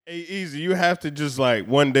Hey, Easy, you have to just like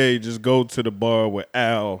one day just go to the bar with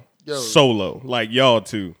Al solo, like y'all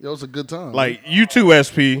two. Yo, it's a good time. Like you two,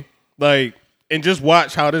 SP, like, and just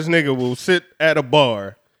watch how this nigga will sit at a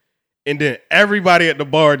bar, and then everybody at the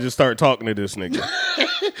bar just start talking to this nigga.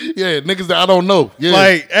 Yeah, niggas that I don't know. Yeah,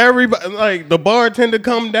 like everybody, like the bartender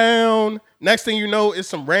come down. Next thing you know, it's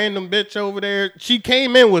some random bitch over there. She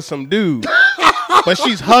came in with some dude, but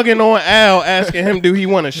she's hugging on Al, asking him, do he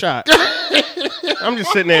want a shot? I'm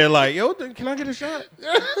just sitting there like, yo, can I get a shot?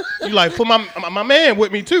 You like, put my man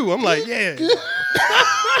with me too. I'm like, yeah.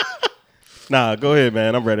 Nah, go ahead,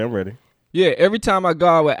 man. I'm ready. Yeah, every time I go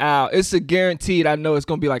out with Al, it's a guaranteed I know it's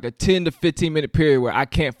going to be like a 10 to 15 minute period where I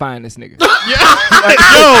can't find this nigga. Yeah. Like,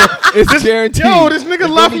 it's guaranteed. Yo, this nigga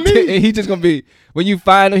left me. And he just going to be, when you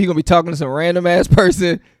find him, he going to be talking to some random ass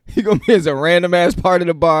person. He going to be in some random ass part of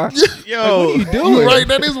the bar. Yo, like, what are you doing? You right,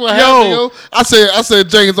 that is what happened, yo. I said,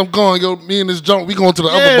 James, I'm going, yo. Me and this junk, we going to the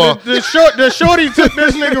other bar. The shorty took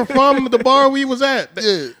this nigga from the bar we was at.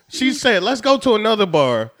 Yeah. She said, let's go to another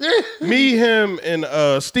bar. Me, him, and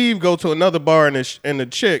Steve go to another bar, and the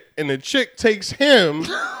chick takes him.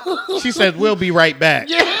 She says, we'll be right back.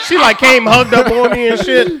 Yeah. She like came hugged up on me and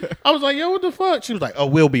shit. I was like, yo, what the fuck? She was like, oh,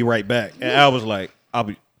 we'll be right back. And I was like, I'll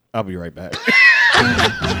be right back.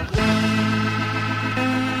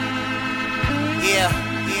 Yeah,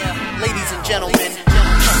 ladies and gentlemen,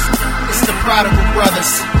 it's the Prodigal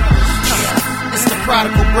Brothers. It's the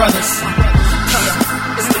Prodigal Brothers.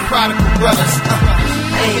 It's the Prodigal Brothers.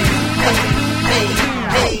 Hey,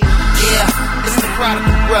 yeah, it's the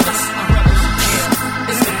Prodigal Brothers.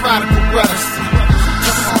 It's the Prodigal Brothers.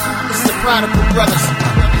 It's the Prodigal Brothers.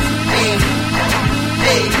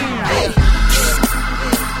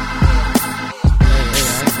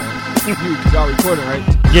 Y'all recording, right?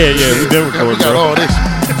 Yeah, we been recording. We got all this.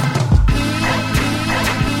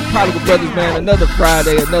 Prodigal Brothers, man, another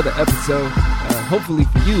Friday, another episode. Hopefully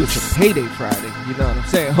for you, it's a payday Friday. You know what I'm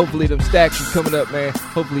saying? Hopefully them stacks are coming up, man.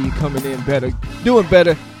 Hopefully you're coming in better, doing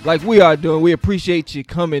better like we are doing. We appreciate you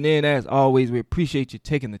coming in as always. We appreciate you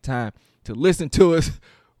taking the time to listen to us.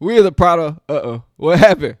 We're the Prodigal. What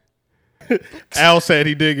happened? Al said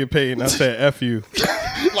he did get paid, and I said, F you.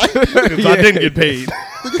 Because I didn't get paid.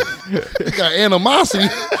 You got animosity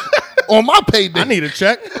on my payday. I need a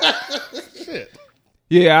check. Shit.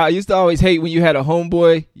 Yeah, I used to always hate when you had a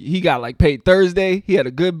homeboy. He got like paid Thursday. He had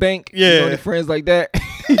a good bank. Yeah. You know, friends like that.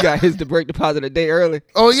 He got his direct deposit a day early.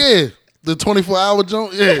 Oh, yeah. The 24-hour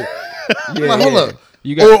joint. Yeah. Yeah, like, hold up.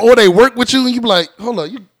 You got or they work with you and you be like, hold up,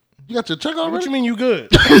 you got your check already? What you mean you good?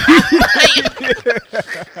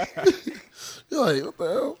 You're like, what the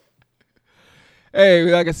hell? Hey,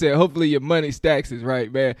 like I said, hopefully your money stacks is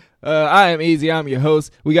right, man. I am Easy. I'm your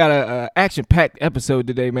host. We got a action-packed episode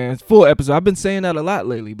today, man. It's full episode. I've been saying that a lot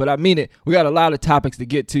lately, but I mean it. We got a lot of topics to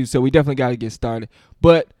get to, so we definitely got to get started.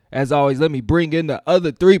 But as always, let me bring in the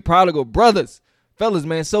other three Prodigal Brothers. Fellas,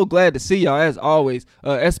 man, so glad to see y'all as always.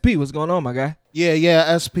 SP, what's going on, my guy?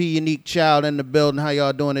 Yeah, SP, Unique Child in the building. How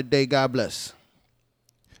y'all doing today? God bless.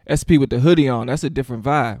 SP with the hoodie on. That's a different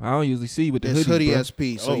vibe. I don't usually see you with the It's hoodie, hoodie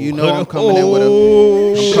bro. SP, so you know I'm coming in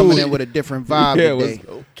with a different vibe today.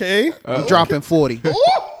 Okay. I'm dropping 40.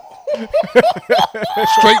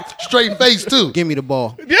 Straight face, too. Give me the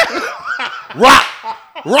ball. Rock.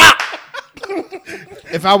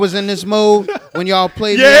 If I was in this mode when y'all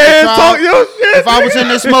played me Yeah, at the talk tryouts, your shit. if I was in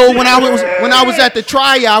this mode when I was at the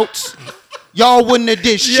tryouts, y'all wouldn't have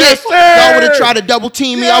did shit. Yes, sir. Y'all would have tried to double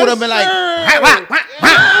team me. I would have been like,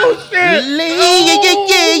 oh, shit.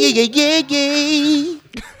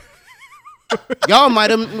 y'all might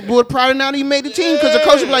have would probably not even made the team because the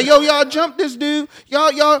coach would be like, yo, y'all jumped this dude.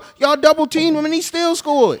 Y'all double teamed him and he still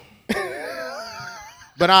scored.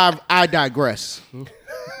 But I digress.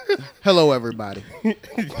 Hello, everybody.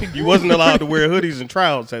 You wasn't allowed to wear hoodies and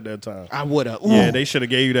tryouts at that time. I would have. Yeah, they should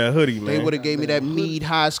have gave you that hoodie, man. They would have gave me that Meade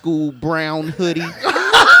High School brown hoodie.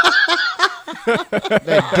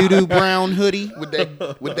 That doo-doo brown hoodie With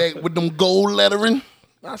them gold lettering.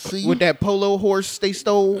 I see you. with that polo horse they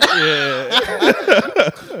stole. Yeah.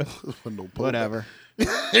 Whatever.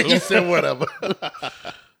 He said whatever.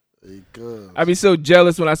 I be so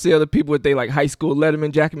jealous when I see other people with they like high school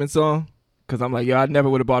Letterman Jackman song. Because I'm like, yo, I never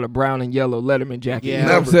would have bought a brown and yellow Letterman jacket. Yeah. You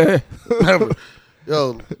know what I'm saying? Never.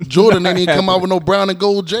 Yo, Jordan ain't even come out with no brown and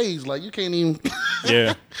gold J's. Like, you can't even.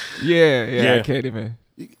 Yeah. Yeah, I can't even.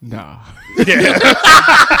 Nah.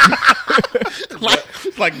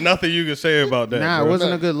 It's like nothing you can say about that. Nah, bro. it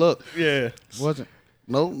wasn't a good look. Yeah. Wasn't.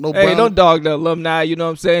 No Hey, brown. don't dog the alumni, you know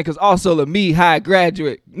what I'm saying? Because also the me high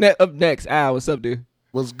graduate. Up next, Al, what's up, dude?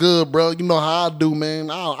 What's good, bro? You know how I do,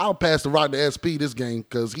 man. I'll pass the rock to SP this game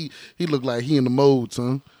because he look like he in the mode,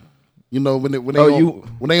 son. You know when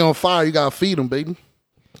they on fire, you gotta feed them, baby.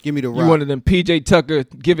 Give me the rock. You one of them PJ Tucker,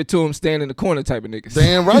 give it to him, stand in the corner type of niggas.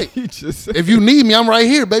 Damn right. If you need me, I'm right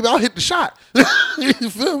here, baby. I'll hit the shot. You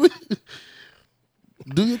feel me?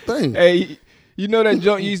 Do your thing. Hey, you know that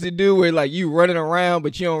joke you used to do where like you running around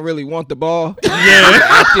but you don't really want the ball?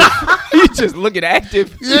 Yeah. You just looking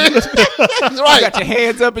active. Yeah. You Right. got your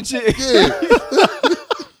hands up and shit. Yeah.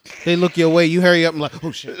 They look your way. You hurry up and like,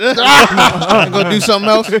 oh shit. I'm gonna do something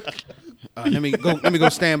else. Let me go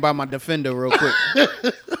stand by my defender real quick.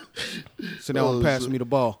 So they don't pass me the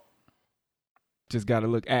ball. Just gotta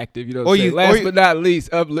look active. You know. Or you- Last or you- but not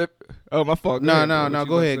least, uplift. Oh my fault. No. What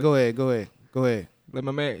Go you ahead. gonna say? Go ahead. Let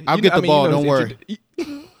my man. I'll get the ball. Don't worry.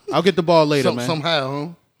 I'll get the ball later, man. Somehow,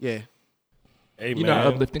 huh? Yeah. Hey, You man. know how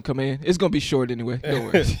uplifting come in. It's gonna be short anyway. Don't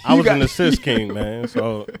worry. I was an assist king, man.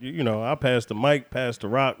 So, you know, I pass the mic, pass the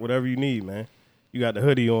rock, whatever you need, man. You got the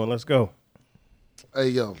hoodie on. Let's go. Hey,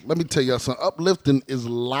 yo, let me tell y'all something. Uplifting is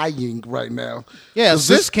lying right now. Yeah,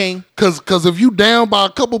 assist king. Because if you down by a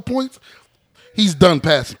couple points, he's done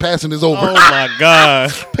passing. Passing is over. Oh, my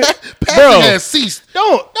God. Passing has ceased.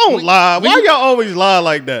 Don't lie. Why y'all always lie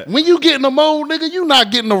like that? When you get in the mode, nigga, you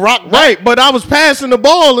not getting the rock back Right, but I was passing the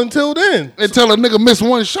ball until then. until a nigga miss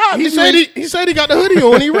one shot. He said he got the hoodie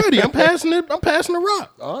on. He ready. I'm passing it. I'm passing the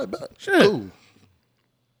rock. All right, bet. Shit. Cool.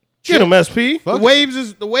 Get him, SP. The waves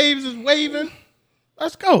is waving.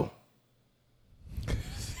 Let's go.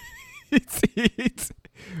 It's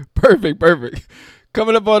perfect.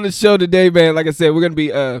 Coming up on the show today, man. Like I said, we're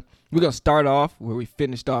gonna start off where we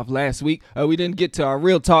finished off last week. We didn't get to our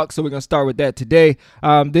real talk, so we're gonna start with that today.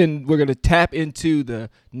 Then we're gonna tap into the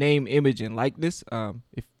name, image, and likeness.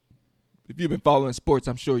 If you've been following sports,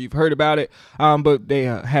 I'm sure you've heard about it. But they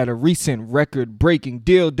had a recent record-breaking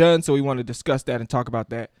deal done, so we want to discuss that and talk about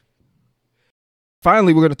that.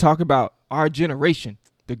 Finally, we're going to talk about our generation,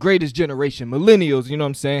 the greatest generation, millennials, you know what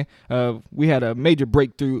I'm saying? We had a major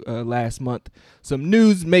breakthrough last month, some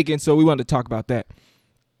news making, so we wanted to talk about that.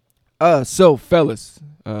 So, fellas,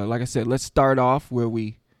 like I said, let's start off where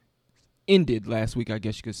we ended last week, I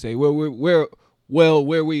guess you could say, where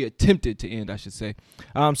we attempted to end, I should say.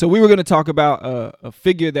 So we were going to talk about a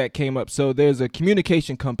figure that came up. So there's a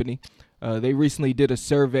communication company. They recently did a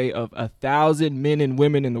survey of 1,000 men and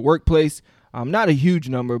women in the workplace. Not a huge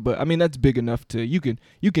number, but I mean that's big enough to you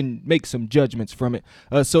can make some judgments from it.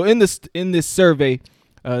 So in this survey,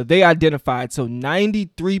 they identified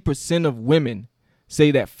 93% of women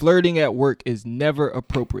say that flirting at work is never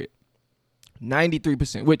appropriate.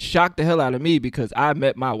 93%, which shocked the hell out of me because I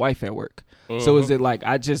met my wife at work. So is it like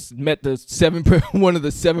I just met one of the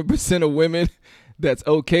 7% of women that's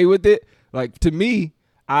okay with it? Like to me,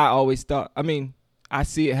 I always thought, I mean, I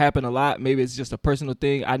see it happen a lot. Maybe it's just a personal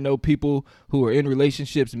thing. I know people who are in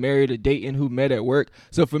relationships, married or dating, who met at work.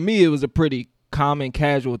 So for me, it was a pretty common,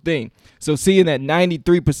 casual thing. So seeing that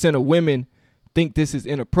 93% of women think this is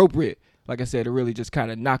inappropriate, like I said, it really just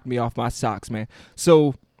kind of knocked me off my socks, man.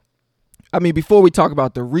 So, I mean, before we talk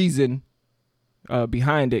about the reason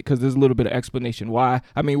behind it, because there's a little bit of explanation why.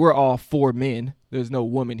 I mean, we're all 4 men. There's no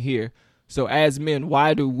woman here. So as men,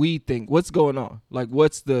 why do we think, what's going on? Like,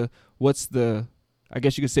 what's the I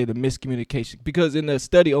guess you could say the miscommunication, because in the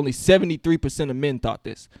study, only 73% of men thought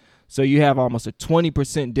this. So you have almost a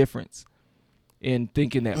 20% difference in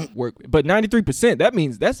thinking that work. But 93%, that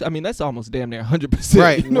means that's almost damn near 100%.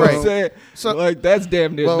 Right, you know right. what I'm saying? So- like that's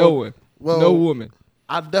damn near no one. No woman.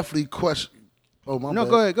 I definitely question. Oh my. No,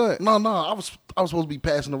 bad. go ahead. No, I was supposed to be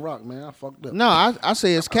passing the rock, man. I fucked up. No, I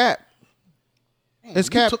say it's cap. It's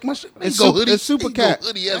You cap. took my shit. It's, Go su- hoodie. it's super There you cap. go,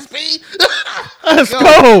 hoodie SP. Let's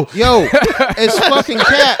go. Yo, it's fucking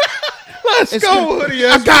cap. Let's It's go, cap. hoodie.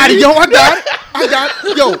 I got it, yo. I got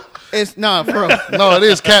it. Yo, it's bro. No, it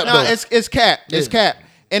is cap No, though. it's cap. It's Yeah. cap.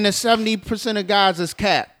 And the 70% of guys is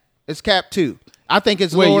cap. It's cap too. I think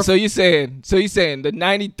it's Wait, lower. so you saying the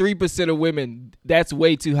 93% of women, that's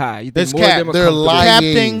way too high. You think It's more of cap. them are They're comfortable? lying.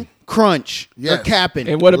 Captain crunch. Yes. They're capping.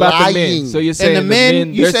 And what about the men? Lying. So you're saying And the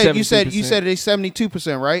men, you they're said 73%. they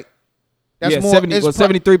 72%, right? Yeah, more.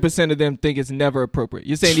 73% of them think it's never appropriate.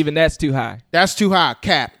 You're saying even that's too high. That's too high.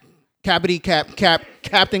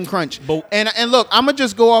 Captain crunch. And look, I'm gonna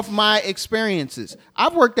just go off my experiences.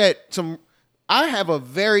 I've worked at I have a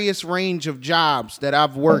various range of jobs that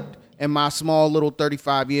I've worked in my small little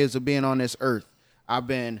 35 years of being on this earth. I've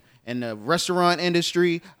been in the restaurant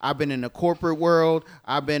industry. I've been in the corporate world.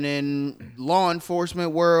 I've been in law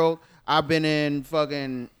enforcement world. I've been in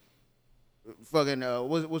fucking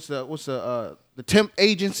what's the temp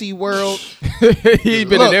agency world. He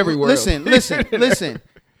been in everywhere. Listen.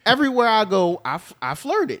 Everywhere I go, I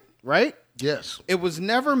flirted, right? Yes. It was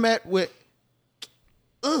never met with,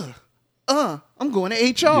 I'm going to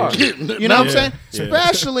HR. You know what I'm saying? Yeah.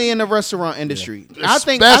 Especially in the restaurant industry. Yeah. I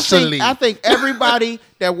think everybody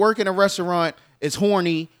that work in a restaurant is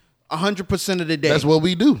horny 100% of the day. That's what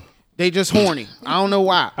we do. They just horny. I don't know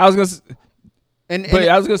why. I was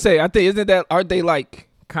gonna say, I think aren't they like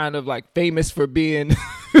kind of like famous for being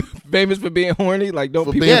horny? Like don't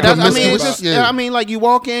For people? being Yeah, I mean, promiscuous? it's just, Yeah. I mean, like you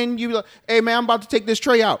walk in, you be like, hey man, I'm about to take this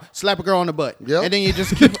tray out, slap a girl on the butt, Yep. and then you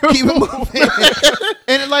just keep it moving.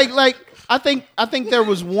 And like I think there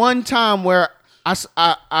was one time where I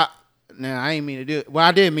ain't mean to do it. Well,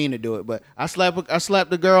 I did mean to do it, but I slapped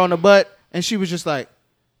the girl on the butt, and she was like,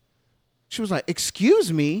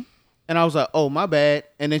 excuse me, and I was like, oh my bad,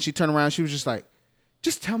 and then she turned around, she was just like,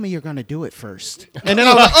 just tell me you're gonna do it first. And then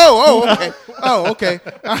I was like, okay.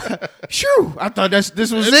 Shoo! I thought this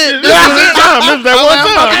was it. This was that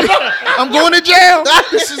one time. I'm going to jail.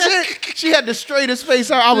 This is it. She had the straightest face.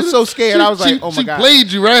 I was so scared. I was like, oh my God. She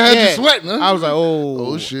played you, right? Had you sweating, huh? I was like,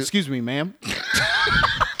 oh shit. Excuse me, ma'am.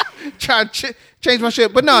 Try to change my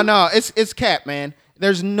shit. But no, it's cap, man.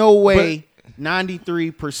 There's no way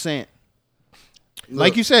 93%.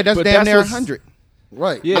 Like you said, that's damn near 100.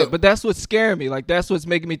 Right. Yeah, but that's what's scaring me. Like that's what's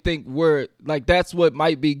making me think that's what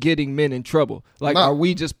might be getting men in trouble. Like, are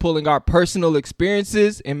we just pulling our personal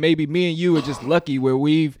experiences, and maybe me and you are just lucky where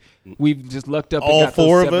we've just lucked up All and got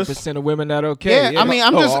four those of us? 7% of women that are okay. Yeah, I mean,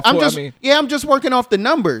 I'm just working off the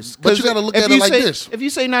numbers. But you got to look at it like this. If you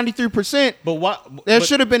say 93%, But what? there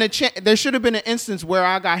should have been there should have been an instance where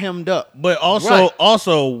I got hemmed up. But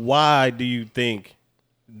also, why do you think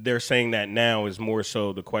they're saying that now is more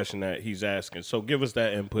so the question that he's asking? So give us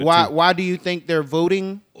that input. Why do you think they're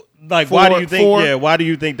voting? Like, why do you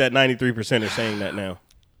think that 93% are saying that now?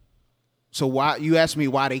 So why you ask me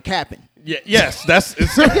why they capping? Yeah, yes, that's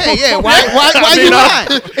it's, Yeah. Why you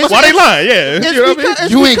lying? Why they lying? Yeah, you know what I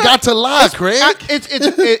mean? You ain't got to lie, Craig.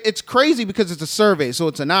 It's crazy because it's a survey, so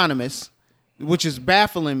it's anonymous, which is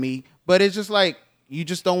baffling me. But it's just like you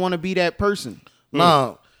just don't want to be that person.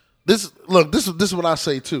 Nah, this is what I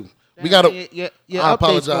say too. We gotta. I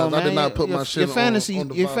apologize. I did not put my shit your fantasy, on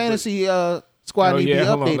the your fantasy squad need to be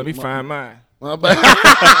hold updated. on, let me find mine. My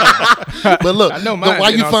bad. But look, I know mine why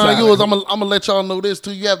you find outside. yours? I'm gonna let y'all know this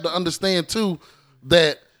too. You have to understand too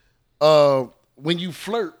that when you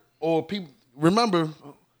flirt or people remember.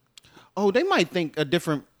 Oh, they might think a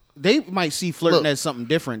different. They might see flirting as something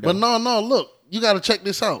different. Though. But no. Look, you got to check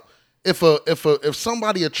this out. If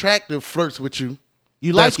somebody attractive flirts with you,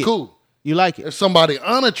 that's like cool. You like it. If somebody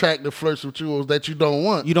unattractive flirts with you or that you don't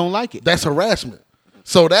want, You don't like it. that's harassment.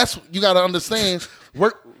 So that's you got to understand.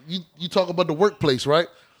 You talk about the workplace, right?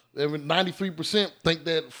 93% think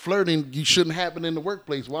that flirting you shouldn't happen in the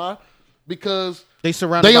workplace. Why? Because They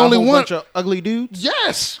surrounded by only a whole want bunch of ugly dudes.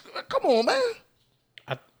 Yes, come on, man.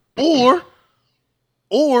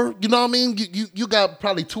 Or you know what I mean? You got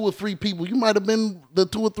probably 2 or 3 people. You might have been the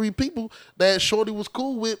 2 or 3 people that Shorty was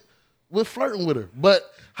cool with flirting with her.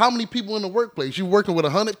 But how many people in the workplace? You working with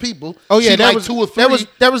 100 people. Oh yeah, there was 2 or 3.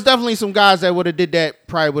 There was definitely some guys that would have did that.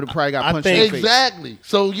 Probably got punched in the face. Exactly.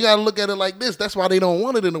 So you got to look at it like this. That's why they don't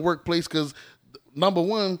want it in the workplace because number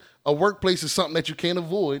one, a workplace is something that you can't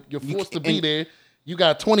avoid. You're forced to be there. You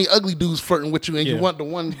got 20 ugly dudes flirting with you, and you want the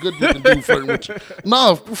one good looking dude flirting with you.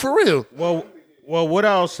 No, for real. Well, what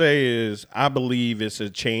I'll say is I believe it's a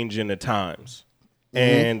change in the times,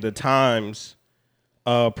 and the times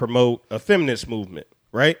promote a feminist movement,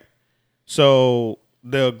 right? So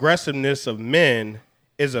the aggressiveness of men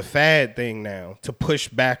is a fad thing now to push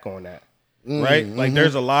back on that, right? Like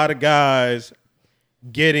there's a lot of guys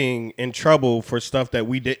getting in trouble for stuff that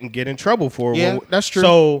we didn't get in trouble for. Yeah, that's true.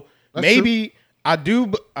 So maybe I do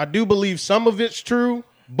believe some of it's true,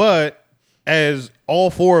 but as all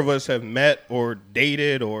 4 of us have met or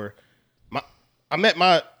dated, or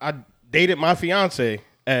I dated my fiance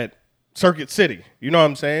at Circuit City. You know what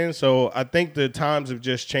I'm saying? So I think the times have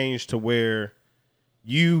just changed to where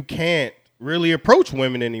you can't really approach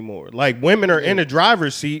women anymore. Like women are in the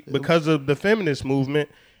driver's seat because of the feminist movement,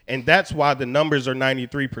 and that's why the numbers are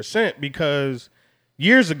 93%, because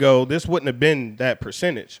years ago, this wouldn't have been that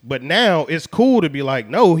percentage. But now it's cool to be like,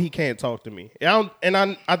 no, he can't talk to me.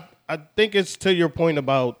 I think it's to your point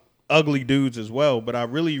about ugly dudes as well, but I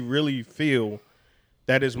really, really feel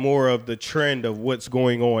that is more of the trend of what's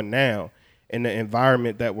going on now in the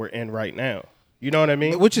environment that we're in right now. You know what I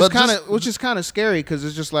mean? Which is kind of scary because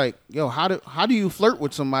it's just like, yo, how do you flirt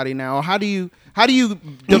with somebody now? Or how do you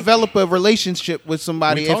develop a relationship with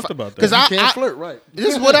somebody? We talked about that. Because You can't flirt, right?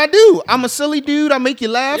 This is what I do. I'm a silly dude. I make you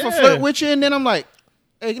laugh. I Yeah. flirt with you, and then I'm like,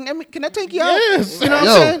 hey, can I take you out? Yes. You know what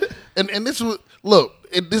I'm saying? and this was look.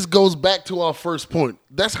 This goes back to our first point.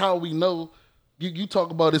 That's how we know. You talk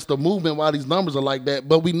about it's the movement why these numbers are like that,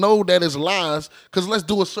 but we know that it's lies. Because let's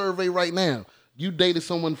do a survey right now. You dated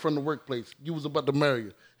someone from the workplace. You was about to marry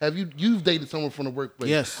her. Have you've dated someone from the workplace?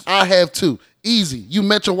 Yes. I have too. Easy. You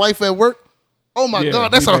met your wife at work? Oh my Yeah,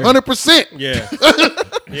 God, that's we did. 100%. Yeah.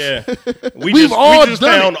 Yeah. We've all we just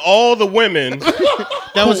done found it. all the women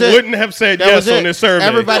That was who it. wouldn't have said That yes was it. on this survey.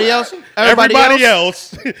 Everybody else,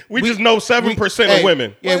 we just know 7% hey, of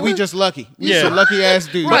women. Yeah, we just lucky. We Yeah. some lucky ass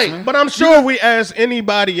dudes. Right. man. But I'm sure we ask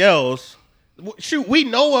anybody else. Shoot, we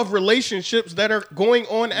know of relationships that are going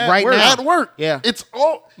on at Right work. now. At work. Yeah. It's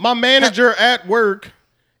all. My manager at work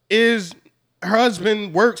is her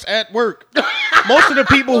husband works at work. Most of the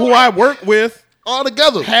people who I work with All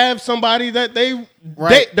together. have somebody that they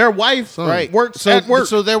Right. their wife Right. works so, at work.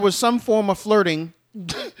 So there was some form of flirting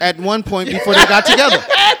at one point before they got together. It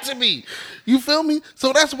had to be. You feel me?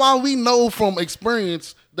 So that's why we know from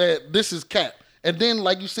experience that this is cap. And then,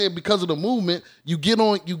 like you said, because of the movement, you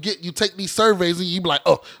take these surveys and you be like,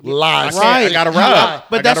 oh, lies. I gotta ride.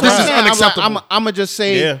 But I that's gotta what ride. I'm saying. Unacceptable. I'm gonna just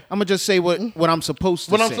say. Yeah. I'm gonna just say what I'm supposed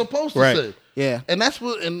to What say. I'm supposed to Right. say. Yeah. And that's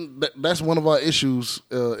one of our issues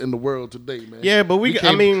in the world today, man. Yeah, but we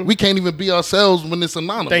can't even be ourselves when it's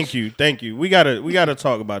anonymous. Thank you. We gotta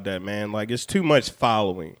talk about that, man. Like it's too much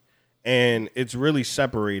following, and it's really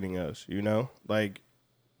separating us. You know, like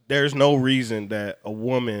there's no reason that a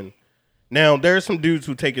woman. Now there's some dudes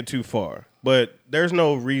who take it too far, but there's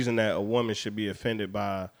no reason that a woman should be offended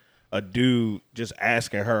by a dude just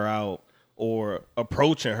asking her out or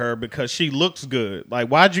approaching her because she looks good. Like,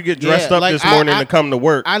 why'd you get dressed up this morning to come to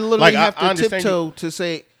work? I literally like, have I to understand tiptoe to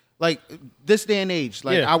say, like, this day and age.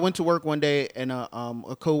 Like, Yeah. I went to work one day and a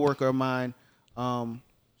coworker of mine,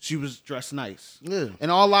 she was dressed nice. Yeah. And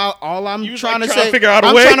all I'm You was, trying like, to trying to say, figure out a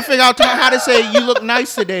I'm way? trying to figure out how to say you look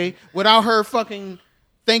nice today without her fucking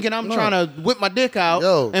thinking I'm trying to whip my dick out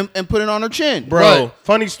Yo. and put it on her chin. Bro, Right.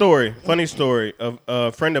 funny story of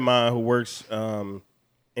a friend of mine who works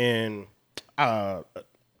in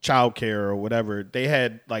childcare or whatever. They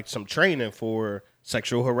had like some training for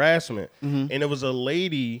sexual harassment, and it was a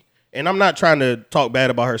lady. And I'm not trying to talk bad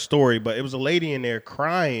about her story, but it was a lady in there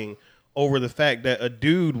crying over the fact that a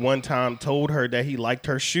dude one time told her that he liked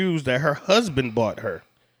her shoes that her husband bought her.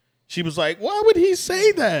 She was like, why would he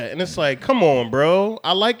say that? And it's like, come on, bro.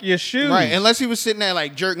 I like your shoes. Right, unless he was sitting there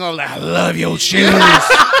like jerking off, like, I love your shoes. like,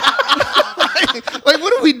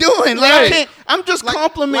 what are we doing? Like, I can't, I'm just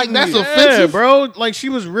complimenting like, that's you. offensive. bro. Like, she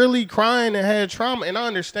was really crying and had trauma. And I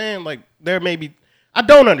understand, like, there may be... I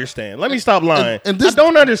don't understand. Let me stop lying. And this- I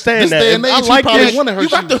don't understand this that. day and If I age, you like probably your, wanted her You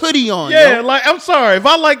got the shoes. hoodie on. yeah, yo. like, I'm sorry. If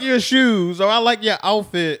I like your shoes or I like your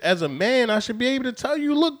outfit, as a man, I should be able to tell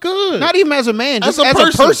you look good. Not even as a man, As just a as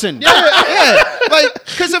person. a person. Yeah. Like,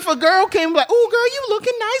 because if a girl came like, oh, girl, you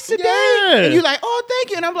looking nice today. Yeah. And you like, oh,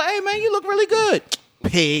 thank you. And I'm like, hey, man, you look really good.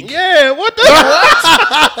 Pig. Yeah, what the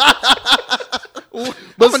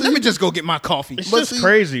Let me just go get my coffee. It's just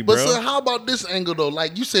crazy, bro. But so how about this angle though?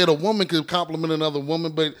 Like you said, a woman could compliment another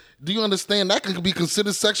woman, but do you understand that could be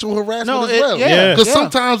considered sexual harassment No, as it- well? yeah, Because yeah.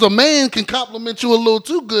 sometimes a man can compliment you a little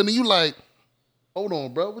too good, and you like, hold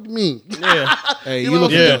on, bro, what do you mean? Yeah. Hey, You you know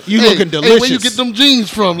looking, what I'm I'm you Hey, looking Hey, delicious. where you get them jeans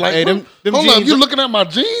from? Like, Hey, them hold up, jeans- you looking at my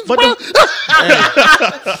jeans, But bro?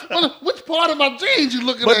 the- Which part of my jeans you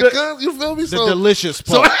looking But at? the- Cuz you feel me? the delicious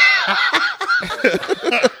part.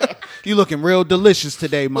 You looking real delicious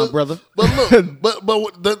today, my brother. But look,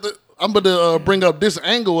 but I'm gonna bring up this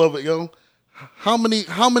angle of it, yo. How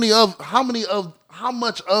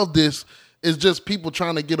much of this is just people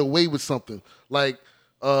trying to get away with something? Like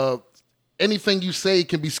anything you say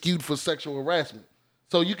can be skewed for sexual harassment.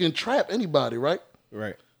 So you can trap anybody, right?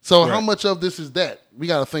 Right. So Right. how much of this is that? We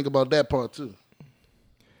got to think about that part too.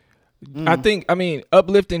 I mean,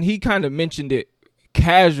 uplifting, he kind of mentioned it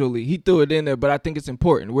casually. He threw it in there, but I think it's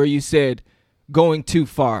important where you said going too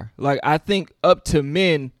far. Like, I think up to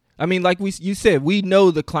men, I mean, like you said, we know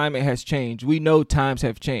the climate has changed. We know times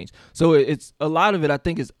have changed. So it's a lot of it, I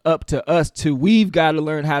think, is up to us we've got to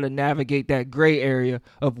learn how to navigate that gray area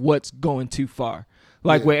of what's going too far.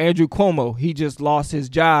 Like with Andrew Cuomo, he just lost his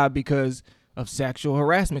job because of sexual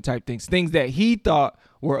harassment type things that he thought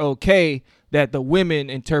were okay that the women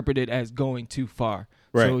interpreted as going too far.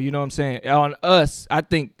 Right. So, you know what I'm saying? On us, I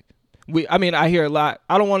think I hear a lot.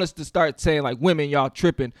 I don't want us to start saying like women, y'all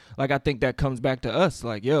tripping. Like I think that comes back to us.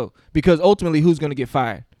 Like because ultimately, who's gonna get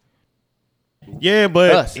fired? Yeah,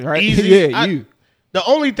 but Us, right? Easy, You. The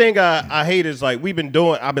only thing I hate is like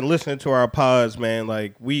I've been listening to our pods, man.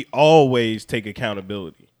 Like we always take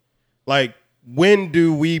accountability. Like when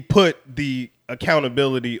do we put the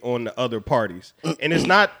accountability on the other parties? And it's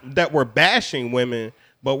not that we're bashing women,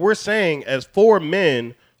 but we're saying as 4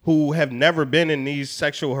 men who have never been in these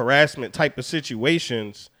sexual harassment type of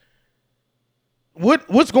situations,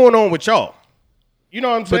 what's going on with y'all? You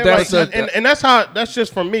know what I'm saying? And that's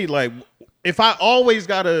just for me. Like if I always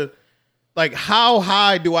gotta, like, how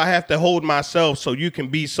high do I have to hold myself so you can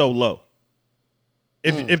be so low?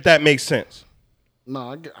 If that makes sense.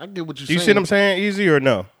 No, I get what you're saying. Do you see what I'm saying? Easy or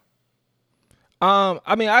no? I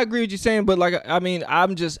agree with you saying, but like,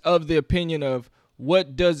 I'm just of the opinion of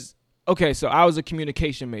okay, so I was a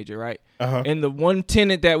communication major, right? Uh-huh. And the one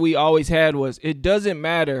tenet that we always had was it doesn't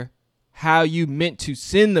matter how you meant to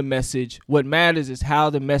send the message. What matters is how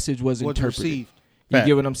the message was interpreted. Received. You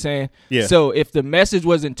get what I'm saying? Yeah. So if the message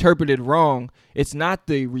was interpreted wrong, it's not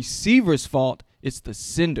the receiver's fault, it's the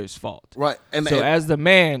sender's fault. Right. And as the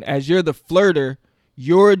man, as you're the flirter,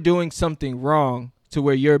 you're doing something wrong to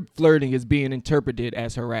where your flirting is being interpreted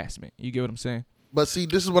as harassment. You get what I'm saying? But see,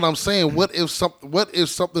 this is what I'm saying. What if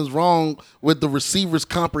something's wrong with the receiver's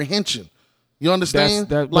comprehension? You understand?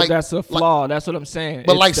 That's a flaw. That's what I'm saying.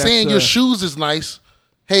 But saying your shoes is nice.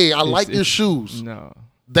 Hey, I like your shoes. No.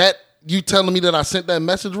 That you telling me that I sent that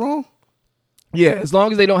message wrong? Yeah, as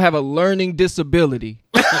long as they don't have a learning disability.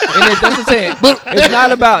 And that's what I'm saying. It's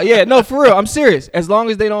not about, no, for real, I'm serious. As long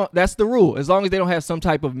as they don't, that's the rule. As long as they don't have some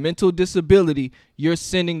type of mental disability, you're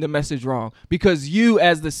sending the message wrong. Because you,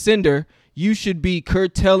 as the sender, you should be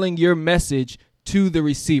curtailing your message to the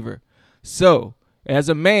receiver. So, as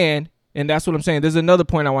a man, and that's what I'm saying, there's another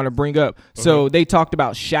point I want to bring up. So, they talked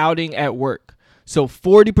about shouting at work. So,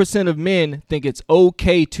 40% of men think it's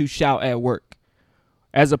okay to shout at work,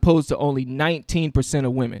 as opposed to only 19%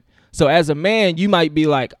 of women. So as a man, you might be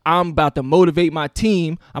like, I'm about to motivate my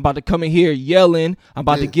team. I'm about to come in here yelling. I'm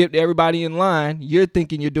about to get everybody in line. You're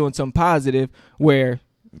thinking you're doing something positive where,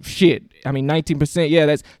 19%,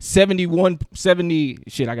 that's 70,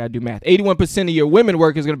 I got to do math. 81% of your women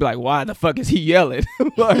work is going to be like, why the fuck is he yelling?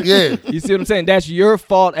 You see what I'm saying? That's your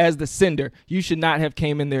fault as the sender. You should not have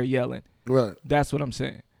came in there yelling. Right. That's what I'm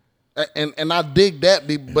saying. And I dig that,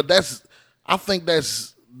 but I think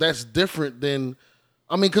that's different than,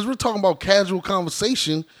 because we're talking about casual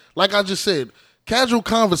conversation. Like I just said, casual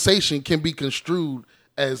conversation can be construed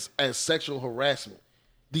as sexual harassment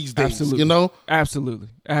these days. Absolutely. You know? Absolutely.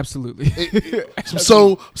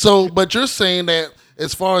 So, but you're saying that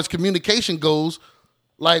as far as communication goes,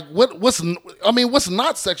 like what's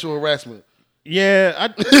not sexual harassment? Yeah,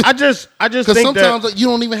 I just think sometimes that you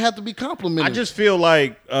don't even have to be complimented. I just feel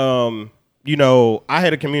like I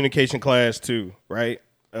had a communication class too, right?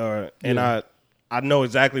 And I know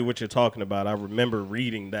exactly what you're talking about. I remember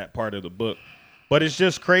reading that part of the book. But it's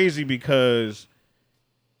just crazy because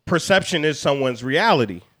perception is someone's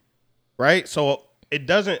reality, right? So it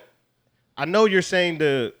doesn't – I know you're saying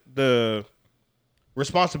the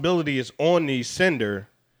responsibility is on the sender,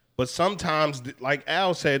 but sometimes, like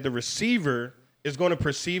Al said, the receiver is going to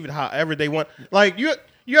perceive it however they want. Like you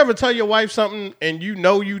ever tell your wife something and you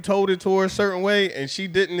told it to her a certain way and she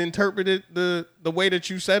didn't interpret it the way that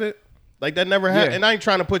you said it? Like that never happened. And I ain't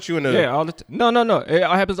trying to put you in a all the No. It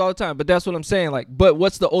happens all the time. But that's what I'm saying. Like, but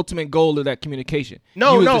what's the ultimate goal of that communication?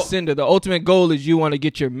 You as the sender, the ultimate goal is you want to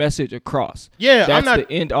get your message across. Yeah, that's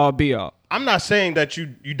the end all be all. I'm not saying that you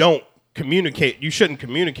don't communicate. You shouldn't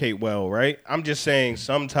communicate well, right? I'm just saying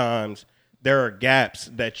sometimes there are gaps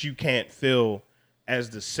that you can't fill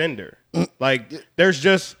as the sender. Like there's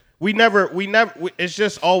just we never. It's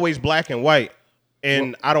just always black and white.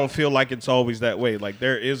 And I don't feel like it's always that way. Like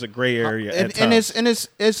there is a gray area at times. And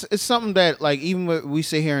it's something that like even when we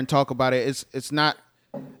sit here and talk about it,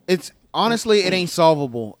 it's honestly it ain't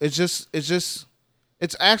solvable. It's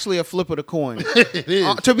actually a flip of the coin. It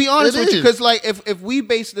is. To be honest with you, because like if we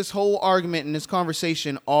base this whole argument and this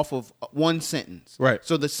conversation off of one sentence, right?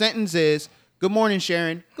 So the sentence is, "Good morning,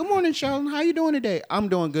 Sharon. Good morning, Sheldon. How you doing today? I'm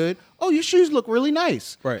doing good. Oh, your shoes look really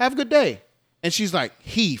nice. Right. Have a good day." And she's like,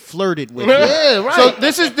 he flirted with me. Yeah, right.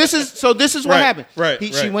 So this is what happened. Right.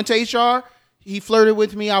 She went to HR. He flirted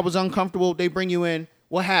with me. I was uncomfortable. They bring you in.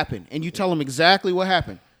 What happened? And you tell them exactly what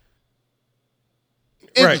happened.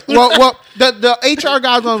 Right. Well, the HR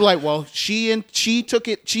guys are like, well, she took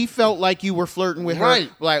it. She felt like you were flirting with her.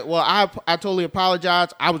 Right. Like, well, I totally apologize.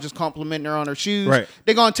 I was just complimenting her on her shoes. Right.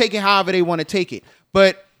 They're gonna take it however they want to take it.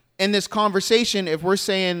 But in this conversation, if we're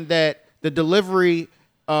saying that the delivery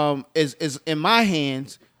is in my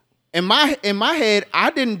hands. In my head,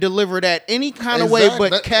 I didn't deliver that any kind of way,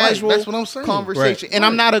 but casual that's what I'm saying. conversation. Right. And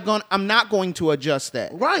I'm not going to adjust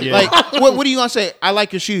that. Right. Yeah. Like, what are you gonna say? I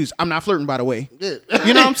like your shoes. I'm not flirting, by the way. Yeah.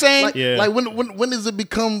 You know what I'm saying? Like when does it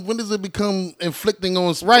become inflicting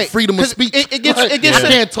on Right. freedom of speech? It gets I to-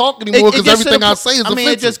 can't talk anymore because gets to everything the I po- say is I mean,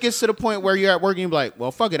 offensive. it just gets to the point where you're at work and you're like,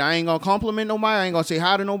 well, fuck it. I ain't gonna compliment nobody. I ain't gonna say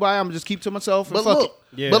hi to nobody. I'm gonna just keep to myself. And But fuck look, it.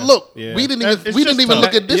 Yeah. but look, Yeah. we didn't It's even just look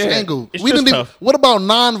tough. at this Yeah. angle. It's We just didn't even. tough. What about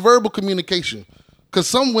nonverbal communication? Because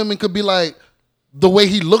some women could be like, the way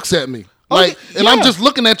he looks at me, like, and I'm just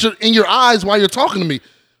looking at in your eyes while you're talking to me.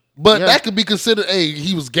 But that could be considered, hey,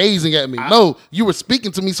 he was gazing at me. No, you were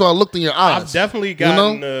speaking to me, so I looked in your eyes. I've definitely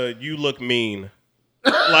gotten you look mean,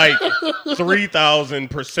 like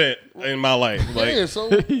 3,000% in my life. Like, Yeah, so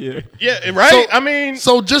yeah, right. I mean,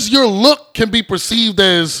 so just your look can be perceived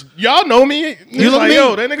as y'all know me. You look like, mean.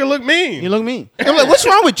 yo, that nigga look mean. You look mean. I'm like, what's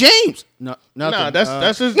wrong with James? No, nothing. Nah,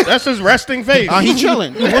 that's his resting face. He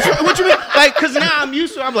chilling. What you mean? Like, cause now I'm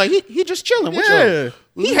used to. I'm like, he just chilling. What's Yeah. wrong?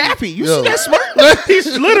 He happy. You Yo. see that smirk? He's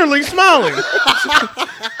literally smiling.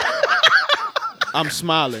 I'm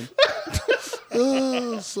smiling.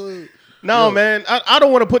 No, man, I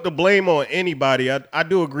don't want to put the blame on anybody. I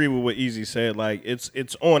do agree with what Easy said. Like,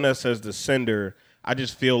 it's on us as the sender. I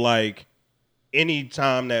just feel like any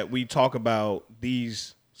time that we talk about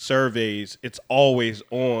these surveys, it's always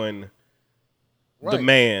on the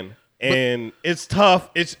man, and it's tough.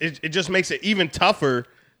 It just makes it even tougher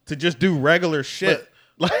to just do regular shit.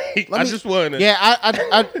 I just want to. Yeah,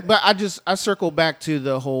 I circle back to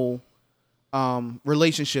the whole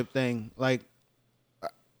relationship thing. Like,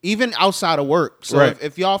 even outside of work. So Right.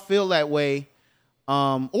 if y'all feel that way,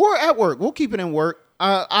 or at work, we'll keep it in work.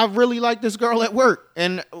 I really like this girl at work,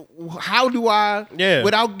 and how do I,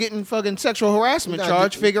 without getting fucking sexual harassment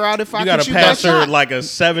charge, figure out if I You can gotta shoot pass that her shot? like a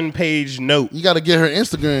 7-page note. you got to get her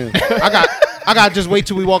Instagram. I got to just wait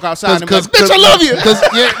till we walk outside and be like, bitch, I love you.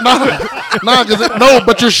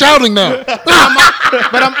 But you're shouting now.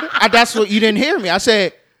 That's what you didn't hear me. I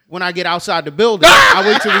said, when I get outside the building, I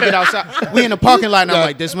wait till we get outside. We in the parking lot, and I'm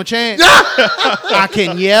like, this is my chance. I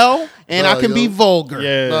can yell, and I can be vulgar.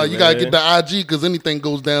 Yeah, No, you gotta get the IG because anything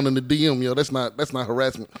goes down in the DM, yo. That's not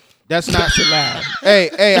harassment. That's not so loud.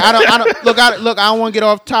 Hey, I don't look. I don't want to get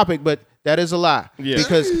off topic, but that is a lie. Yeah.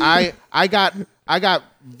 Because I got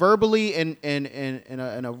verbally in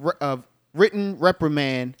a written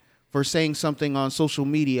reprimand for saying something on social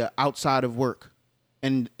media outside of work,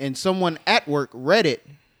 and someone at work read it,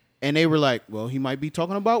 and they were like, "Well, he might be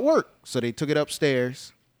talking about work," so they took it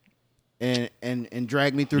upstairs, and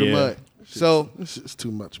dragged me through the mud. So It's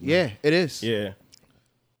too much, man. yeah, it is. Yeah.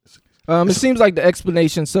 It seems like the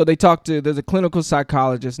explanation. So there's a clinical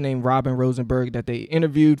psychologist named Robin Rosenberg that they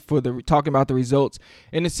interviewed for talking about the results,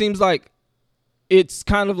 and it seems like it's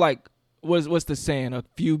kind of like what's the saying? A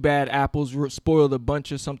few bad apples spoil a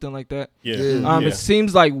bunch or something like that. Yeah. It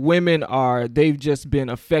seems like they've just been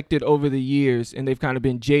affected over the years, and they've kind of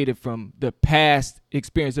been jaded from the past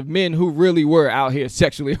experience of men who really were out here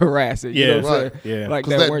sexually harassing. You know what I'm right. saying? Yeah. Like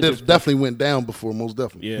Because weren't that just- definitely went down before, most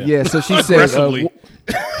definitely. Yeah. Yeah, so she says. Aggressively.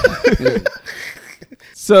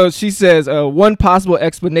 So she says one possible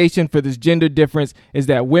explanation for this gender difference is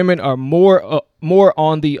that women are more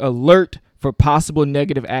on the alert for possible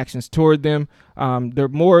negative actions toward them. They're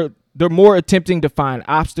more attempting to find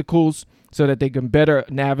obstacles so that they can better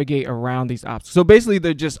navigate around these obstacles. So basically,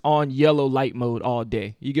 they're just on yellow light mode all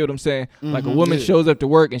day. You get what I'm saying? Like a woman shows up to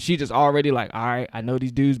work and she just already like, all right, I know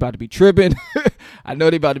these dudes about to be tripping. I know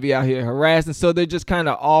they about to be out here harassing. So they're just kind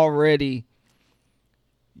of already,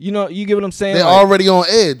 you get what I'm saying? They're Like, already on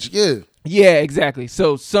edge, yeah. yeah, exactly.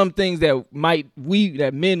 So some things that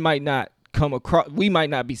men might not come across, we might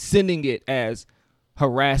not be sending it as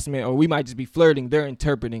harassment, or we might just be flirting. They're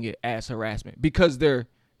interpreting it as harassment because they're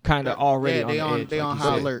kind of already on edge. They like on you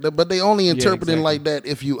high said. alert. But they only interpret exactly. it like that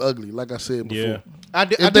if you ugly, like I said before. Yeah. I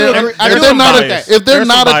do If they're agree. not bias. if they're There's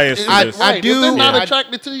not some bias to this. if they're not Yeah.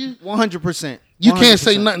 attracted to you, 100%. you can't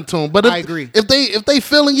say nothing to them. But if, I agree. If they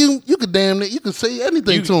feeling you, you could you could say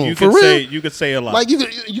anything to them. You For could real. you could say a lot. Like you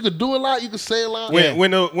could do a lot. You could say a lot.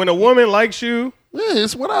 when a woman likes you, Yeah,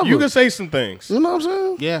 it's whatever. you can say some things. You know what I'm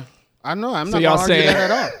saying? Yeah, I know. I'm So not y'all gonna argue saying-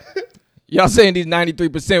 that at all. Y'all saying these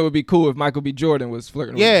 93% would be cool if Michael B. Jordan was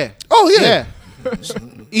flirting with Yeah. Oh yeah.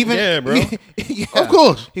 Even Yeah, bro. yeah. Of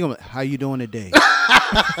course. He gonna be, how you doing today?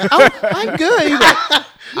 I'm good. He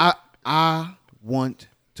like, I want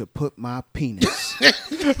to put my penis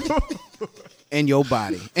in your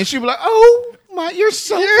body, and she be like, oh my, you're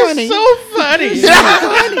so funny. So funny.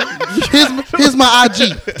 Here's my IG.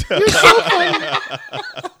 You're so funny.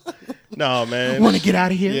 No, man. Want to get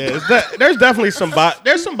out of here? Yeah, there's definitely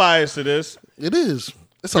there's some bias to this. It is.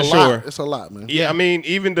 It's For a sure. lot. It's a lot, man. Yeah, I mean,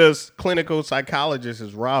 even the clinical psychologist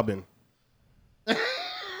is robbing. I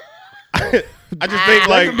just think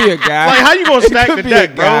like could be a guy. Like how you gonna stack could the be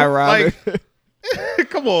deck, a guy, bro? Robin. Like,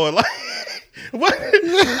 come on, like what?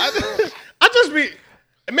 I just be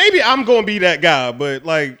maybe I'm gonna be that guy, but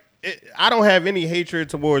like I don't have any hatred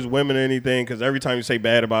towards women or anything because every time you say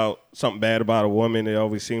something bad about a woman, it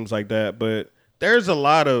always seems like that. But there's a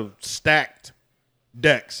lot of stacked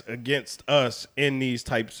decks against us in these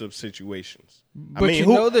types of situations. But I mean,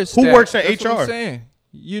 you know they're who stacked. works in That's what I'm HR? saying.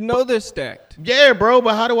 You know they're stacked. Yeah, bro,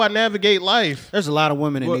 but how do I navigate life? There's a lot of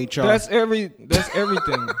women in Well, HR. That's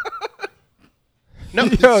everything. No,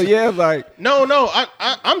 Yo, yeah, like no,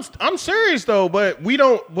 I'm serious though. But we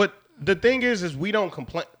don't. What the thing is we don't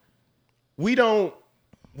complain. We don't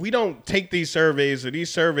take these surveys, or these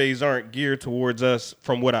surveys aren't geared towards us.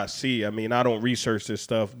 From what I see, I mean, I don't research this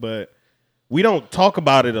stuff, but we don't talk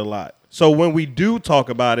about it a lot. So when we do talk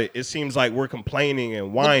about it, it seems like we're complaining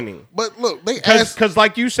and whining. But look, they ask. Because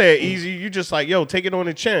like you said, Easy, you just like, yo, take it on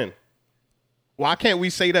the chin. Why can't we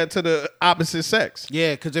say that to the opposite sex?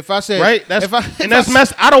 Yeah, because if I said Right? That's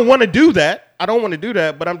messed. I don't want to do that.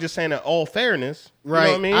 But I'm just saying in all fairness. right, You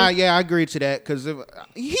know what I mean? I agree to that because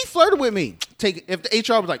he flirted with me. If the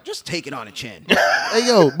HR was like, just take it on the chin. Hey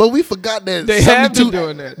yo, but we forgot that They have been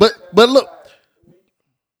doing that. But look,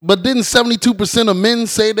 but didn't 72% of men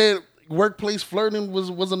say that workplace flirting was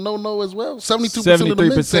a no as well? 72% of the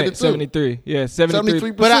men said it too. 73. Yeah,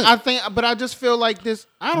 73. 73%. But I just feel like this.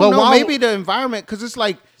 I But don't know. why- Maybe the environment because it's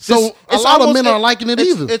like So a lot of men aren't liking it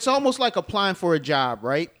either. It's almost like applying for a job,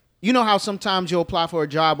 right? You know how sometimes you'll apply for a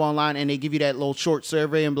job online and they give you that little short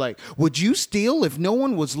survey and be like, "Would you steal if no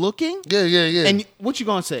one was looking?" Yeah. And what you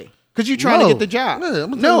gonna say? Because you're trying to No. get the job. Yeah,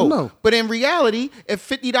 I'm gonna tell you no. no. But in reality, if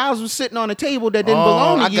 $50 was sitting on a table that didn't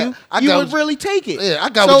belong to you, I you got would what you- really take it. Yeah, I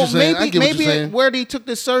got what you're saying. I Maybe, get what maybe you're saying. where they took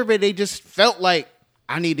this survey, they just felt like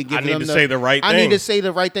I need to give I need them to say the right I thing. need to say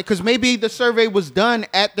the right thing because maybe the survey was done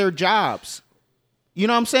at their jobs. You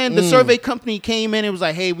know what I'm saying? The survey company came in and was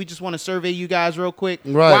like, "Hey, we just want to survey you guys real quick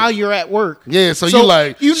Right. while you're at work." Yeah, so you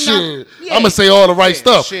like, you shit, I'm going to say all the right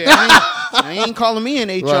stuff. Shit, I ain't calling me in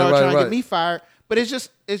HR trying to right. get me fired. But it's just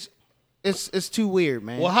it's too weird,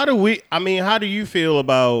 man. Well, how do you feel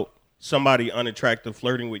about somebody unattractive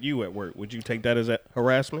flirting with you at work? Would you take that as a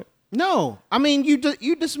harassment? No, I mean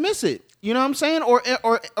you dismiss it. You know what I'm saying, or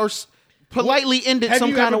politely end it Have some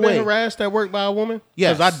you kind ever of been way. harassed at work by a woman?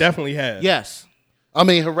 Yes. Because I definitely have. Yes. I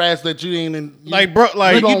mean, harassed that you ain't in. Like, bro,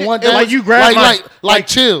 like you don't you, want like that? you grab like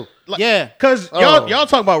chill. Yeah. Because Oh. y'all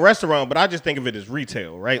talk about restaurant, but I just think of it as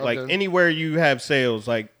retail, right? Like Okay. anywhere you have sales,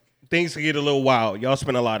 like things can get a little wild. Y'all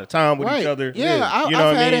spend a lot of time with Right. each other. Yeah, you know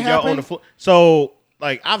I've what I had mean? it Y'all on happen. the floor. So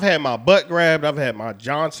like I've had my butt grabbed, I've had my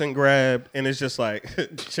Johnson grabbed, and it's just like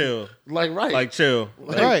chill. Like, right. Like chill.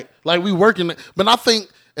 Right. Like we working, but I think,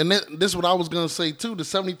 and this is what I was gonna say too. The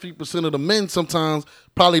 73% of the men sometimes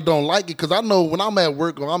probably don't like it because I know when I'm at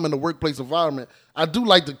work or I'm in a workplace environment, I do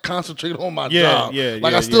like to concentrate on my job.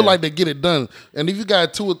 Like I still like to get it done. And if you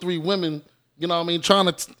got 2 or 3 women, you know what I mean, trying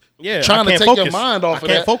to I take can't your focus. mind off I of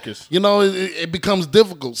can't that, focus. you know, it becomes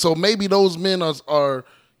difficult. So maybe those men are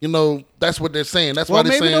you know, that's what they're saying. That's Well, why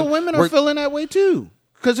they're maybe saying the women are feeling that way too.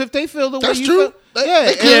 Because if they feel the way That's you true. feel, They could. yeah,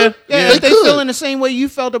 Yeah, if they they could. feeling the same way you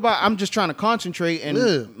felt about, I'm just trying to concentrate and Yeah.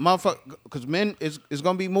 motherfucker, because men is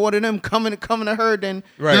gonna be more than them coming to her than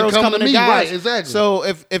Right. girls Coming coming to to me, guys. right, exactly. So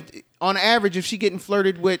if on average, if she getting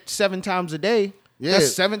flirted with 7 times a day, Yeah.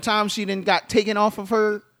 that's 7 times she didn't got taken off of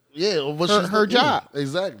her. or what her- she's her doing. job.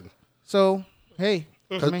 Exactly. So hey,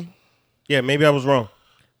 I mean, Yeah, maybe I was wrong,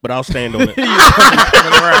 but I'll stand on it.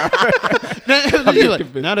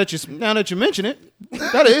 now that you mention it,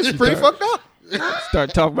 that is pretty fucked up.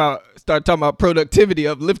 Start talking about productivity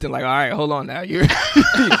uplifting. Like, all right, hold on now. You're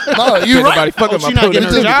No, you're right. nobody fucking Oh, she my not getting her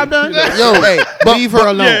productivity. job done. Yo, Hey, leave her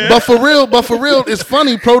alone. But for real, it's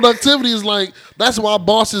funny. Productivity is like, that's why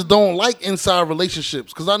bosses don't like inside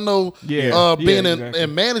relationships. Because I know, being exactly.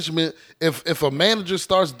 in management, if a manager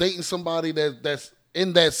starts dating somebody that's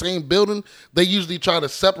in that same building, they usually try to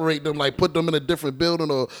separate them, like put them in a different building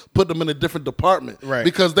or put them in a different department. Right.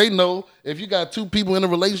 Because they know if you got 2 people in a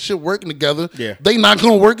relationship working together, Yeah. they not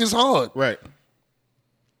going to work as hard. Right.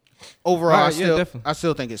 Overall, Right, yeah, definitely. I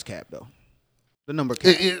still think it's cap though. The number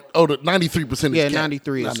cap. The 93% is Yeah, cap.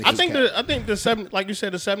 93 is- 93. I think the 7, like you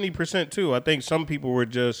said, the 70% too. I think some people were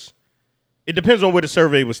just. It depends on where the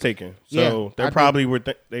survey was taken. So Yeah, they probably were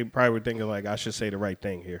thinking like I should say the right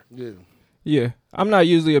thing here. Yeah. Yeah, I'm not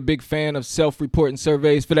usually a big fan of self-reporting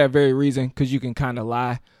surveys for that very reason, because you can kind of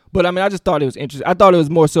lie. But I mean, I just thought it was interesting. I thought it was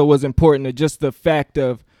more so was important to just the fact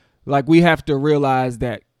of like we have to realize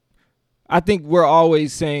that. I think we're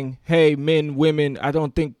always saying, hey, men, women, I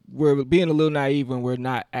don't think we're being a little naive when we're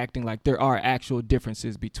not acting like there are actual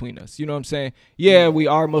differences between us. You know what I'm saying? Yeah, we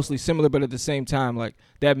are mostly similar, but at the same time, like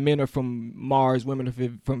that men are from Mars, women are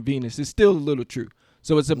from Venus is still a little true.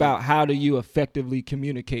 So it's about how do you effectively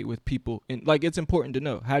communicate with people. And like it's important to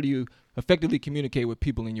know, how do you effectively communicate with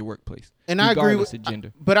people in your workplace? And I agree with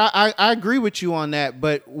gender. But I agree with you on that.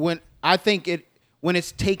 But when I think when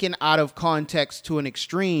it's taken out of context to an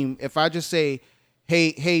extreme, if I just say,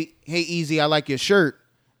 hey, Easy, I like your shirt,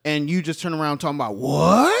 and you just turn around talking about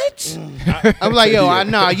what? I'm like,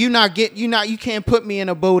 yo, you can't put me in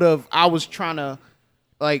a boat of I was trying to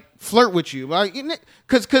like flirt with you, like,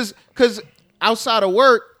 cause outside of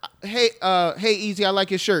work, hey, Easy, I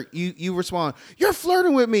like your shirt. You respond, you're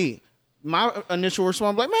flirting with me. My initial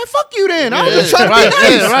response, like, man, fuck you then. I was just trying to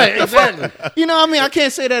be nice. Right, exactly. You know what I mean? I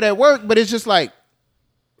can't say that at work, but it's just like,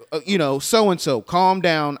 so-and-so, calm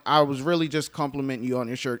down. I was really just complimenting you on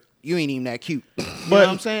your shirt. You ain't even that cute. You know what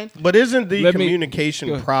I'm saying? But isn't the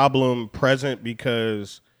communication problem present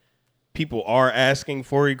because people are asking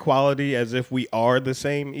for equality as if we are the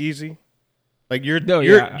same, Easy? Like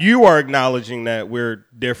you are acknowledging that we're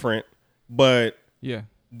different, but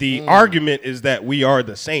the argument is that we are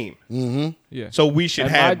the same. Mm-hmm. Yeah. So we should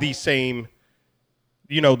have the same,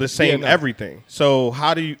 the same everything. So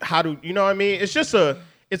how do you know what I mean? It's just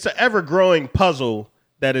it's an ever-growing puzzle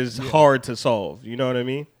that is hard to solve. You know what I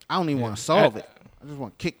mean? I don't even want to solve it. I just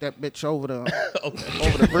want to kick that bitch over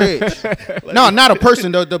the bridge. No, not a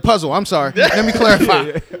person. The puzzle. I'm sorry. Let me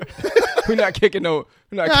clarify. We're not kicking no.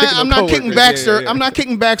 I'm not kicking Baxter. I'm not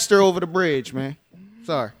kicking Baxter over the bridge, man.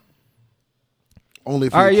 Sorry. Only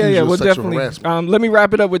if you accuse you of sexual harassment. Let me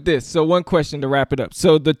wrap it up with this. So one question to wrap it up.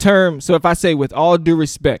 So the term. So if I say with all due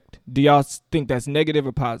respect, do y'all think that's negative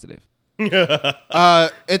or positive?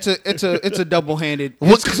 It's a double-handed.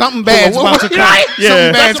 Something bad's about to come.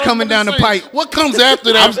 Something bad's coming down the pipe. What comes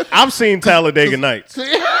after that? I've seen Talladega Nights.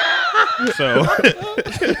 So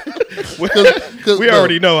we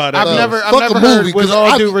already know how that. I've never heard with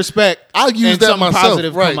all due respect. I'll use that myself,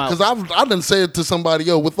 right? Because I didn't say it to somebody.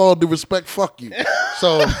 Yo, with all due respect, fuck you.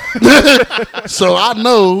 So so I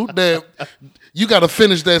know that. You got to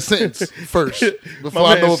finish that sentence first before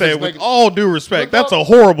I know if it's with all due respect, that's a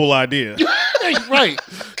horrible idea. Right.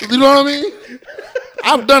 You know what I mean?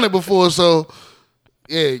 I've done it before, so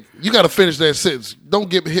yeah, you got to finish that sentence. Don't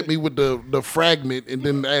hit me with the fragment and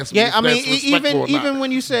then ask me. Yeah, I mean, even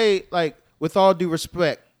when you say like, with all due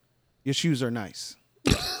respect, your shoes are nice.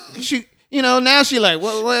 Now she like,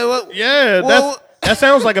 what? Yeah, that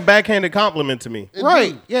sounds like a backhanded compliment to me.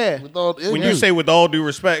 Right, yeah. When you say with all due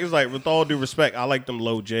respect, it's like with all due respect, I like them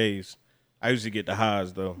low J's. I usually get the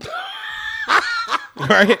highs though.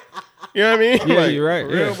 Right? You know what I mean? Yeah, you're right.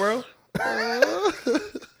 For real, bro.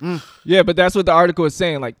 Yeah, but that's what the article is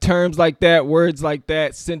saying. Like terms like that, words like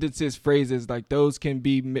that, sentences, phrases, like those can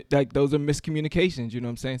be like those are miscommunications. You know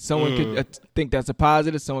what I'm saying? Someone could think that's a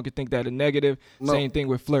positive. Someone could think that a negative. No. Same thing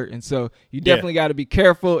with flirt. And so you definitely got to be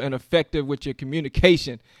careful and effective with your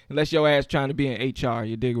communication. Unless your ass trying to be in HR,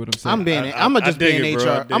 you dig what I'm saying? I'm gonna just be in HR.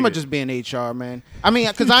 I'm gonna just be in HR, man. I mean,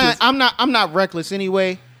 because I'm not reckless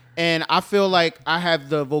anyway, and I feel like I have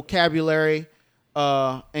the vocabulary.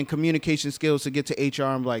 And communication skills to get to HR.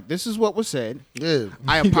 I'm like, this is what was said. Yeah.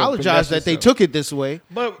 I apologize that they took it this way,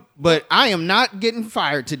 but I am not getting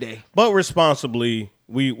fired today. But responsibly,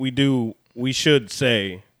 we should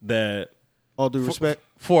say that all due respect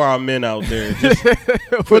for our men out there, just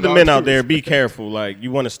for the men out there, be careful. Like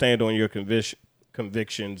you want to stand on your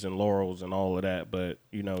convictions and laurels and all of that, but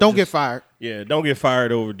don't get fired. Yeah, don't get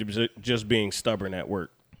fired over just being stubborn at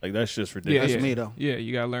work. Like, that's just ridiculous. That's me, though. Yeah,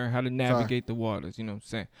 you got to learn how to navigate the waters, you know what I'm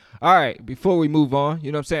saying? All right, before we move on,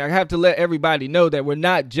 you know what I'm saying? I have to let everybody know that we're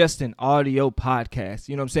not just an audio podcast.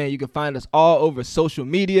 You know what I'm saying? You can find us all over social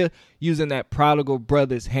media using that Prodigal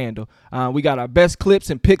Brothers handle. We got our best clips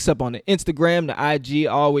and pics up on the Instagram, the IG,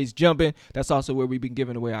 always jumping. That's also where we've been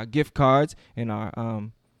giving away our gift cards and our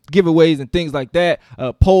giveaways and things like that,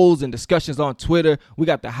 polls and discussions on Twitter. We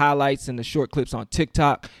got the highlights and the short clips on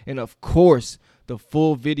TikTok. And, of course, the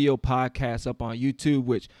full video podcast up on YouTube,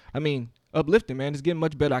 which, I mean, uplifting, man. It's getting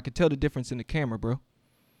much better. I can tell the difference in the camera, bro.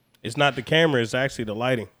 It's not the camera. It's actually the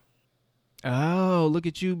lighting. Oh, look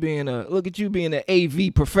at you being an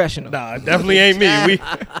AV professional. Nah, it definitely ain't me.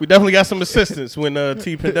 We definitely got some assistance when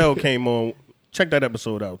T. Pendel came on. Check that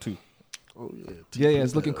episode out, too. Oh yeah. Yeah,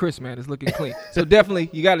 it's looking crisp, man. It's looking clean. So definitely,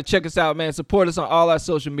 you got to check us out, man. Support us on all our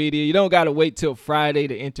social media. You don't got to wait till Friday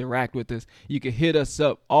to interact with us. You can hit us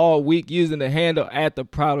up all week using the handle at the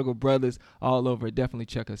Prodigal Brothers all over. Definitely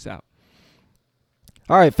check us out.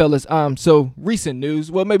 All right, fellas. So recent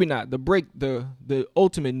news. Well, maybe not. The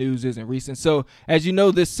ultimate news isn't recent. So as you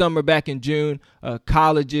know, this summer back in June,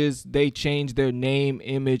 colleges, they changed their name,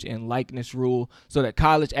 image, and likeness rule so that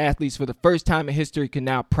college athletes for the first time in history can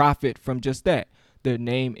now profit from just that, their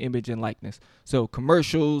name, image, and likeness. So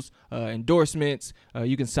commercials, endorsements,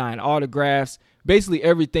 you can sign autographs, basically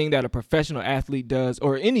everything that a professional athlete does,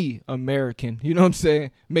 or any American, you know what I'm saying,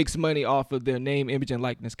 makes money off of their name, image, and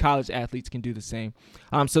likeness. College athletes can do the same.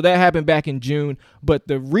 So that happened back in June. But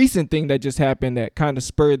the recent thing that just happened that kind of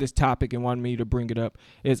spurred this topic and wanted me to bring it up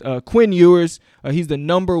is Quinn Ewers. He's the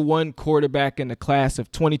number 1 quarterback in the class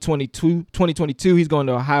of 2022. He's going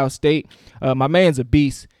to Ohio State. My man's a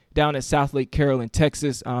beast. Down at South Lake Carroll in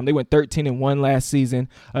Texas. They went 13-1 last season.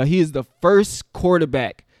 He is the first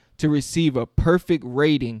quarterback to receive a perfect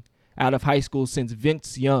rating out of high school since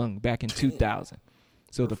Vince Young back in 2000.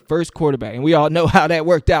 So the first quarterback, and we all know how that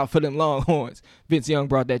worked out for them Longhorns. Vince Young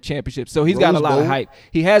brought that championship. So he's got a lot of hype.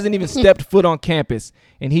 He hasn't even stepped foot on campus,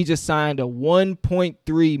 and he just signed a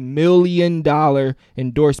 $1.3 million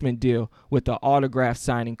endorsement deal with the autograph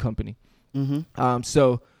signing company.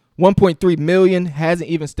 So 1.3 million, hasn't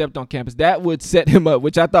even stepped on campus. That would set him up,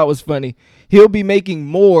 which I thought was funny. He'll be making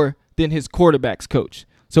more than his quarterback's coach.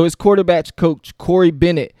 So his quarterback's coach, Corey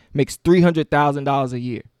Bennett, makes $300,000 a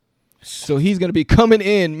year. So he's going to be coming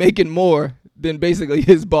in making more than basically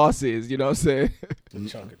his boss is. You know what I'm saying?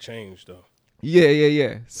 Chunk of change, though.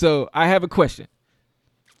 Yeah. So I have a question.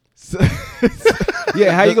 So,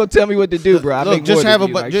 yeah, how you going to tell me what to do, bro? I make just more have than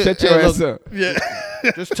a you. Like, shut your ass up. Yeah.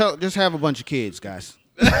 Just have a bunch of kids, guys,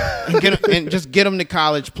 and just get them to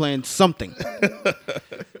college playing something.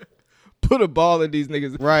 Put a ball in these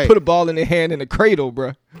niggas. Right. Put a ball in their hand in a cradle,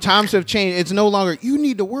 bro. Times have changed. It's no longer, you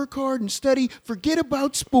need to work hard and study. Forget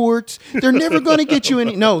about sports. They're never going to get you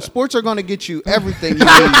any. No, sports are going to get you everything you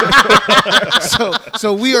need.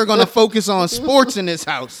 So we are going to focus on sports in this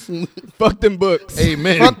house. Fuck them books.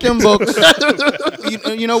 Amen. Fuck them books.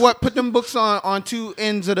 You know what? Put them books on two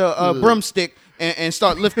ends of the broomstick and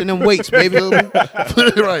start lifting them weights, baby.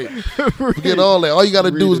 Right. Forget all that. All you got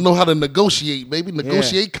to do is know how to negotiate, baby.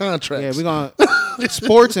 Negotiate contracts. Yeah, we're gonna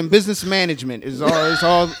sports and business management is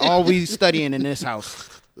all we studying in this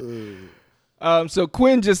house. So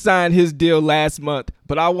Quinn just signed his deal last month,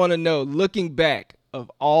 but I want to know, looking back of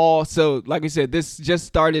all, so like we said, this just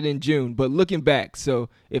started in June, but looking back, so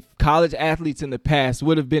if college athletes in the past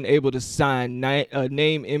would have been able to sign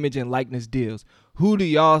name, image, and likeness deals, who do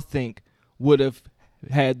y'all think would have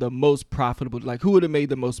had the most profitable, like who would have made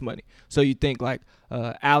the most money? So you think like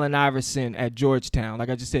Allen Iverson at Georgetown, like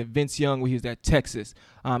I just said, Vince Young when he was at Texas.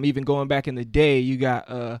 Even going back in the day, you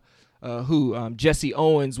got Jesse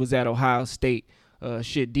Owens was at Ohio State.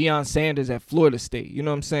 Deion Sanders at Florida State. You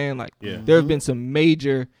know what I'm saying? Like there have been some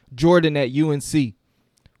major, Jordan at UNC.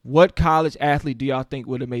 What college athlete do y'all think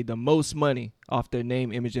would have made the most money off their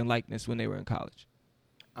name, image, and likeness when they were in college?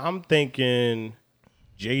 I'm thinking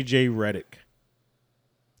J.J. Redick.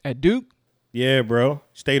 At Duke? Yeah, bro.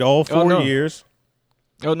 Stayed all 4 years.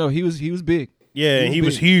 Oh no, he was big. Yeah, he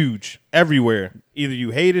was huge everywhere. Either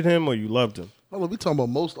you hated him or you loved him. Hold on, we talking about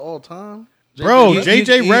most all time? Bro,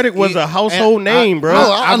 J.J. Redick was a household name, bro.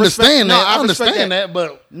 No, I understand that. I respect understand that,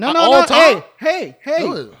 but No. time? Hey.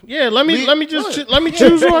 Yeah, let me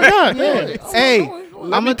choose who I got. Yeah. Hey, I'm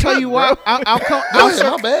gonna tell you why. I'll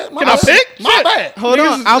my bad. Can I pick? My bad. hold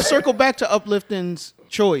on. I'll circle back to Uplifting's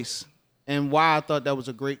choice and why I thought that was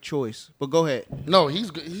a great choice. But go ahead. No,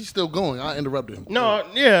 he's still going. I interrupted him. No,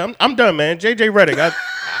 yeah, I'm done, man. J.J. Redick.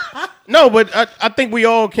 No, but I think we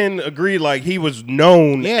all can agree, like, he was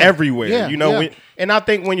known everywhere, you know. And I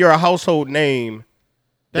think when you're a household name,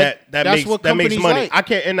 that makes money.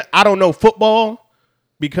 Like. I don't know football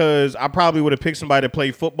because I probably would have picked somebody to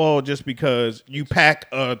play football just because you pack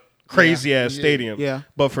a crazy ass stadium. Yeah.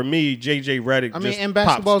 But for me, J.J. Redick. I mean, and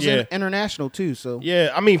basketball's international too. So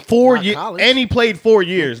yeah, I mean 4 years, and he played 4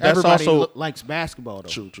 years. That's everybody also likes basketball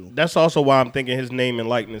though. True. That's also why I'm thinking his name and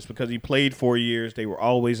likeness because he played 4 years. They were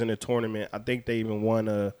always in a tournament. I think they even won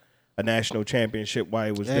a national championship while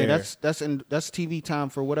he was there. That's TV time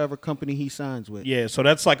for whatever company he signs with. Yeah, so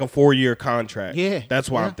that's like a 4-year contract. Yeah, that's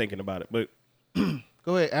why I'm thinking about it. But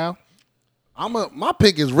go ahead, Al. My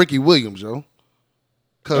pick is Ricky Williams, yo.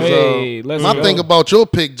 Because let's thing about your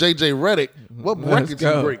pick, J.J. Redick, what records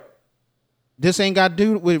he break? This ain't got to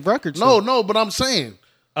do with records. No, but I'm saying,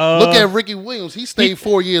 look at Ricky Williams. He stayed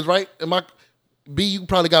 4 years, right? B, you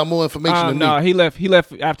probably got more information than no, me. he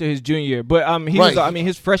left after his junior year. But he Right. was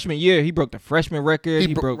his freshman year, he broke the freshman record.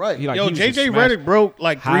 He broke right. Yo, JJ Redick broke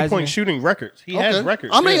like 3-point shooting records. He has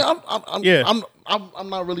records. I mean, yeah. I'm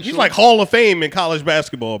not really He's sure. like Hall of Fame in college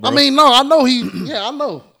basketball, bro. I mean, no, I know he. Yeah, I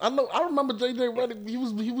know. I remember JJ Redick. He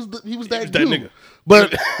was that dude. nigga.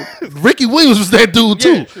 But Ricky Williams was that dude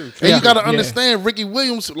too. Yeah, true. And you got to understand, Ricky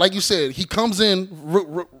Williams, like you said, he comes in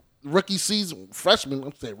rookie season, freshman.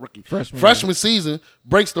 I'm saying rookie. Freshman season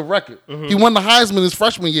breaks the record. He won the Heisman his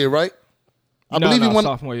freshman year, right? I believe he won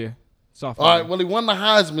sophomore year. All right. Well, he won the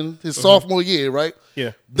Heisman his sophomore year, right?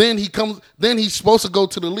 Yeah. Then he comes. Then he's supposed to go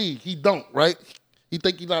to the league. He don't, right? He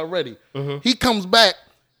think he's not ready. He comes back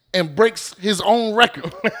and breaks his own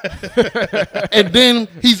record, and then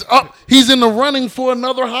he's up. He's in the running for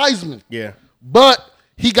another Heisman. Yeah. But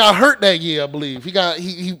he got hurt that year, I believe. He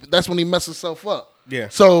that's when he messed himself up. Yeah.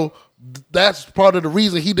 So that's part of the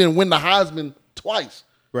reason he didn't win the Heisman twice.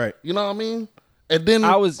 Right. You know what I mean? And then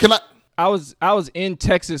I was in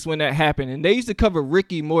Texas when that happened, and they used to cover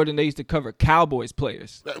Ricky more than they used to cover Cowboys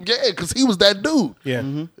players. Yeah, because he was that dude. Yeah.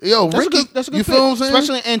 Yo, That's Ricky, that's a good you pick. feel what I'm saying?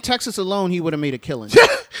 Especially in Texas alone, he would have made a killing.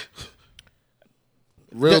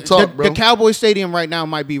 Real talk, bro. The Cowboy Stadium right now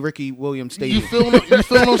might be Ricky Williams Stadium. You feel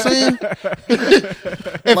what I'm saying?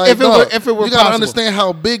 if it were you gotta possible. understand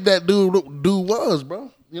how big that dude was,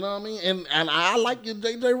 bro. You know what I mean? And I like your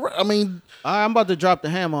JJ. I mean, I'm about to drop the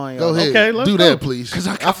hammer on go y'all. ahead, Okay, let's do go. that, please. Because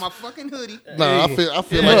I got my fucking hoodie. Nah, I feel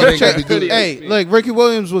like it ain't gonna be good. Hey, look, Ricky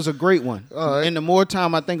Williams was a great one. All right. And the more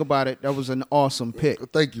time I think about it, that was an awesome pick.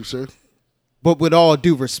 Thank you, sir. But with all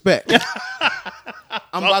due respect,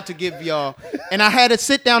 I'm about to give y'all, and I had to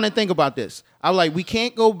sit down and think about this. I was like, we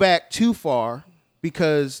can't go back too far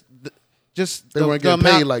because They weren't getting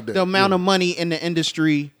paid like that. The amount of money in the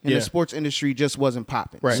industry, in Yeah. the sports industry, just wasn't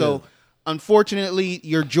popping. Right. So, unfortunately,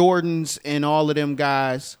 your Jordans and all of them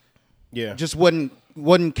guys Yeah. just wasn't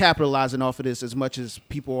capitalizing off of this as much as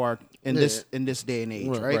people are in this day and age,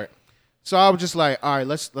 right? Right. So I was just like, all right,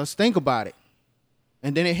 let's think about it,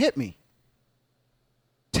 and then it hit me.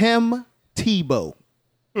 Tim Tebow.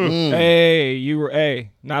 Hey,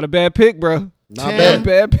 not a bad pick, bro. Not Tim- bad.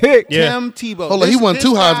 Bad pick. Yeah. Tim Tebow. Hold on, he won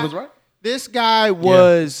 2 guy- Heismans, right? This guy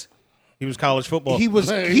was He was college football. he was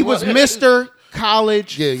He was. Mr.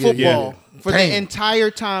 College Yeah, yeah, football for Damn. the entire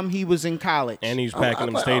time he was in college. and he was packing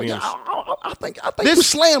them stadiums. I think we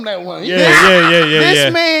slammed that one. Yeah, yeah.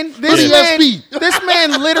 This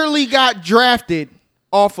man literally got drafted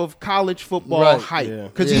off of college football Right. hype Yeah.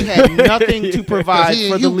 because he had nothing to provide He-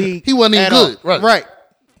 for he- the league. he wasn't even at all. good. Right.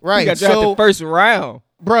 Right. He got drafted So, first round.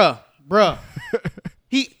 bruh.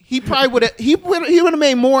 He probably would have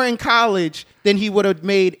made more in college than he would have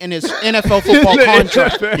made in his NFL football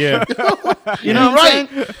contract. Yeah. You know what I'm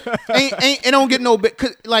saying? It don't get no bit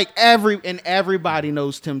like everybody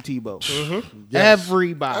knows Tim Tebow. Yes.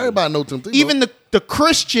 Everybody know Tim Tebow. Even the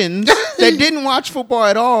Christians that didn't watch football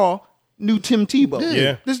at all knew Tim Tebow.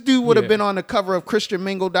 Yeah. This dude would have been on the cover of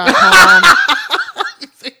ChristianMingle.com.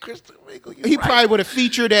 He probably would have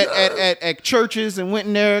featured at churches and went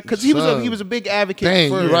in there because he was a big advocate Dang,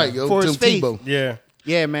 for, you're right, yo. for Tim his faith. Tebow. Yeah.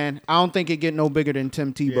 Yeah, man. I don't think it get no bigger than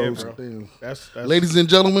Tim Tebow's. bro. Damn. That's Ladies and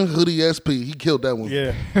gentlemen, Hoodie SP. He killed that one.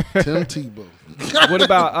 Yeah. Tim Tebow. What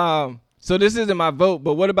about so this isn't my vote,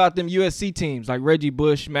 but what about them USC teams like Reggie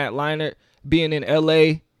Bush, Matt Leinart being in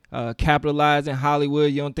LA, capitalizing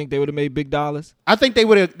Hollywood? You don't think they would have made big dollars? I think they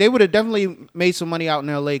would have definitely made some money out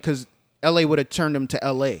in LA because LA would have turned them to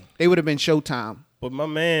LA. They would have been Showtime. But my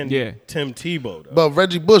man, Tim Tebow, though. But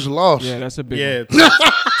Reggie Bush lost. Yeah, that's a big Yeah. one.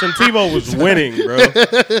 Tim Tebow was winning, bro.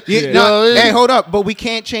 Yeah. No, hey, hold up. But we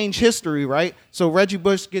can't change history, right? So Reggie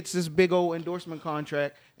Bush gets this big old endorsement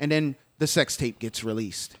contract, and then the sex tape gets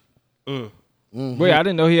released. Wait, I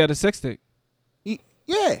didn't know he had a sex tape.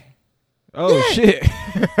 Yeah. Oh Yeah. shit!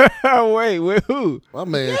 Wait, who? My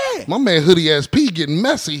man Hoodie SP getting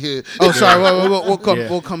messy here. Oh, sorry. We'll come. Yeah.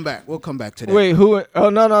 We'll come back. We'll come back to that. Wait, who? Oh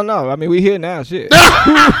no! I mean, we here now. Shit.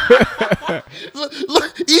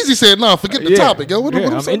 Look, Easy said, no, forget the Yeah. topic, yo. What Yeah,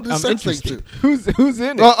 what's I'm up with this sex tape interested. shit? Who's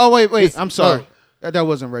in it? Oh, wait. I'm sorry. That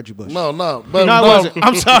wasn't Reggie Bush. No. No, it wasn't.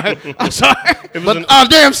 I'm sorry. But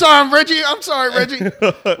damn, sorry, Reggie. I'm sorry, Reggie.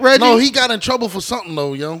 Reggie. No, he got in trouble for something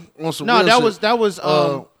though, yo. On some No, real that shit. was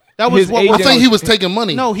His what agent- I think he was taking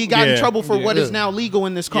money. No, he got in Yeah. trouble for what is Yeah. now legal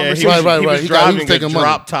in this Yeah, he conversation. was, Right. he was He driving was taking a money.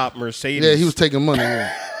 drop top Mercedes. Yeah, he was taking money.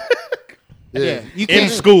 Yeah. Yeah, you in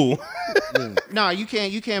can't. school. Nah, you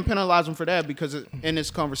can't penalize him for that because in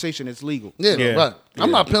this conversation it's legal. Yeah, Yeah. right.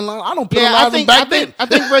 I'm not penalizing. I don't Yeah, penalize him back then. I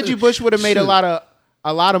think Reggie Bush would have made a lot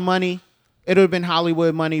of money it would have been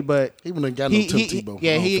Hollywood money, but He wouldn't got no Tim Tebow.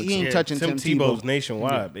 Yeah, I don't he think so. ain't touching Tim Tebow's Tebow.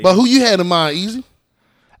 nationwide, baby. But who you had in mind, Easy?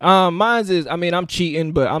 Mine's is, I mean, I'm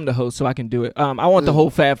cheating, but I'm the host, so I can do it. I want the whole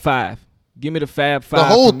Fab Five. Give me the Fab Five. The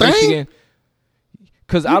whole from thing? Michigan.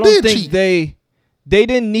 Because I don't did think cheat.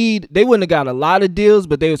 they wouldn't have got a lot of deals,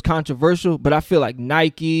 but they was controversial. But I feel like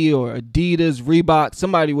Nike or Adidas, Reebok,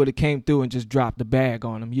 somebody would have came through and just dropped the bag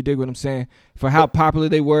on them. You dig what I'm saying? For how popular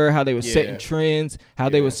they were, how they were setting trends, how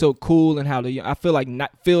they were so cool, and how I feel like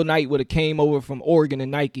Phil Knight would have came over from Oregon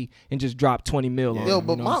and Nike and just dropped 20 mil on Yo, them.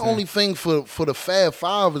 but You know my what I'm saying? only thing for the Fab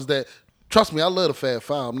Five is that, trust me, I love the Fab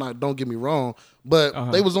Five. Don't get me wrong,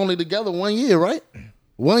 but they was only together 1 year, right?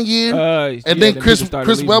 1 year, and then then Chris people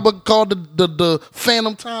started leaving. Webber called the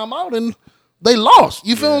Phantom timeout, and they lost.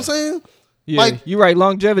 You feel what I'm saying? Yeah, Like, you're right.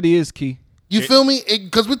 Longevity is key. you feel me?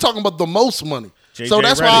 Because we're talking about the most money. JJ So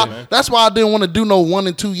that's Redick, why man. I didn't want to do no 1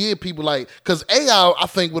 and 2 year people, like, because AI I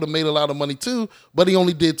think would have made a lot of money too, but he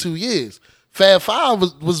only did 2 years. Fab Five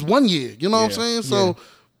was 1 year. You know what I'm saying? So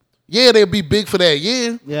yeah, they'd be big for that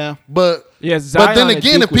year. Yeah. But Yeah, but Zion then and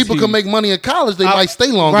again, Duke if was people huge. can make money in college, they might stay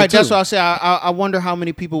longer Right, too. that's what I say. I wonder how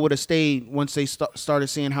many people would have stayed once they started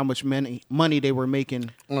seeing how much money they were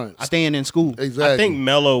making Right. staying in school. Exactly. I think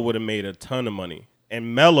Melo would have made a ton of money.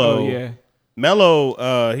 And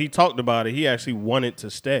Melo, he talked about it. He actually wanted to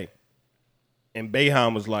stay. And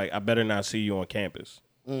Boeheim was like, I better not see you on campus.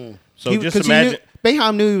 So just imagine.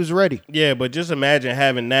 Boeheim knew he was ready. Yeah, but just imagine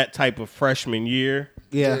having that type of freshman year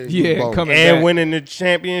Yeah. Yeah, Ball. coming and back. winning the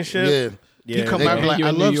championship. Yeah. He come they- out like, you I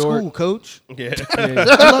in New love York. school, coach. Yeah.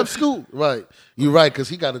 I love school. Right. You're right, because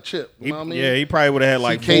he got a chip. You know what I mean? Yeah, he probably would have had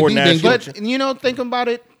like See, four KD didn't national. get But you know, thinking about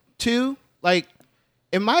it too, like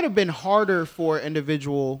it might have been harder for an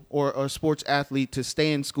individual or a sports athlete to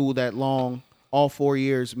stay in school that long, all 4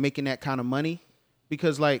 years, making that kind of money,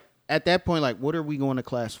 because like at that point, like what are we going to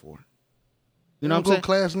class for? You know what I'm go saying?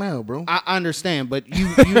 class now, bro. I understand, but you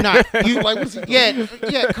not you Like, what's he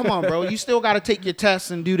yeah. Come on, bro. You still got to take your tests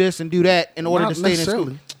and do this and do that in order Not to stay in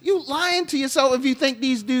necessarily. school. You lying to yourself if you think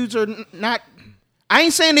these dudes are not. I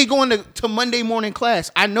ain't saying they going to Monday morning class.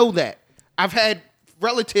 I know that. I've had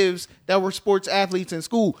relatives that were sports athletes in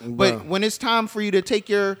school, but Wow. when it's time for you to take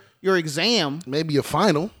your exam, Maybe a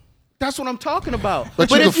final. that's what I'm talking about. But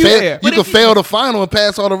you if can fail. but You can if fail the final and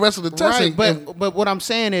pass all the rest of the tests. Right, and- but what I'm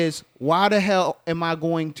saying is, why the hell am I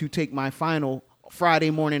going to take my final Friday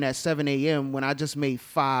morning at 7 a.m. when I just made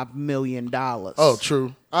 $5 million? oh,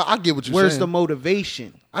 true. I get what you're Where's saying. the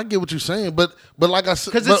motivation? I get what you're saying, but like I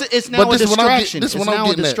said, 'Cause but- it's now but a this is what I'm distraction. This is It's what I'm now a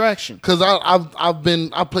getting at. distraction. Because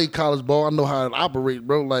I played college ball. I know how it operates,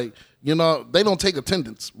 bro. Like, you know, they don't take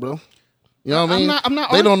attendance, bro. You know what I mean? I'm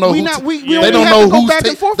not. They don't know. We who not. ta- We they only don't have know to go who's. back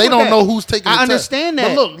and forth They with don't that. know who's taking. I the test. understand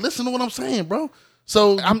that. But look, listen to what I'm saying, bro.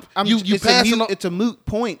 So you it's passing. it's a moot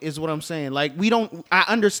point, is what I'm saying. Like we don't. I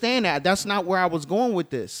understand that. That's not where I was going with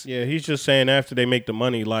this. Yeah, he's just saying after they make the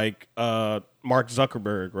money, like Mark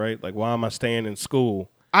Zuckerberg, right? Like, why am I staying in school?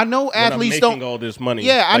 I know when athletes I'm making don't. all this money.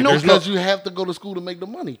 Yeah, I Like, know there's no- because you have to go to school to make the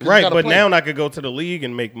money. 'Cause you right, gotta but play. now I could go to the league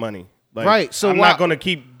and make money. Like, Right, so I'm why- not going to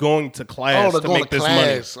keep going to class they're to going make to this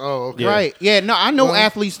class. money. Oh, okay. Yeah. Right. Yeah. No, I know Well-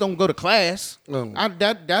 athletes don't go to class.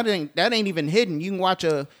 Mm. That ain't even hidden. You can watch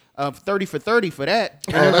a 30 for 30 for that.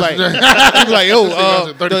 Oh, And it's that's- like, it's like, yo,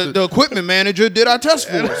 That's 30 for- the equipment manager did our test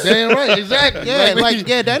for us. Damn right, exactly.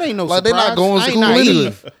 Yeah, that ain't no like surprise. they're not going to I ain't school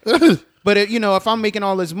naive. anyway. But if I'm making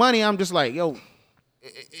all this money, I'm just like, yo,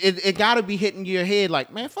 it got to be hitting your head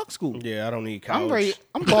like, man, fuck school. Yeah, I don't need college. I'm ready.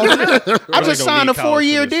 I'm balling it. I really just don't signed a need college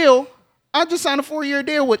 4-year for this. deal. I just signed a 4-year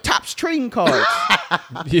deal with Topps trading cards.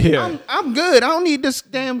 Yeah. I'm good. I don't need this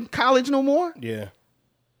damn college no more. Yeah.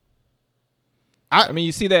 I mean,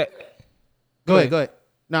 you see that. Go ahead.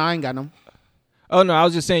 No, I ain't got them. Oh, no, I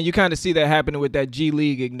was just saying you kind of see that happening with that G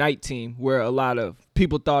League Ignite team where a lot of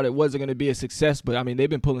people thought it wasn't going to be a success. But, I mean, they've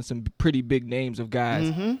been pulling some pretty big names of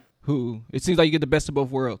guys who it seems like you get the best of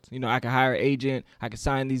both worlds. You know, I can hire an agent, I can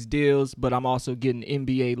sign these deals, but I'm also getting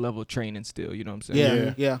NBA level training still. You know what I'm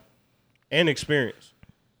saying? Yeah. And experience.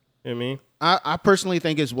 You know what I mean? I personally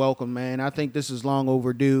think it's welcome, man. I think this is long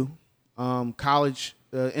overdue. College,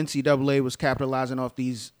 NCAA was capitalizing off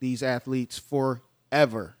these athletes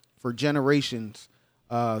forever, for generations,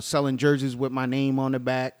 selling jerseys with my name on the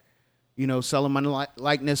back, selling my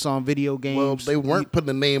likeness on video games. Well, they weren't putting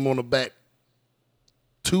the name on the back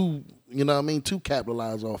to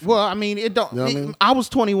capitalize off. Well, I mean, it don't. You know what I mean? I was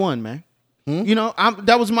 21, man.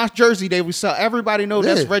 That was my jersey they would sell. Everybody know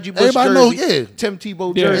that's Yeah. Reggie Bush Everybody jersey. know, yeah. Tim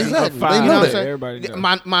Tebow Yeah, jersey. exactly. Five, They know You know what I'm that. saying?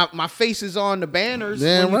 Everybody knows. My face is on the banners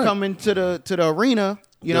Damn when you right. come into the arena.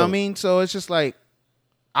 You know Yeah. what I mean? So it's just like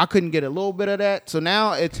I couldn't get a little bit of that. So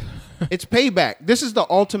now It's payback. This is the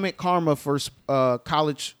ultimate karma for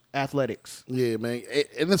college athletics. Yeah, man.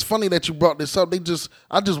 And it's funny that you brought this up.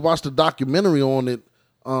 I just watched a documentary on it.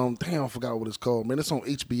 Damn, I forgot what it's called, man. It's on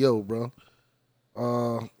HBO, bro.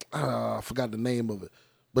 I forgot the name of it.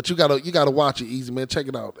 But you gotta watch it, easy, man. Check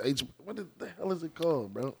it out. What the hell is it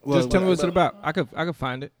called, bro? Just tell me what it's about. I could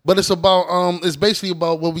find it. But it's about it's basically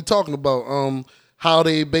about what we talking about. How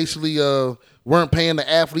they basically weren't paying the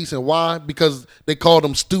athletes and why? Because they called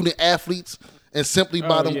them student athletes, and simply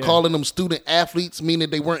by them calling them student athletes, meaning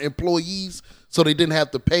they weren't employees, so they didn't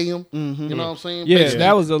have to pay them. Mm-hmm. You know what I'm saying? Yeah, basically.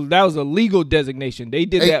 that was a legal designation. They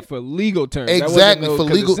did that for legal terms. Exactly, that for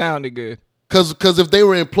legal. It sounded good. Because if they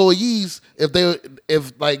were employees, if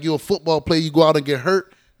like you're a football player, you go out and get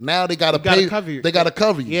hurt. Now they gotta pay. They gotta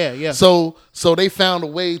cover you. Yeah, yeah. So they found a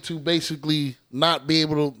way to basically not be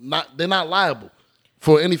able to they're not liable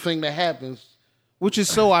for anything that happens. Which is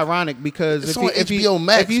so ironic because It's on HBO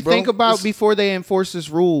Max, if you bro. think about before they enforced this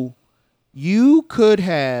rule, you could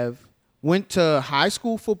have went to high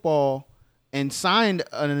school football and signed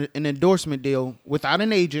an endorsement deal without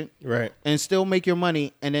an agent, Right. and still make your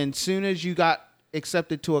money. And then as soon as you got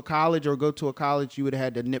accepted to a college or go to a college, you would have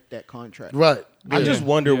had to nip that contract. Right. I just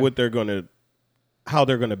wonder how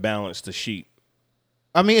they're gonna balance the sheet.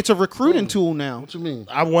 I mean, it's a recruiting tool now. What you mean?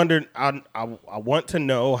 I wonder. I want to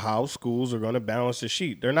know how schools are going to balance the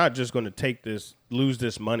sheet. They're not just going to lose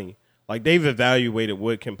this money. Like, they've evaluated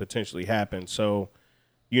what can potentially happen. So,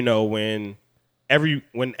 when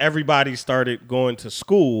everybody started going to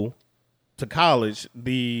school, to college,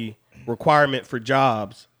 the requirement for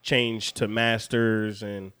jobs changed to masters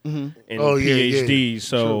and PhDs. Yeah.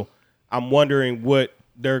 So Sure. I'm wondering what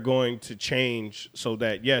they're going to change so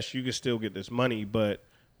that, yes, you can still get this money, but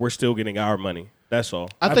we're still getting our money. That's all.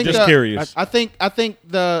 I'm just curious. I think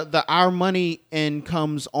the our money end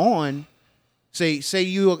comes on. Say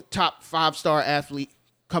you a top 5-star athlete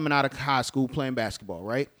coming out of high school playing basketball,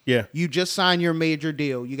 right? Yeah. You just signed your major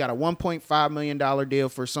deal. You got a $1.5 million deal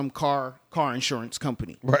for some car insurance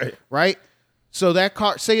company. Right. Right? So that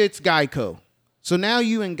car, say it's Geico. So now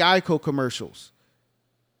you in Geico commercials.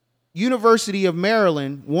 University of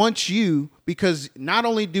Maryland wants you because not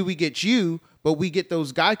only do we get you, but we get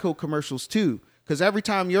those Geico commercials too. Because every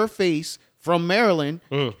time your face from Maryland,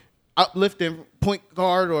 uplifting point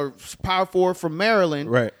guard or power forward from Maryland,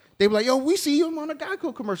 Right. they be like, yo, we see you on a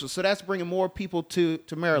Geico commercial. So that's bringing more people to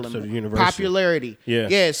Maryland. To the university. Popularity. Yeah.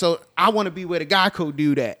 Yeah, so I want to be where the Geico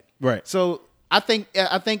do that. Right. So I think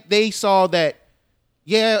they saw that,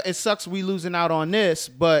 yeah, it sucks we losing out on this,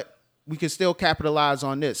 but we can still capitalize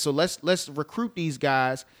on this. So let's recruit these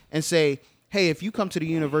guys and say, hey, if you come to the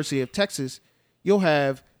University of Texas, you'll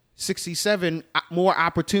have 67 more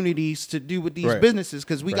opportunities to do with these businesses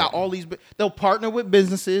because we got all these. They'll partner with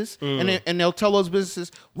businesses and they'll tell those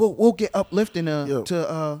businesses, we'll get uplifting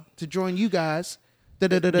to join you guys.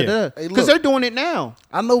 Because they're doing it now.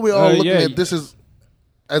 I know we're all looking at this as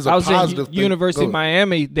a positive thing. University of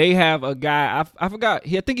Miami, they have a guy. I forgot.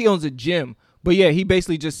 I think he owns a gym. But yeah, he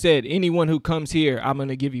basically just said, anyone who comes here, I'm going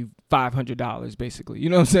to give you $500, basically. You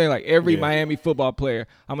know what I'm saying? Like every Miami football player,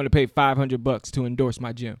 I'm going to pay $500 to endorse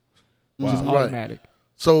my gym. Which is automatic.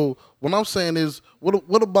 So what I'm saying is, what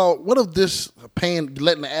if this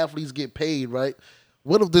letting the athletes get paid, right?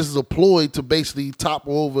 What if this is a ploy to basically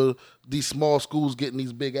topple over these small schools getting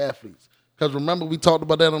these big athletes? Because remember, we talked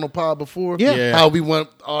about that on the pod before? Yeah. How we want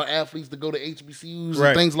our athletes to go to HBCUs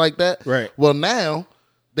and things like that. Right. Well, now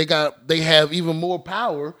they have even more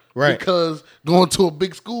power because going to a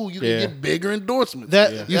big school, you can get bigger endorsements.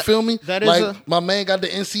 You feel me? That is like my man got the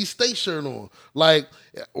NC State shirt on. Like,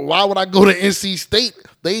 why would I go to NC State?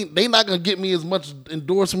 They not gonna get me as much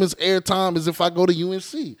endorsements, airtime as if I go to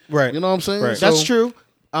UNC. Right. You know what I'm saying? Right. So, That's true.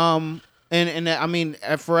 And I mean,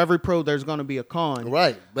 for every pro, there's going to be a con.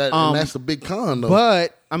 Right. And that's a big con, though.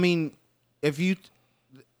 But I mean,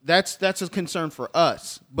 that's a concern for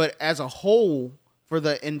us. But as a whole, for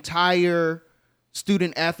the entire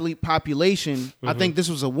student athlete population, I think this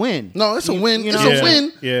was a win. No, it's a win. You know? It's a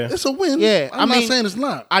win. Yeah. It's a win. Yeah, I'm I not mean, saying it's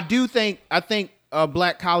not. I think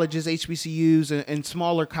black colleges, HBCUs, and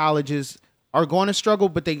smaller colleges are going to struggle,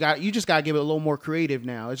 but you just got to give it a little more creative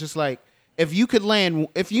now. It's just like, if you can land one,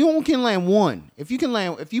 if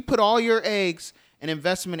you put all your eggs and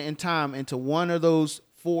investment and time into one of those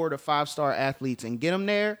 4 to 5-star athletes and get them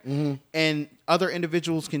there, and other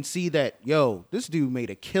individuals can see that, yo, this dude made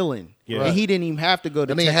a killing, and he didn't even have to go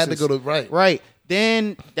to And Texas. he had to go to right.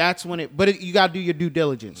 Then that's when you got to do your due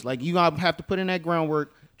diligence. Like, you gotta have to put in that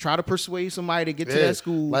groundwork. Try to persuade somebody to get to that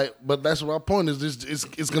school. But that's what our point is.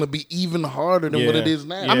 It's going to be even harder than what it is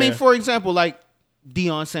now. I mean, for example, like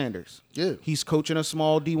Deion Sanders. Yeah. He's coaching a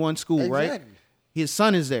small D1 school, right? Exactly. His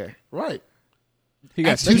son is there. Right. He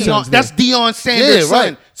got That's two sons there. Deion Sanders' Yeah, right.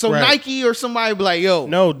 son. So Right. Nike or somebody be like, yo.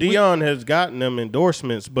 No, Dion has gotten them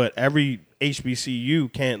endorsements, but every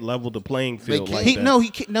HBCU can't level the playing field can't. like He, that. no, he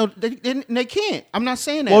can't. No, they can't. I'm not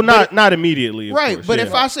saying that. well, but not immediately, of right. course, But yeah.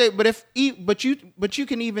 if I say, but you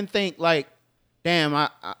can even think like, damn,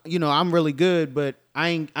 I'm really good, but I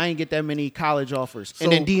ain't get that many college offers.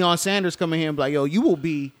 And then Deion Sanders come in here and be like, yo, you will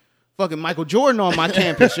be fucking Michael Jordan on my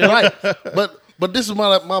campus. You know? Right. But this is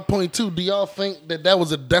my point too. Do y'all think that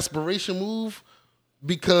was a desperation move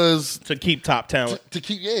because to keep top talent. to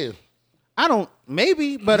keep yeah? I don't,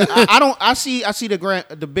 maybe, but I don't. I see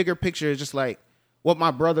the bigger picture is just like what my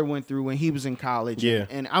brother went through when he was in college. Yeah.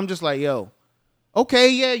 And I'm just like, yo, okay,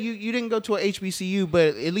 yeah, you didn't go to a HBCU,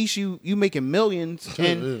 but at least you making millions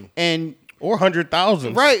and Or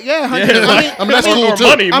 100,000. right, yeah. Yeah, that's cool or too.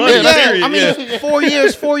 money, period, I mean, yeah.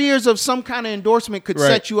 4 years of some kind of endorsement could Right.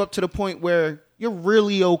 set you up to the point where you're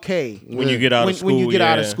really okay When you get out of school, when you get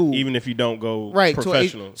out of yeah, school. even if you don't go right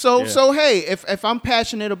professional. so yeah. hey, if I'm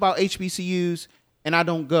passionate about HBCUs and I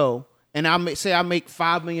don't go, and I make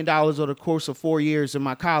 $5 million over the course of 4 years in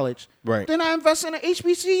my college, Right. then I invest in an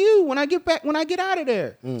HBCU when I get out of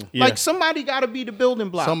there. Yeah. Like somebody got to be the building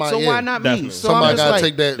block. Somebody- so yeah, why not definitely. me? So Somebody I'm just gotta like,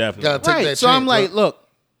 take that. Definitely. Gotta take right. that. So I'm chance, like, bro. look,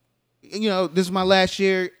 this is my last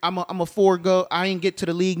year. I'm a forego. I ain't get to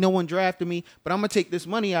the league. No one drafted me, but I'm gonna take this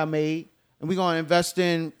money I made and we're gonna invest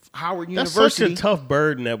in Howard That's University. such a tough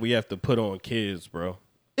burden that we have to put on kids, bro.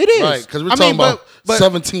 It is right, because we're talking about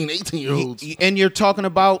 17, 18-year-olds. and you're talking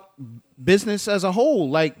about business as a whole.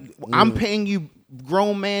 Like I'm paying you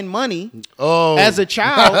grown man money as a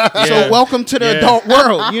child. Yeah. So welcome to the Yeah. adult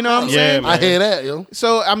world. You know what I'm Yeah, saying? man. I hear that, yo.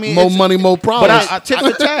 So I mean, More it's- money, more problems. But tit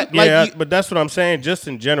for tat. Yeah, Like but that's what I'm saying. Just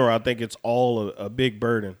in general, I think it's all a big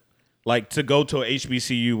burden. Like to go to a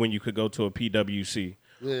HBCU when you could go to a PWC,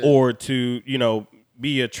 or to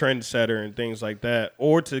be a trendsetter and things like that,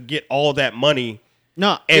 or to get all that money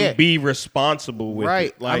no, and yeah. be responsible with Right.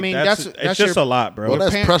 it. Like, I mean, it's that's just your- a lot, bro. Well,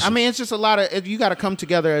 that's Parent- pressure. I mean, it's just a lot of you got to come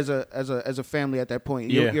together as a family at that point.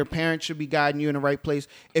 Yeah. Your parents should be guiding you in the right place.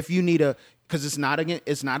 If you need because it's not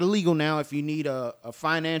illegal now. If you need a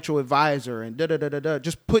financial advisor and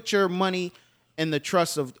just put your money in the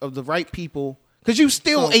trust of the right people. Because you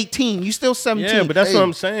still 18, you still 17. Yeah, but that's Hey. what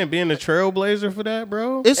I'm saying. Being a trailblazer for that,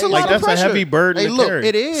 bro. It's a like lot of that's pressure. a heavy burden Hey, to look, carry.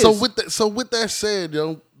 it is. So with that said,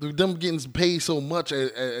 them getting paid so much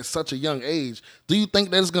at such a young age, do you think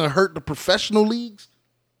that's gonna hurt the professional leagues?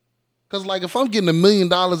 Because like if I'm getting $1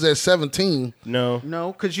 million at 17, No.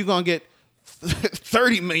 No, because you're gonna get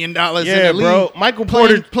 $30 million in the Yeah, league. bro. Michael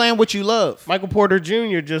Porter playing what you love. Michael Porter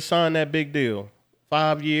Jr. just signed that big deal.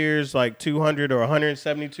 5 years, like 200 or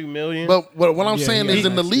 172 million. but what I'm saying is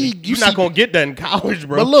in the league, You're not gonna get that in college,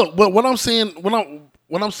 bro. But look, what I'm saying, what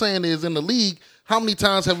I'm saying is in the league, how many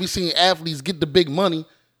times have we seen athletes get the big money,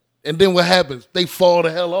 and then what happens? They fall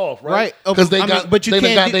the hell off, right? Right. Because they I mean, got, but you they done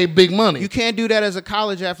can't got do- their big money. You can't do that as a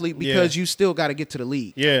college athlete because Yeah. you still got to get to the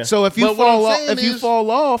league. Yeah. So if you But what fall I'm off, saying if you is- fall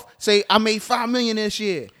off, say I made $5 million this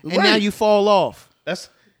year, and now Right. you fall off. that's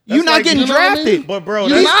You're not like- getting You know what I drafted. mean? But bro,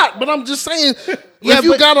 You're that's, not. But I'm just saying, Yeah, if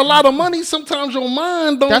you but- got a lot of money, sometimes your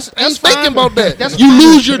mind ain't That's thinking fine. about that. That's you fine.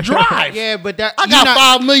 lose your drive. Yeah, but that I you're got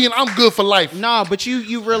not- $5 million. I'm good for life. Nah, but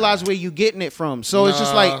you realize where you getting it from. So it's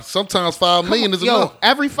just like sometimes $5 million is yo, enough.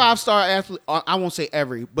 every 5-star athlete. I won't say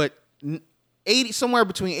every, but 80 somewhere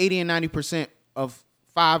between 80 and 90% of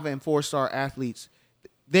 5 and 4-star athletes.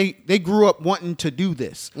 They grew up wanting to do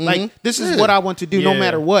this. Like this is what I want to do, no Yeah.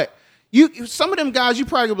 matter what. Some of them guys, you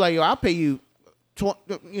probably gonna be like, yo, I'll pay you,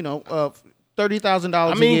 $30,000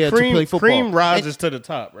 I a mean, year to play cream football. rises to the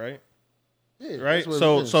top, right? Yeah, Right. that's what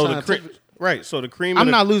So it is. so the Scientific. cream, right. So the cream. I'm of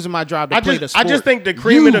the, not losing my job to play the I sport. just think the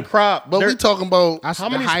cream of the crop. But there- we talking about That's how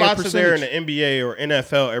the many higher spots is there in percentage. the NBA or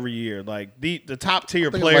NFL every year? Like the top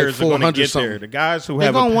tier think it's like players are going to 400 get something. there. The guys who They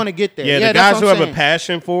have gonna wanna get there. Yeah, Yeah, the that's guys who what I'm have a saying.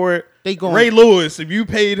 passion for it. They going- Ray Lewis, if you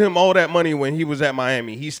paid him all that money when he was at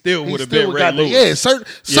Miami, he still would have still been Ray got the- Lewis. Yeah, certain.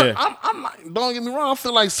 Yeah. I'm not. Don't get me wrong. I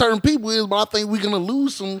feel like certain people is, but I think we're gonna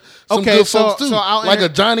lose some Okay, good so- folks too. so I'll like enter- a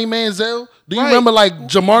Johnny Manziel. Do you Right. remember like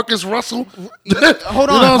Jamarcus Russell? Hold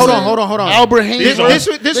on. Albert Haynes.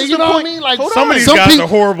 This is you the know point. what I mean? Like Hold Some on. of these Some guys people- are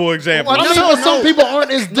horrible examples. I mean, No, but no. some people aren't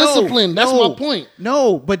as disciplined. That's No. my point.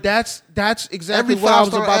 No, but that's exactly Every what I was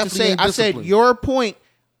 5-star about to athlete say. ain't I said disciplined. your point.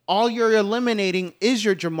 All you're eliminating is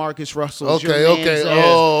your Jamarcus Russells. Okay, your okay. Manziels,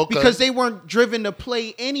 Oh, okay. Because they weren't driven to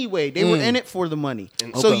play anyway. They were in it for the money.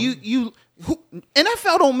 So Okay.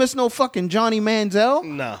 NFL don't miss no fucking Johnny Manziel.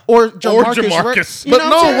 Nah. Or Or Jamarcus. Jamarcus. You know But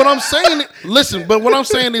what I'm no, what I'm saying, listen. But what I'm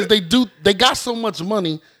saying is they got so much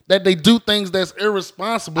money that they do things that's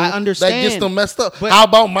irresponsible. I understand. That gets them messed up. But- How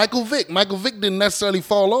about Michael Vick? Michael Vick didn't necessarily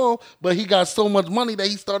fall off, but he got so much money that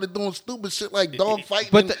he started doing stupid shit like dog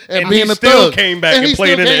fighting and being he a still thug. came back and he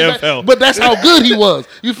played still in the came back. NFL. But that's how good he was.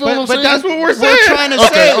 You feel what I'm saying? that's what we're saying. We're trying to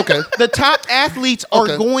Okay, say okay. the top athletes are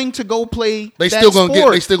Okay. going to go play. They that still gonna sport.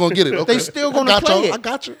 get. They still gonna get it. Okay. They still gonna I got play you. it. I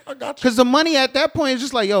got you. Because the money at that point is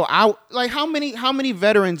just like, yo, how many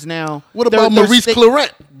veterans now? What about Maurice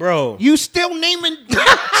Claret? Bro. You still naming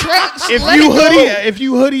If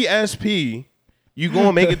you hoodie SP, you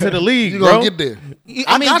gonna make it to the league, You bro. gonna get there.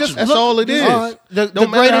 I mean, got just you. That's look- all it is. All right. Don't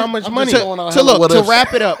matter how much I'm money. just going on to look what to ifs.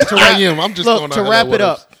 wrap it up. To I wrap, am. I'm just look, going to on wrap what it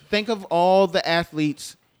up. ifs. Think of all the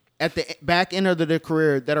athletes at the back end of their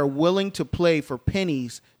career that are willing to play for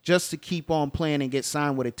pennies just to keep on playing and get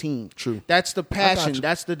signed with a team. True. That's the passion. you.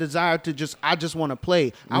 That's the desire to I just want to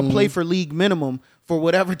play. I'll play for league minimum for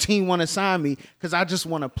whatever team want to sign me because I just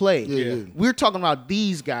want to play. Yeah. We're talking about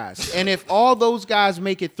these guys. And if all those guys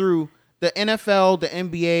make it through the NFL, the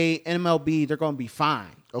NBA, MLB, they're going to be fine.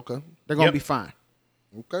 Okay. They're going to Yep. be fine.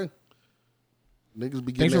 Okay. Niggas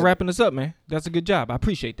be getting Thanks for that- wrapping us up, man. That's a good job. I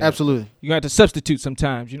appreciate that. Absolutely. You got to substitute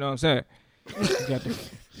sometimes. You know what I'm saying?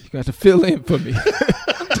 You got to fill in for me.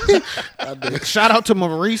 Shout out to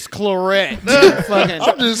Maurice Claret. Fucking,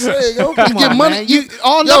 I'm just saying, yo, come you get on, money. man. You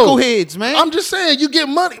all knuckleheads, man. I'm just saying, you get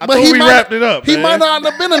money. I thought we wrapped it up, He man. might not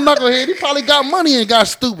have been a knucklehead. He probably got money and got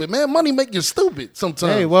stupid, man. Money make you stupid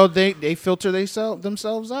sometimes. Hey, well, they filter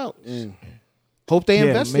themselves out. Hope they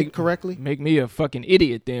invested correctly. Make me a fucking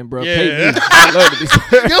idiot then, bro. Yeah. Pay me. I love to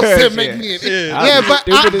be you said make me an idiot. Yeah. Yeah, but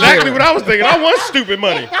stupid as Exactly hell. what I was thinking. I want stupid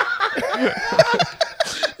money.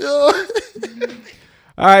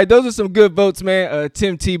 All right, those are some good votes, man.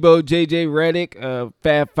 Tim Tebow, JJ Redick,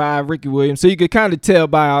 Fab Five, Ricky Williams. So you could kind of tell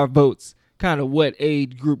by our votes kind of what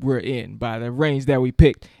age group we're in by the range that we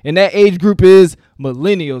picked. And that age group is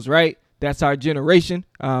millennials, right? That's our generation.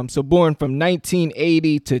 So born from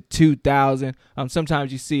 1980 to 2000.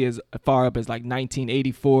 Sometimes you see as far up as like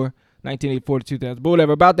 1984 to 2000. But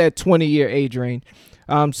whatever, about that 20-year age range.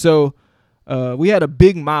 So we had a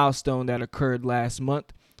big milestone that occurred last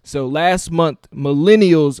month. So last month,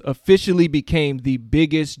 millennials officially became the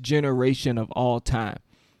biggest generation of all time.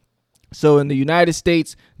 So in the United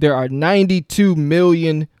States, there are 92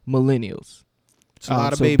 million millennials. It's a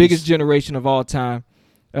lot of so babies. biggest generation of all time.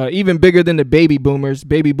 Even bigger than the baby boomers.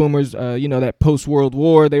 Baby boomers, that post-World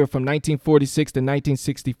War, they were from 1946 to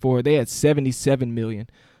 1964. They had 77 million.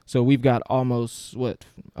 So we've got almost,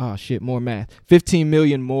 more math. 15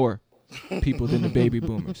 million more people than the baby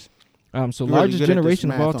boomers. So You're really largest good at this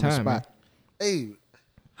generation of math all on the time. Man. spot. Hey,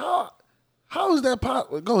 how is that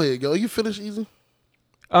possible? Go ahead, yo. You finish easy?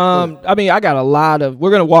 I mean, I got a lot of.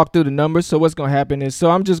 We're gonna walk through the numbers. So what's gonna happen is,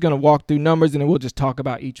 I'm just gonna walk through numbers, and then we'll just talk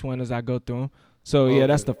about each one as I go through them. So yeah,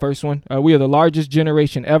 that's the first one. We are the largest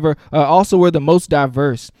generation ever. Also, we're the most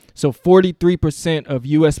diverse. So 43% of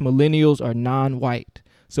U.S. millennials are non-white.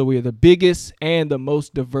 So we are the biggest and the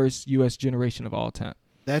most diverse U.S. generation of all time.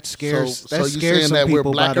 That scares. So that you scares saying some that we're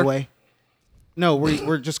people. By the blacker? way, no,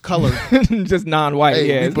 we're just colored. Just non-white. Hey,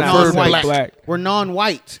 yeah, we it's prefer not non-white. black. We're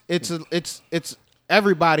non-white. It's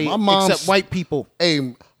everybody My mom's- except white people.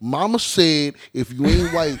 Hey, mama said if you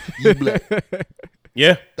ain't white, you black.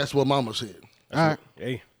 Yeah. That's what mama said. All right.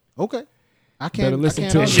 Hey. Okay. I Better can't. listen I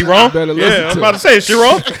to can't it. She argue. wrong? Better listen Yeah, I was to about it. to say, is she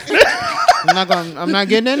wrong? I'm not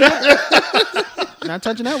getting in that. Not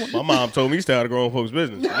touching that one. My mom told me to stay out of grown folks'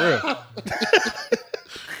 business. For real.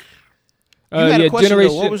 You had a question, though.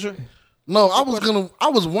 generation. What was your? No, I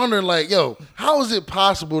was wondering, like, yo, how is it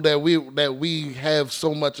possible that we have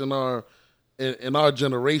so much in our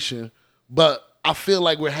generation, but I feel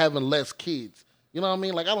like we're having less kids. You know what I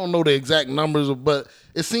mean? Like, I don't know the exact numbers, but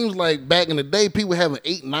it seems like back in the day, people having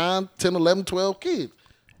 8, 9, 10, 11, 12 kids.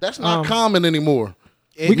 That's not common anymore.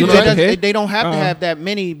 We can jump ahead. They don't have to have that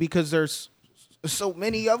many because there's so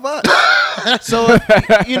many of us. So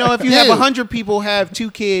if you have Yeah. 100 people have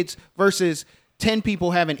 2 kids versus 10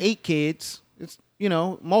 people having 8 kids, it's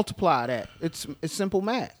multiply that. It's simple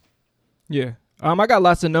math. Yeah. I got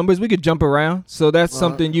lots of numbers. We could jump around. So that's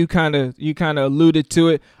something you kind of alluded to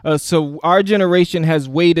it. So our generation has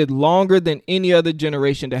waited longer than any other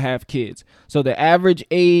generation to have kids. So the average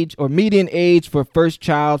age or median age for first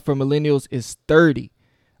child for millennials is 30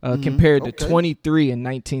 compared to 23 in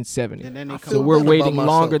 1970. And then they So come we're better waiting about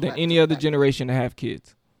longer myself. than any other generation to have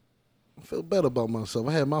kids. I feel better about myself.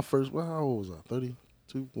 I had my first, how old was I?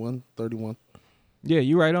 32, 31. Yeah,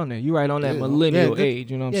 you right on there. You right on that millennial good.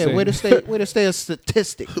 age. You know what I'm Yeah, saying? way to stay a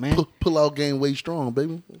statistic, man. Pull out game way strong,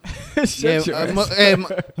 baby. Shut your ass.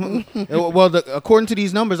 According to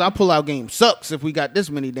these numbers, our pull-out game sucks if we got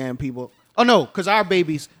this many damn people. Oh no, because our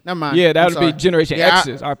babies. Never mind. Yeah, that I'm would be sorry. Generation Yeah,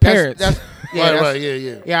 X's. Our parents.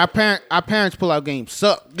 Yeah, our parents pull-out game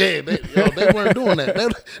suck. Yeah, they weren't doing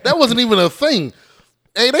that. That wasn't even a thing.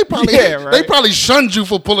 Hey, they probably they probably shunned you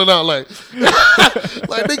for pulling out. Like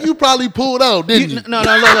nigga, you probably pulled out, didn't you? No.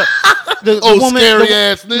 The woman, scary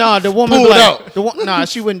ass nigga. No, the woman Pulled like, out. Nah,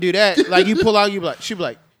 she wouldn't do that. Like you pull out, she'd be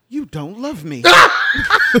like, you don't love me.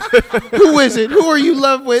 Who is it? Who are you in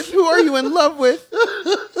love with? Who are you in love with?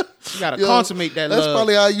 You gotta consummate that That's love.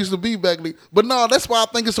 probably how I used to be back then. But no, that's why I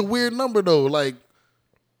think it's a weird number though. Like,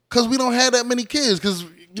 cause we don't have that many kids. Cause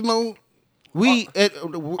you know,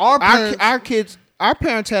 our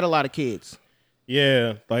parents had a lot of kids.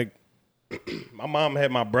 Yeah, like my mom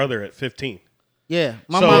had my brother at 15. Yeah,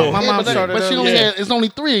 my So- mom started. But she only had. It's only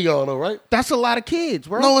 3 of y'all though, right? That's a lot of kids,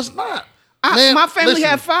 bro. No, it's not. My family listen,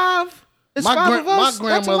 had 5. It's 5 of us. My That's a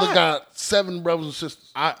grandmother lot. got 7 brothers and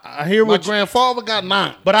sisters. I hear My what grandfather got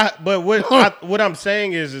 9. but what I'm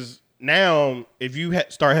saying is now if you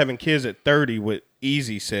start having kids at 30, what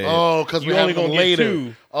Easy said, Oh, 'cause you we only have them gonna later. get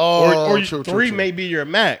 2, Oh, or true, 3 true. may be your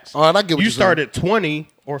max. All right, I get what you you're start saying. at 20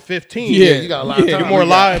 or 15. Yeah, You got a lot of time. You're more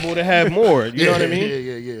liable to have more. You know what I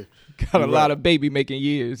mean? Yeah. Got a lot of baby making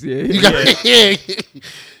years. Yeah. You got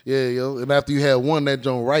yo. And after you had one, that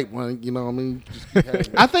joint right one, you know what I mean?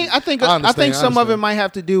 I think I some of it understand. might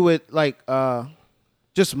have to do with like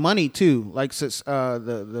just money too, like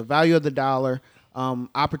the value of the dollar,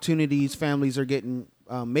 opportunities families are getting,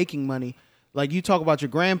 making money. Like you talk about your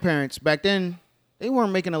grandparents back then, they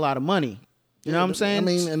weren't making a lot of money. You know what I'm saying? I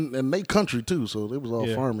mean, and they country too, so they was all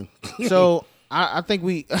farming. So I think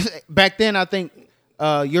we back then. I think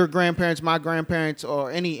your grandparents, my grandparents,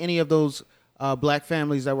 or any of those black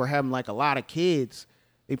families that were having like a lot of kids,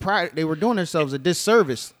 they were doing themselves a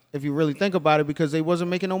disservice if you really think about it, because they wasn't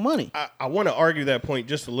making no money. I want to argue that point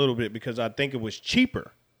just a little bit because I think it was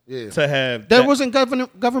cheaper Yeah. to have. There wasn't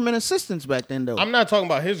government assistance back then, though. I'm not talking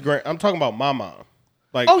about I'm talking about my mom.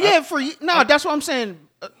 Like, Oh yeah, that's what I'm saying.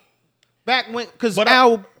 Back when, because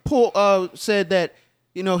Al said that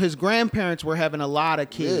his grandparents were having a lot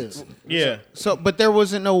of kids. Yeah. So, but there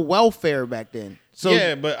wasn't no welfare back then. So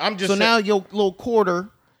Yeah, but I'm just so saying- now your little quarter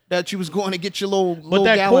that you was going to get your little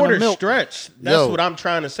that gallon quarter of milk. stretch. That's Yo, what I'm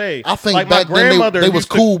trying to say. I think like my back then grandmother they was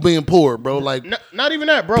used to- cool being poor, bro. Like Not even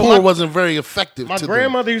that, bro. poor wasn't very effective. My to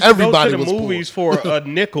grandmother them. used to Everybody go to was the poor. movies for a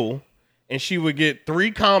nickel, and she would get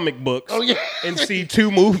 3 comic books Oh, yeah. and see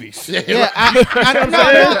 2 movies. Yeah, I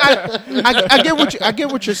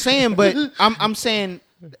get what you're saying, but I'm saying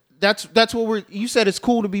that's what you said. It's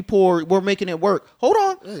cool to be poor. We're making it work. Hold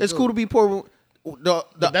on, it's cool to be poor. But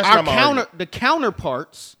that's not my argument. The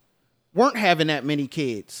counterparts weren't having that many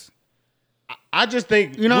kids. I just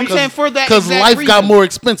think You know what I'm saying? For that Because exact life reason. got more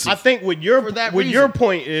expensive. I think what your that your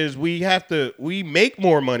point is we make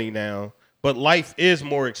more money now, but life is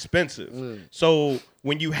more expensive. So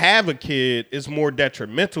when you have a kid, it's more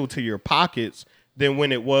detrimental to your pockets than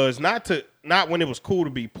when it was not when it was cool to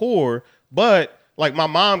be poor, but like my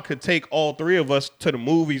mom could take all 3 of us to the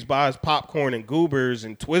movies, buy us popcorn and goobers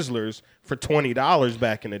and Twizzlers for $20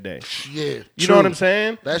 back in the day. Yeah, You know what I'm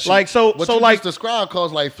saying? That shit, Like so what so you like just described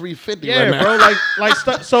costs like $350. yeah, right now. bro. Like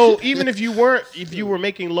so even if you were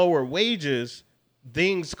making lower wages,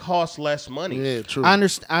 things cost less money. Yeah, true. I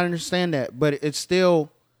understand that, but it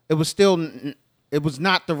was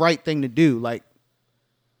not the right thing to do. Like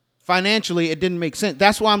financially, it didn't make sense.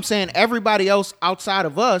 That's why I'm saying everybody else outside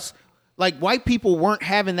of us, like white people, weren't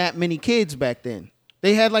having that many kids back then.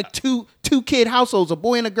 They had like two kid households, a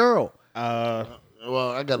boy and a girl.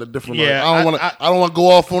 Well, I got a different. Yeah, argument. I don't want to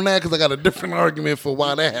go off on that because I got a different argument for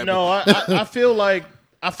why that happened. No, I feel like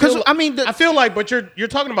I feel like, but you're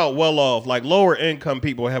talking about well off, like lower income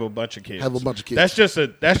people have a bunch of kids. Have a bunch of kids. That's just a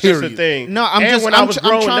Period. thing. No, when I was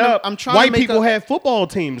growing up, I'm trying to white make people a- had football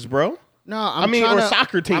teams, bro. No, or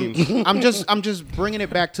soccer teams. I'm just bringing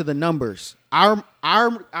it back to the numbers. Our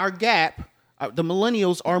gap. The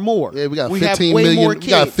millennials are more. Yeah, we got have 15 way million- more we kids.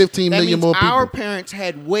 got 15 That million means more people. Our parents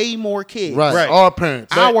had way more kids. Right. Our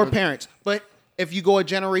parents. Our parents. But if you go a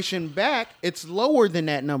generation back, it's lower than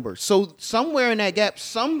that number. So somewhere in that gap,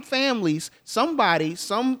 some families, some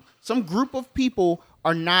group of people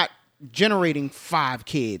are not generating 5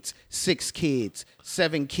 kids, 6 kids,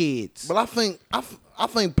 7 kids. But I think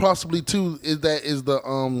possibly too is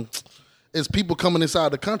people coming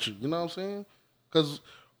inside the country. You know what I'm saying? Because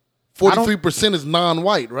 43% is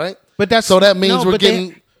non-white, right? But that's so that means no, we're but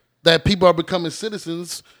getting that people are becoming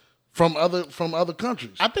citizens from other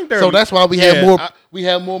countries. I think there. So that's why we have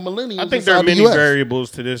more millennials. I think there are many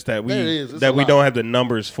variables to this that we don't have the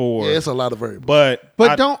numbers for. Yeah, it's a lot of variables. But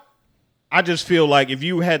I just feel like if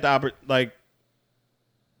you had the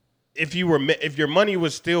if your money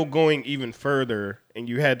was still going even further and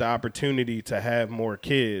you had the opportunity to have more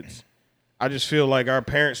kids, I just feel like our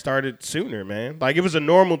parents started sooner, man. Like it was a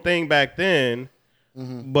normal thing back then,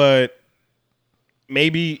 but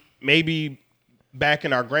maybe back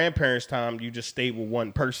in our grandparents' time, you just stayed with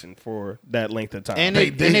one person for that length of time. And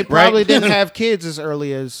they probably didn't have kids as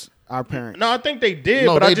early as our parents. No, I think they did,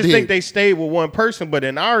 but I just think they stayed with one person. But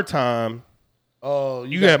in our time,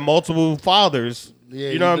 you have multiple fathers.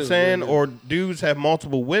 Yeah, you know what I'm saying? Yeah. Or dudes have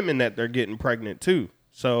multiple women that they're getting pregnant too.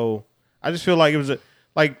 So I just feel like it was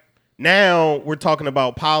now we're talking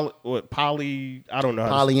about poly. I don't know.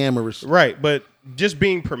 Polyamorous. Right, but just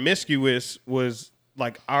being promiscuous was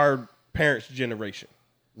like our parents' generation.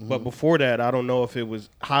 But before that, I don't know if it was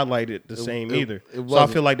highlighted the same either. So I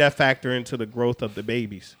feel like that factor into the growth of the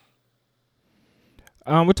babies.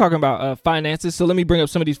 We're talking about finances, so let me bring up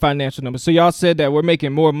some of these financial numbers. So y'all said that we're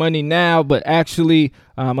making more money now, but actually,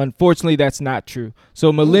 unfortunately, that's not true.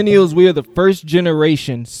 So millennials, we are the first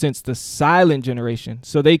generation since the silent generation.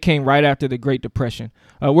 So they came right after the Great Depression.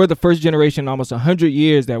 We're the first generation in almost 100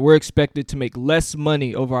 years that we're expected to make less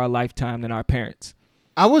money over our lifetime than our parents.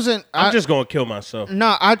 I'm just gonna kill myself.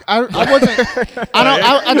 No, I wasn't.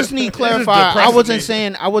 I just need to clarify. I wasn't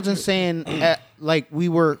saying like we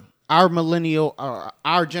were. Our millennial,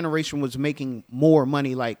 our generation was making more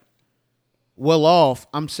money, like well off.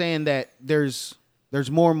 I'm saying that there's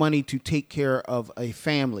more money to take care of a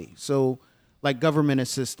family. So like government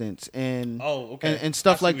assistance and and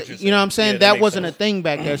stuff like that. You know what I'm saying? Yeah, that wasn't a thing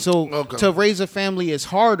back there. So to raise a family is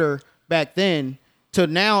harder back then. To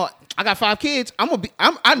now, I got 5 kids. I know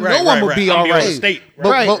I'm gonna be all right. State,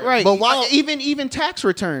 right. But why even tax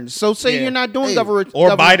returns? So say you're not doing government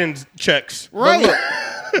or Biden's checks, right?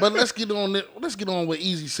 But let's get on it. Let's get on what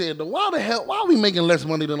Easy said. Though, why are we making less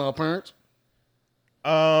money than our parents?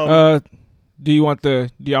 Do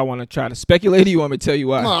y'all want to try to speculate? Or you want me to tell you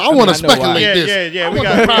why? No, I want to speculate this. Yeah. We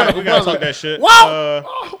gotta talk that shit. Why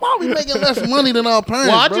are we making less money than our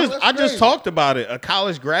parents? Well, I just talked about it. A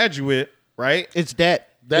college graduate, right? It's debt.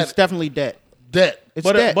 It's definitely debt. It's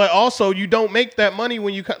debt. But also you don't make that money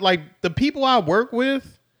when you like the people I work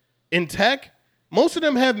with in tech. Most of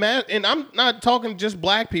them have and I'm not talking just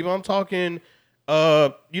black people. I'm talking,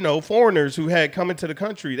 foreigners who had come into the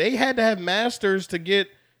country. They had to have masters to get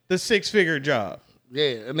the 6-figure job.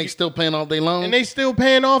 Yeah, and they still paying off their loans. And they still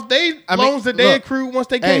paying off loans that they accrued once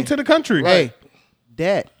they came to the country. Hey,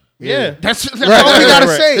 debt. Yeah, that's all we gotta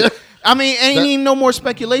say. I mean, ain't even no more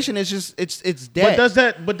speculation. It's just it's debt.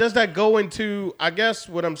 But does that go into? I guess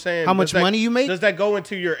what I'm saying. How much money you make? Does that go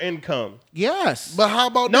into your income? Yes. But how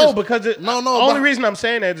about no? This? Because the only reason I'm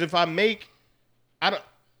saying that is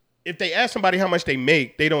if they ask somebody how much they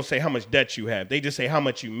make, they don't say how much debt you have. They just say how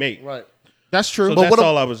much you make. Right. That's true. So but that's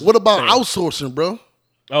all I was. What about saying. outsourcing, bro?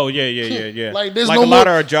 Oh yeah. Like there's like no a more. Lot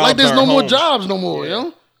of our jobs like there's no more jobs no more. Yeah. You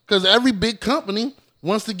know, because every big company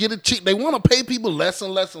wants to get it cheap. They want to pay people less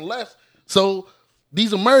and less and less. So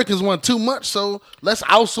these Americans want too much. So let's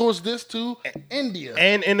outsource this to India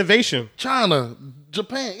and innovation, China,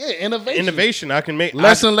 Japan. Yeah, innovation. I can make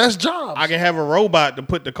less and less jobs. I can have a robot to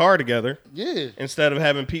put the car together. Yeah. Instead of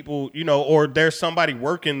having people, or there's somebody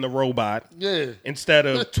working the robot. Yeah. Instead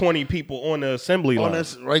of 20 people on the assembly line.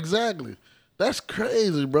 Exactly. That's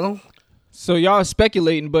crazy, bro. So y'all are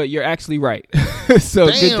speculating, but you're actually right. So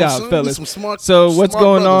Damn, good job, son, fellas. What's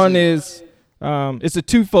going on is it's a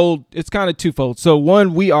twofold. It's kind of twofold. So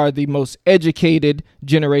one, we are the most educated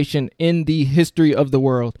generation in the history of the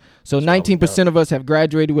world. So 19% of us have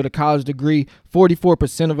graduated with a college degree.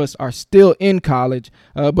 44% of us are still in college.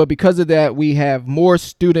 But because of that, we have more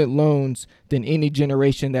student loans than any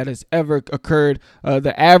generation that has ever occurred.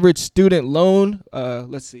 The average student loan,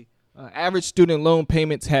 average student loan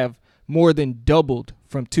payments have more than doubled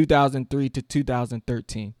from 2003 to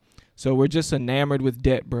 2013. So we're just enamored with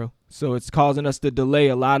debt, bro. So it's causing us to delay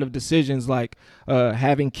a lot of decisions like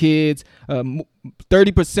having kids.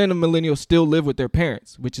 30% of millennials still live with their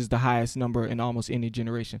parents, which is the highest number in almost any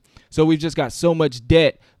generation. So we've just got so much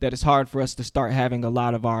debt that it's hard for us to start having a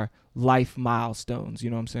lot of our life milestones. You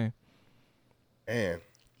know what I'm saying? Man.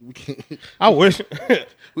 I wish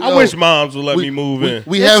moms would let me move in.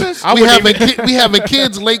 We having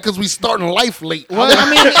kids late because we starting life late. Well, I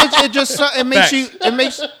mean, it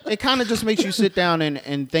kind of just makes you sit down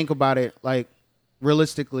and think about it. Like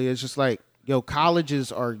realistically, it's just like,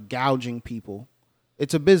 colleges are gouging people.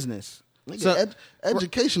 It's a business. So,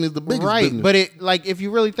 education is the biggest right, business. but it like if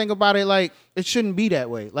you really think about it, like it shouldn't be that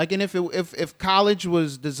way. Like, and if college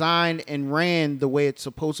was designed and ran the way it's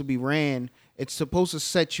supposed to be ran, it's supposed to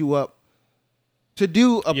set you up to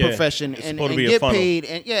do a profession and get paid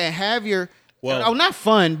and have your not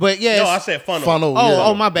fun, but no, I said funnel.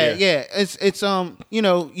 Oh, my bad. Yeah, it's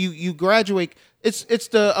you graduate. It's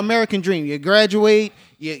the American dream. You graduate,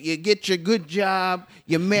 you get your good job,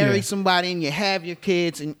 you marry somebody, and you have your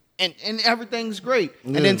kids, and everything's great.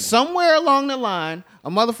 And then somewhere along the line,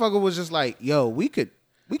 a motherfucker was just like, "Yo, we could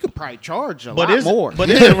probably charge a lot more." But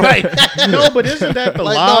right? No, but isn't that the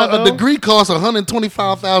lie? A degree costs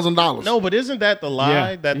 $125,000. No, but isn't that the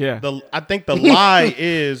lie? Yeah. I think the lie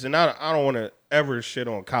is, and I don't want to ever shit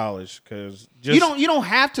on college because you don't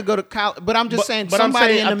have to go to college. But I'm just saying,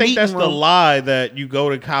 somebody in the I think that's room, the lie that you go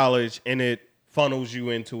to college and it funnels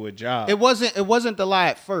you into a job. It wasn't the lie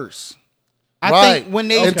at first. I think when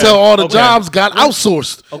they until all the jobs got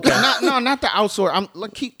outsourced. Okay, not the outsource. I'm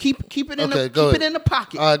like keep it in the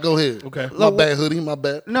pocket. All right, go ahead. Okay, my bad, hoodie. My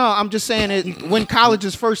bad. No, I'm just saying it. When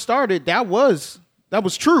colleges first started, that was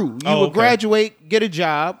true. You would graduate, get a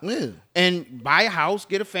job, and buy a house,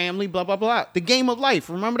 get a family, blah blah blah. The game of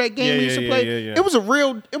life. Remember that game we used to play? Yeah. It was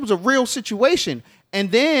a real situation.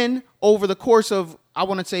 And then over the course of, I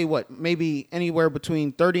want to say maybe anywhere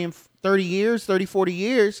between 30 and 40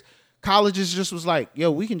 years. Colleges just was like, yo,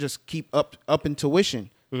 we can just keep up in tuition.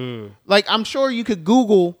 Like, I'm sure you could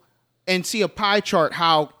Google and see a pie chart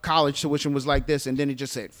how college tuition was like this, and then it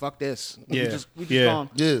just said, fuck this. We just gone.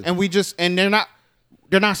 Yeah. And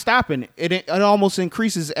they're not stopping it. It almost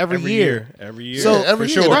increases every year. Every year. So for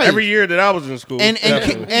sure. Right. Every year that I was in school. And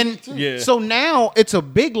so now it's a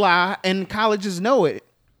big lie, and colleges know it.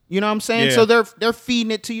 You know what I'm saying? Yeah. So they're feeding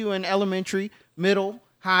it to you in elementary, middle,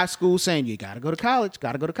 high school, saying you gotta go to college.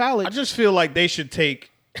 I just feel like they should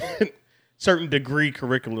take certain degree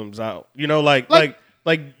curriculums out. You know, like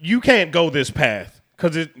you can't go this path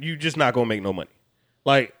because you just not gonna make no money.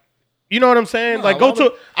 Like, you know what I'm saying?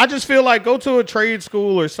 No, I just feel like go to a trade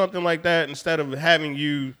school or something like that instead of having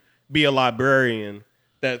you be a librarian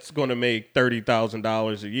that's gonna make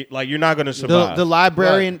 $30,000 a year. Like, you're not gonna survive. The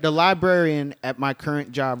librarian at my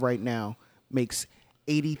current job right now makes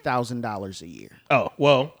 $80,000 a year. Oh,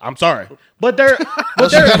 well, I'm sorry. But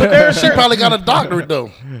she probably got a doctorate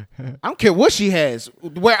though. I don't care what she has.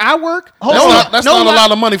 Where I work, that's not a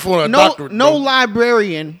lot of money for a doctorate. No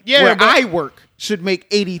librarian where I work should make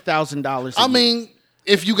 $80,000. I mean,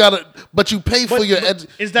 if you got but you pay for your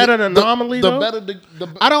is that an anomaly though?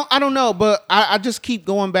 I don't know, but I just keep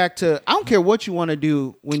going back to, I don't care what you want to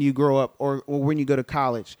do when you grow up or when you go to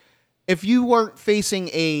college. If you weren't facing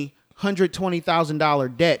a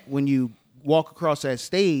 $120,000 debt when you walk across that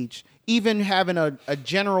stage, even having a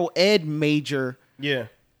general ed major,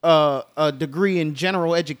 a degree in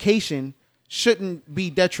general education shouldn't be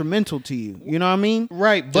detrimental to you. You know what I mean?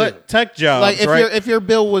 Right, but tech jobs, like if your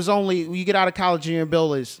bill was only, you get out of college and your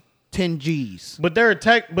bill is 10 G's. But there are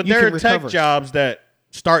tech jobs that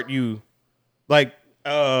start you, like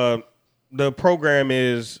the program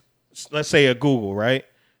is, let's say a Google, right?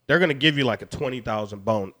 They're gonna give you like a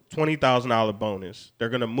 $20,000 bonus. They're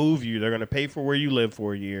gonna move you. They're gonna pay for where you live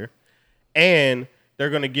for a year, and they're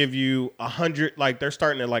gonna give you 100. Like, they're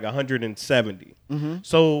starting at like 170. Mm-hmm.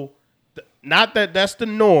 So, not that that's the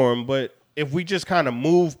norm, but if we just kind of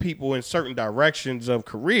move people in certain directions of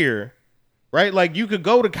career, right? Like, you could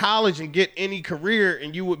go to college and get any career,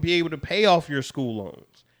 and you would be able to pay off your school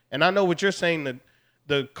loans. And I know what you're saying, that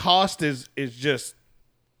the cost is just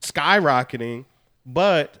skyrocketing.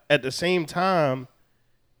 But at the same time,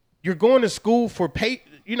 you're going to school for pay.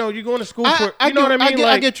 You know, you're going to school for. You know what I mean?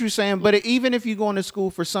 I get what you're saying. But even if you're going to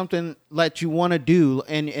school for something that you want to do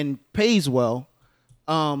and pays well,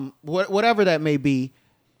 whatever that may be,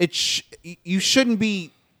 you shouldn't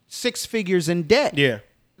be 6 figures in debt. Yeah.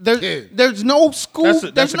 There's no school.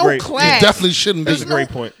 There's no class. You definitely shouldn't be. That's a great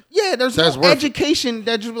point. Yeah, there's no education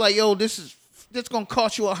that just be like, yo, this gonna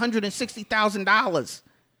cost you $160,000.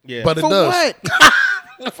 Yeah, but it does.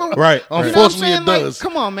 What? Right. Unfortunately, it does. Like,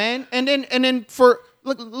 come on, man. And then for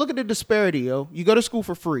look at the disparity, yo. You go to school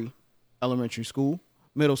for free, elementary school,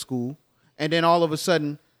 middle school, and then all of a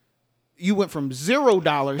sudden, you went from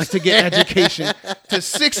 $0 to get education to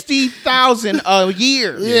 $60,000 a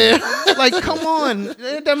year. Yeah, like, come on,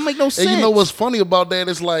 it doesn't make no sense. And you know what's funny about that?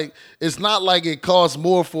 It's like, it's not like it costs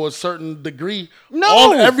more for a certain degree.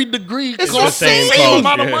 No, every degree it's costs the same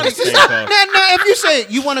amount of money. Now, if you say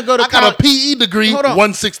you want to go to, I got a PE degree,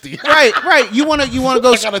 160. Right. You want to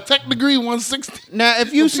go. I got a tech degree, 160. Now,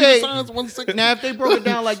 if you say science, 160. Now, if they broke it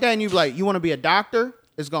down like that, and you be like, you want to be a doctor,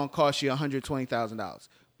 it's gonna cost you $120,000,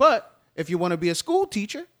 but if you want to be a school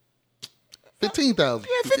teacher, 15,000.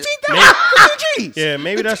 yeah, 15,000. Yeah,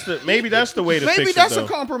 maybe that's the way to fix it. Maybe that's though. a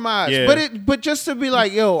compromise. Yeah. But just to be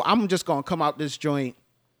like, yo, I'm just gonna come out this joint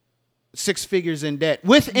 6 figures in debt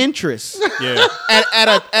with interest. Yeah. At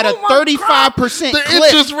a 35% The clip.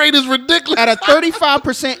 interest rate is ridiculous. At a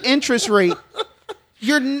 35% interest rate,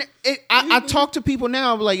 I talk to people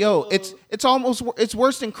now. I'm like, yo, it's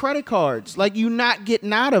worse than credit cards. Like, you not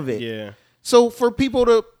getting out of it. Yeah. So for people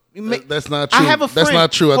to That's not true. I have a friend. That's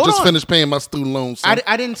not true. I Hold just on. finished paying my student loans. So.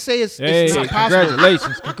 I didn't say it's Hey, not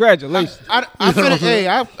possible. congratulations. I finished. Hey,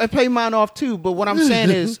 I pay mine off too. But what I'm saying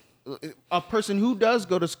is, a person who does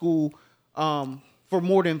go to school for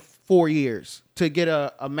more than 4 years to get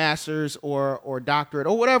a master's or doctorate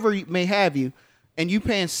or whatever you may have you, and you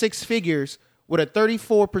paying 6 figures with a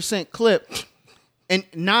 34% clip and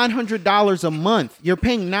 $900 a month. You're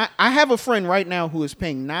paying I have a friend right now who is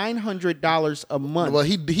paying $900 a month. Well,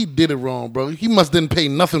 he did it wrong, bro. He must didn't pay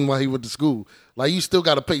nothing while he went to school. Like, you still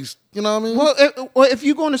got to pay. You know what I mean? Well, if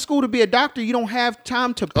you're going to school to be a doctor, you don't have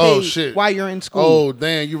time to pay while you're in school. Oh,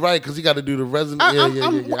 damn, you're right, because he got to do the resident.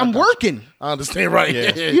 I'm working. I understand, right?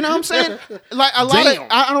 Yeah. Yeah. You know what I'm saying? Like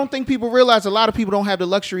I don't think people realize a lot of people don't have the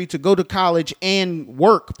luxury to go to college and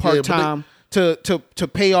work part time to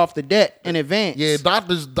pay off the debt in advance. Yeah,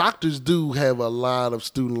 doctors do have a lot of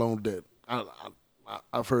student loan debt.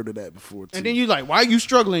 I've heard of that before too. And then you like, why are you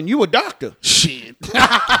struggling? You a doctor? Shit.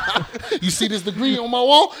 You see this degree on my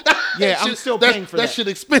wall? Yeah, I'm still paying for that. That shit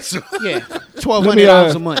expensive. Yeah,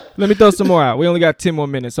 $1,200 a month. Let me throw some more out. We only got 10 more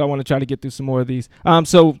minutes, so I want to try to get through some more of these.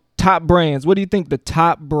 So top brands. What do you think the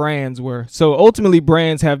top brands were? So ultimately,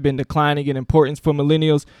 brands have been declining in importance for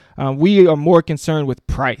millennials. We are more concerned with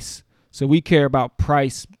price. So we care about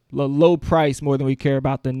price, low price, more than we care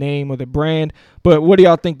about the name or the brand. But what do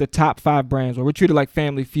y'all think the top 5 brands were? We're treated like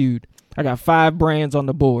Family Feud. I got 5 brands on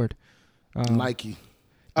the board. Nike.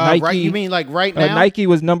 Nike. Right? You mean like right now? Nike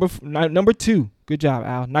was number 2. Good job,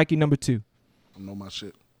 Al. Nike number 2. I know my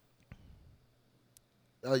shit.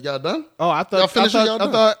 Y'all done? Oh, I Y'all finished it? Y'all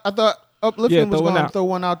done? I thought Uplifting Yeah, was throw one going to out. throw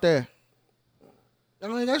one out there.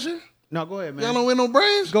 Y'all ain't got shit? No, go ahead, man. Y'all don't win no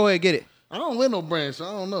brands? Go ahead, get it. I don't win no brands, so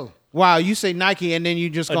I don't know. Wow, you say Nike and then you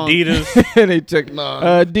just gone. Adidas. They took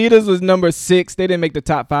Nah. Adidas was number 6. They didn't make the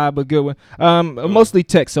top 5, but good one. Mostly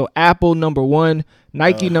tech. So Apple number 1,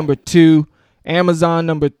 Nike number 2, Amazon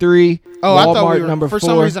number 3, Oh, Walmart I thought we were, number for 4.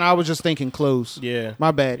 some reason I was just thinking clothes. Yeah.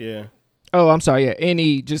 My bad. Yeah. Oh, I'm sorry. Yeah,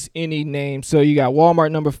 any name. So you got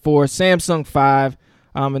Walmart number 4, Samsung 5,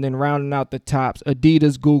 and then rounding out the tops,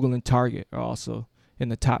 Adidas, Google, and Target are also in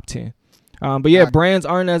the top 10. But yeah, brands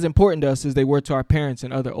aren't as important to us as they were to our parents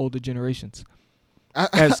and other older generations.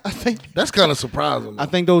 I think That's kind of surprising. I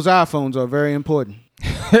think those iPhones are very important.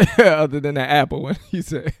 Other than that Apple one, you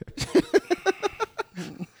said.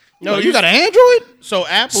 No, you got an Android? So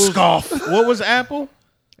Apple's What was Apple?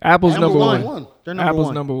 Apple's number one. one. They're number Apple's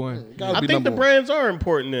one. number 1. Gotta I be think the number one. brands are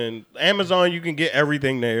important. Then Amazon, you can get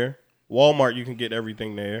everything there. Walmart, you can get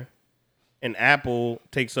everything there. And Apple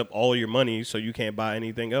takes up all your money, so you can't buy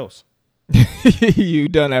anything else. You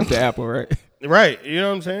done after Apple, right? Right. You know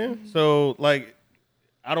what I'm saying? So, like,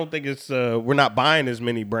 I don't think it's we're not buying as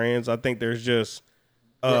many brands. I think there's just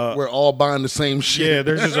We're all buying the same shit. yeah,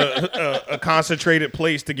 there's just a concentrated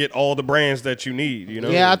place to get all the brands that you need. You know?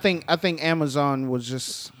 Yeah, I think Amazon was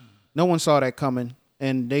just no one saw that coming,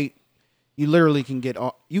 and you literally can get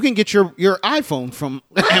your iPhone from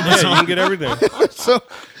Yeah, you can get everything. so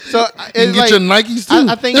You can get your Nikes too.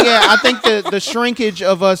 I think the shrinkage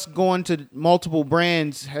of us going to multiple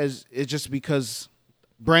brands is just because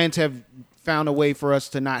brands have found a way for us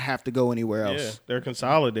to not have to go anywhere Yeah, else. they're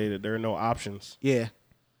consolidated. There are no options. Yeah.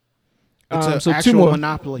 It's an so actual 2 more.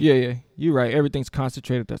 monopoly. Yeah, you're right. Everything's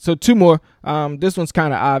concentrated there. So 2 more. This one's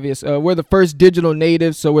kind of obvious. We're the first digital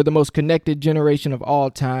natives, so we're the most connected generation of all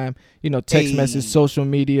time. Text message, social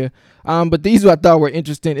media. But these I thought were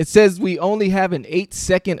interesting. It says we only have an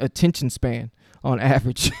 8-second attention span on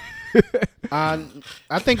average. I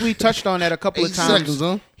think we touched on that a couple of 8 times seconds,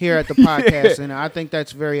 huh? here at the podcast, and I think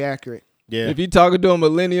that's very accurate. Yeah. If you're talking to a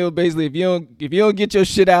millennial, basically, if you don't get your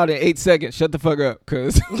shit out in 8 seconds, shut the fuck up,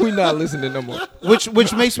 cause we not listening no more.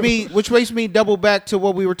 Which makes me double back to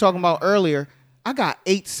what we were talking about earlier. I got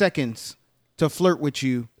 8 seconds to flirt with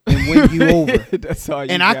you and win you over, That's all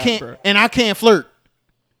you and got, I can't flirt.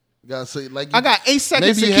 You gotta say like I got 8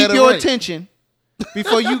 seconds to maybe you keep had it your right. attention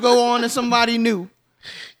before you go on to somebody new,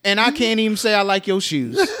 and I can't even say I like your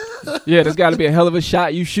shoes. Yeah, there's got to be a hell of a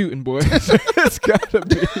shot you shooting, boy. It's got to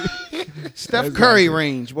be. Steph Curry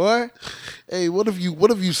range, boy. Hey, what if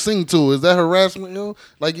you sing to her? Is that harassment, yo?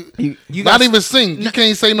 Like you got- not even sing. You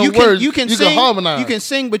can't say no You words. You can you sing. can harmonize. You can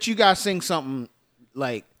sing, but you gotta sing something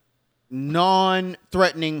like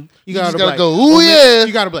non-threatening. You just gotta, gotta be go, like, "Ooh, yeah."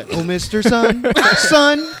 You gotta be like, oh, Mr. Sun,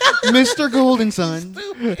 Sun, Mr. Golden Sun.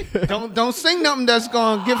 Don't sing nothing that's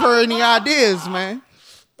gonna give her any ideas, man.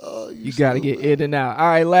 You got to get in and out. All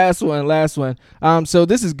right, last one. So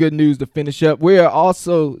this is good news to finish up. We are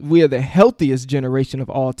the healthiest generation of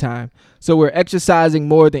all time. So we're exercising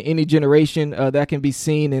more than any generation. That can be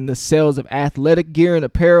seen in the sales of athletic gear and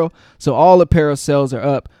apparel. So all apparel sales are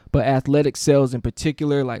up, but athletic sales in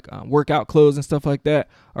particular, like workout clothes and stuff like that,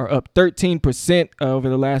 are up 13% over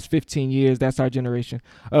the last 15 years. That's our generation.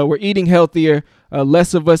 We're eating healthier.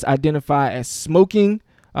 Less of us identify as smoking.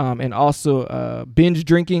 And also binge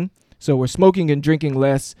drinking. So we're smoking and drinking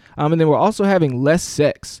less. And then we're also having less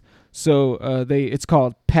sex. So it's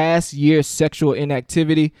called past year sexual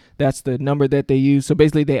inactivity. That's the number that they use. So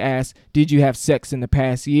basically they ask, did you have sex in the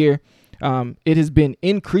past year? It has been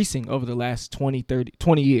increasing over the last 20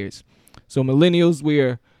 years. So millennials,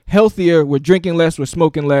 we're healthier. We're drinking less. We're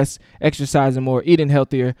smoking less, exercising more, eating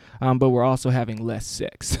healthier. But we're also having less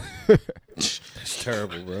sex. It's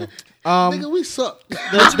terrible, bro. Nigga, we suck.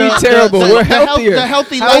 Let's be terrible. We're healthier. The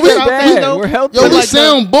healthy How is lifestyle that thing, bad? though. We're healthier. Yo, we like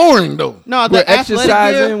sound boring though. No, We're the athletic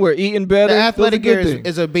exercising. gear. We're eating better. The Those are athletic good gear things.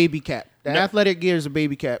 is a baby cap. The athletic gear is a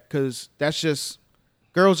baby cap because that's just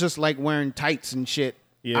girls just like wearing tights and shit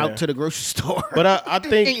out to the grocery store. But I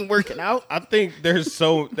think ain't working out. I think there's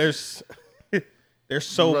so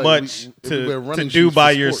Right, much we wear to running do shoes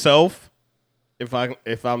by for sport. yourself.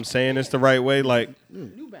 If I'm saying this the right way, like,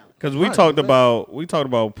 because we Right, talked man.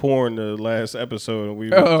 about porn the last episode, and we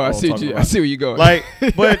were Oh, I all see. talking I about- see where you're going. Like,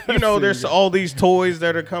 but you know, there's all these toys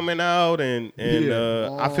that are coming out, and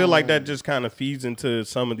I feel like that just kind of feeds into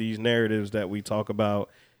some of these narratives that we talk about,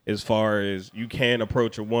 as far as you can't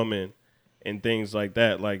approach a woman and things like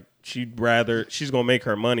that. Like she's gonna make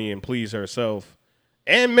her money and please herself.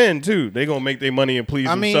 And men too, they gonna make their money and please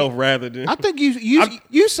themselves rather than. I think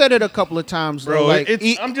you said it a couple of times, bro. Like,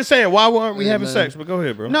 I'm just saying, why aren't we having man. sex? But go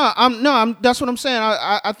ahead, bro. I'm. That's what I'm saying.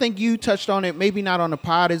 I think you touched on it. Maybe not on the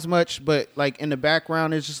pod as much, but like in the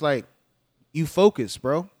background, it's just like you focus,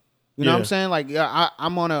 bro. You know what I'm saying? Like, yeah,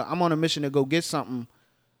 I'm on a mission to go get something.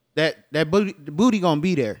 That booty gonna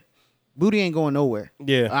be there. Booty ain't going nowhere.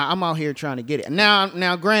 Yeah. I'm out here trying to get it.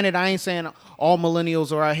 Now, granted, I ain't saying all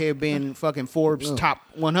millennials are out here being fucking Forbes top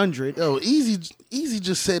 100. Yo, Easy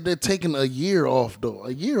just said they're taking a year off though.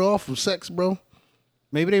 A year off from sex, bro.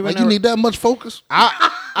 Maybe they Like you need that much focus? That's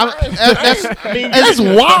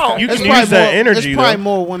wild. You can It's use probably that more, energy. It's probably though.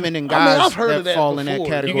 more women than I mean, guys I've heard of that fall in that before.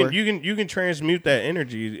 category. You can transmute that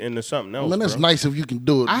energy into something else. Man, that's bro. nice if you can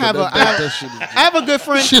do it. I but have that shit is I have a good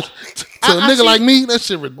friend. shit. To a I nigga see- like me, that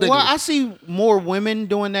shit ridiculous. Well, I see more women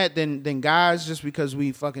doing that than guys, just because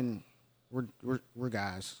we're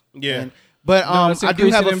guys. Yeah. But it's I do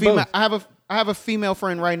have a increasing in female. both. I have a female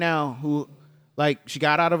friend right now who, like, she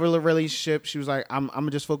got out of a relationship. She was like, I'm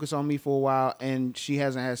gonna just focus on me for a while, and she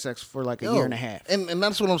hasn't had sex for like a year and a half. And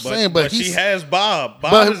that's what I'm saying. But she he's has Bob.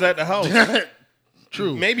 Bob but- is at the house.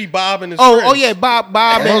 true. Maybe Bob and his Oh friends. yeah, Bob.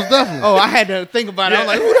 Most definitely. Oh, I had to think about it. I was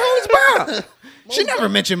like, who the hell is Bob? She never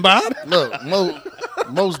mentioned Bob. Look,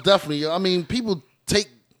 most definitely. I mean, people take.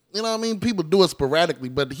 You know what I mean? People do it sporadically,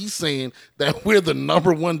 but he's saying that we're the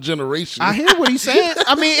number one generation. I hear what he's saying.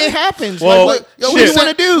 I mean, it happens. Well, like, Yo, what we do you sound-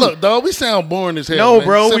 want to do? Look, dog, we sound boring as hell. No, man.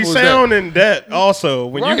 bro, we Simple as sound that. in debt also.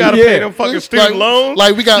 When Right. you got to Yeah. pay them fucking It's student like- loans,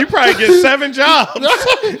 like we got- you probably get 7 jobs. That's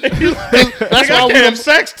That's why I we can't have don't-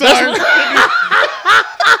 sex time.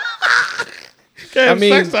 Can't have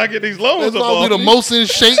mean, sex time. I get these loans That's up. why we the most in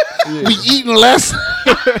shape. We eating less.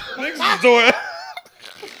 Niggas is doing.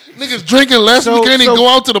 Niggas drinking less. So- we can't even so- go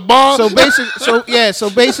out to the bar. So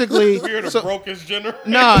basically, We're the brokest generation.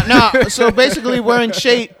 no. So basically, we're in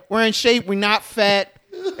shape. We're in shape. We're not fat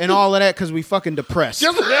and all of that because we fucking depressed.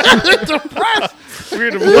 depressed.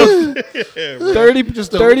 We're the most. Yeah, bro.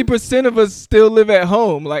 30% of us still live at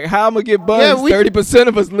home. Like, how I'm gonna get buns? Yeah, we- 30%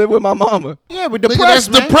 of us live with my mama. Yeah, we're Nigga, that's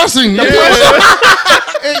depressed, man. depressing.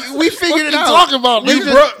 Hey, we figured it What you out. talking about? We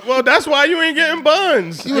nigga? just- Well, that's why you ain't getting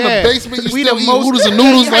buns. You in Yeah. the basement, you We still the eating most- noodles and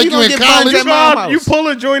noodles How like you you gonna in get buns college. at my house? You pull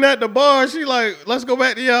a joint at the bar. She like, let's go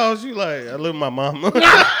back to your house. You like, I live with my mama.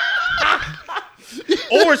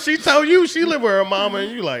 Or she tell you she live with her mama,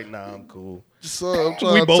 and you like, nah, I'm cool. So, I'm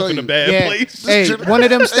trying We to both tell in a you. bad Yeah. place. Hey, one of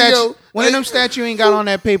them stats. Hey, yo, one of them stats you ain't got on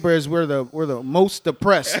that paper is we're the most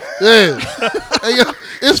depressed. Yeah. Hey, yo,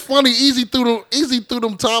 it's funny. Easy threw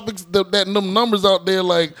them topics, them numbers out there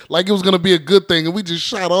like it was gonna be a good thing, and we just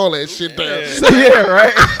shot all that shit down. Yeah,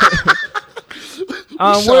 right.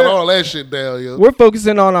 shut all that shit down, yo. We're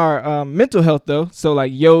focusing on our mental health though, so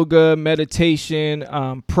like yoga, meditation,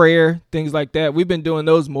 prayer, things like that. We've been doing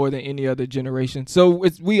those more than any other generation. So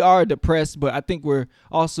we are depressed, but I think we're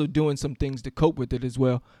also doing some things to cope with it as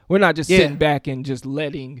well. We're not just sitting back and just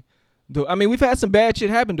letting. We've had some bad shit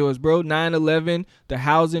happen to us, bro. 9/11, the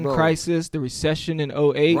housing crisis, the recession in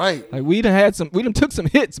 2008. Right. Like we done took some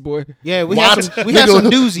hits, boy. Yeah, we had some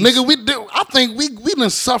doozies. Nigga, I think we done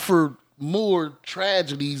suffered more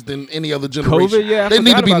tragedies than any other generation. COVID, yeah. They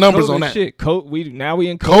need to be numbers COVID on that. Shit. Now we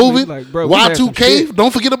in COVID. Like, bro, Y2K,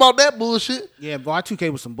 don't forget about that bullshit. Yeah,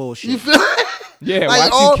 Y2K was some bullshit. You feel? Yeah,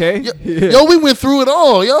 like, Y2K. Yo, we went through it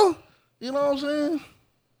all, yo. You know what I'm saying?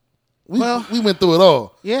 We went through it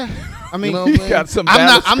all. Yeah, I mean, You know what I'm saying? got some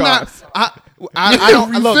battle scars. I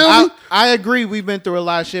don't You look. feel me? I agree. We've been through a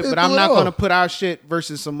lot of shit, but I'm through it not all. going to put our shit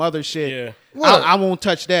versus some other shit. Yeah. What? I won't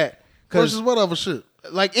touch that because Versus whatever shit.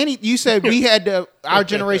 like you said, we had our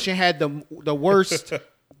generation had the worst.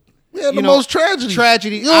 We had the most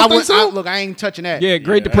tragedy. You don't think so? Look, I ain't touching that. Yeah,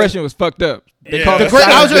 Great Depression was fucked up. They Yeah. called The it great-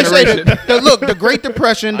 I was silent gonna say generation. the Great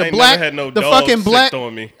Depression, I the ain't black, never had no the dogs fucking black. sicked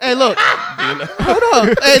on me. Hey, look, You know? hold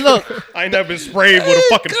on. Hey, look. I ain't never been sprayed with a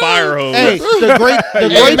fucking fire hose. Hey, the Great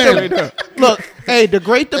Hey,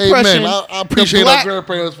 Depression. man, I appreciate our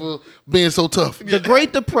grandparents for being so tough. The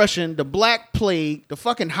Great Depression, the Black Plague, the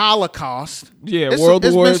fucking Holocaust. Yeah, It's World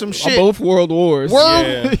been Wars. some shit. Both World Wars.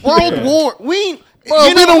 World War. We Bro,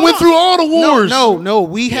 we done went through all the wars. No,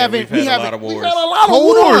 we haven't. We've We had a haven't. lot of wars. We had a lot of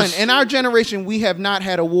Hold wars. on. In our generation, we have not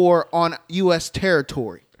had a war on U.S.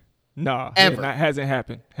 territory Nah, Ever. hasn't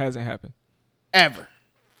happened. Hasn't happened. ever.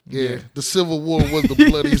 Yeah, the Civil War was the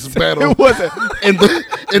bloodiest battle It wasn't. in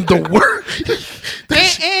the world.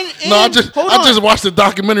 And I hold on. just watched the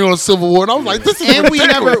documentary on the Civil War, and I was like, this is And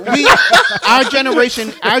ridiculous. our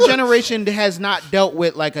generation has not dealt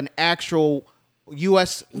with like an actual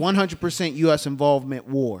U.S. 100% U.S. involvement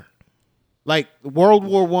war, like World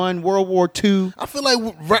War I, World War II. I feel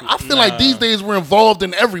like these days we're involved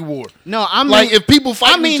in every war. No, I mean, Like if people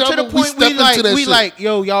fight each to other, the we point step into that we shit. like,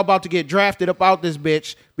 yo, y'all about to get drafted up out this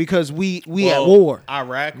bitch because we at Well, war.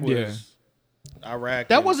 Iraq was. Yeah. Iraq.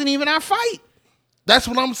 That wasn't even our fight. That's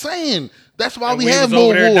what I'm saying. That's why And we we have was more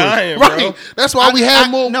over there wars. dying, bro. Right. That's why we have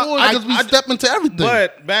more no, wars because we step into everything.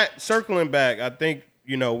 But circling back, I think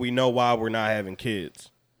we know why we're not having kids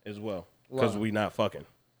as well because we not fucking.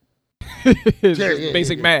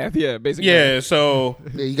 Basic math. Yeah, basic math. Yeah, so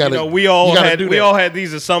Yeah, you gotta- we all you gotta had do we that. all had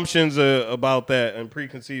these assumptions about that and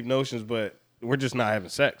preconceived notions, but we're just not having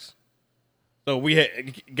sex. So we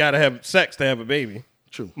got to have sex to have a baby.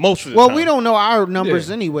 True. Most of the Well, time. we don't know our numbers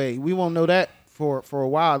Yeah. anyway. We won't know that for a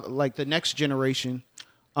while. Like the next generation,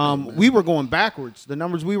 we were going backwards. The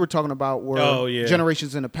numbers we were talking about were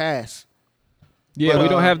generations in the past. Yeah, But, we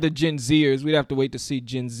don't have the Gen Zers. We'd have to wait to see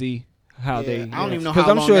Gen Z how they. I don't even know 'cause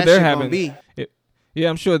how I'm long sure that they're shit having. gonna be. Yeah,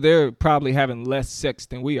 I'm sure they're probably having less sex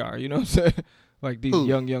than we are. You know what I'm saying? Like these Who?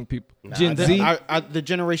 young people. Gen Z. The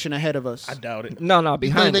generation ahead of us. I doubt it. No, you think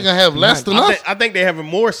behind. they're us. gonna have less than Behind us? I think they having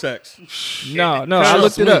more sex. No, I Shut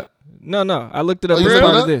looked up, it up. No, I looked it up. Oh, you as looked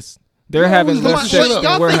part it of up? this. They're having look less my sex shit up.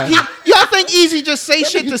 than we're having. Y'all think Easy just say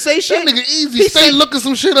shit to say That shit? nigga easy. Stay looking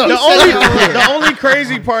some shit up. The only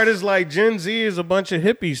crazy part is like Gen Z is a bunch of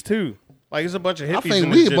hippies too. Like it's a bunch of hippies. I think in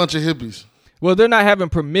we this a bunch of hippies. Well, they're not having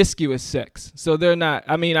promiscuous sex. So they're not.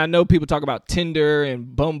 I mean, I know people talk about Tinder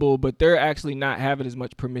and Bumble, but they're actually not having as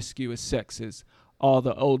much promiscuous sex as all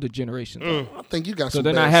the older generations. are. I think you got So some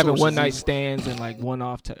they're bad not having sources. one night stands and like one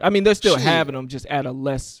off. I mean, they're still Shit. having them, just at a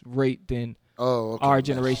less rate than Oh, okay. our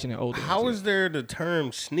generation and older. How ones, is there the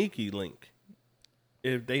term sneaky link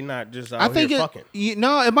if they not just out I think here it. fucking?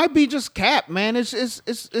 It might be just cap, man. It's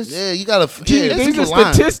Yeah, you gotta. yeah. Yeah, These people are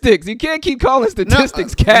lying. statistics. You can't keep calling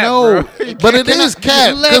statistics cap, no. bro. But it is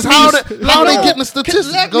cap. Because how they getting the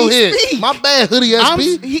statistics? let Go me ahead. speak. My bad, hoodie SB.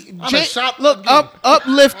 I done Jay, shot look, again.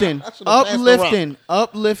 uplifting, I should've passed the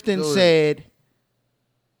uplifting Go ahead. said.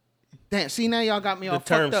 Damn, see now y'all got me The all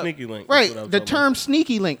term fucked up. sneaky link is Right, what I was the talking term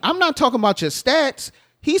sneaky link. I'm not talking about your stats.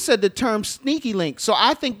 He said the term sneaky link. So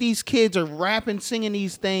I think these kids are rapping, singing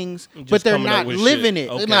these things, Just but they're coming up not with living shit. it.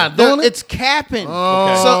 Okay. They're not doing it. It's capping.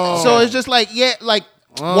 Okay. So it's just like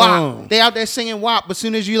WAP. They out there singing WAP, but as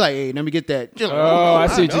soon as you like, hey, let me get that. You're like, Oh, I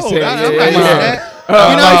see what you're saying. I'm Yeah, not yeah, used to yeah. that. You know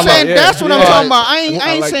what I'm saying? yeah. That's what I'm Yeah. talking about. I ain't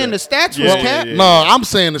I like saying that. the stats Yeah, was cap. yeah. No, I'm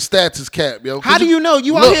saying the stats is cap, yo. How do you know?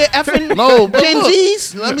 You out Look, here effing No, but Gen look,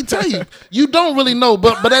 Zs? let me tell you, you don't really know,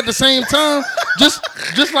 but at the same time, just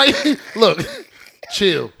like look,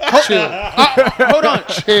 Chill. Hold on.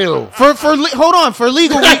 Chill. Hold on. For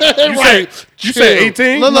legal, Right. You said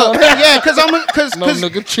 18? look, yeah, because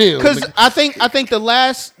nigga, chill. Because Nigga. I think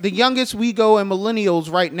the youngest we go in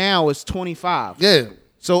millennials right now is 25. Yeah.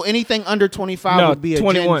 So anything under 25 would be a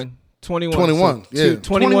 21. 21. Yeah.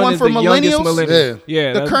 21 is for the youngest millennials? millennial. Yeah.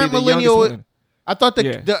 Yeah. The that'd current be the youngest millennial. I thought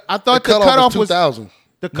the cutoff was 2000.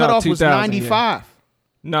 the cutoff was 2000, 95.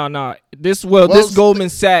 No. This Well, Goldman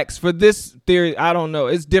Sachs for this theory, I don't know.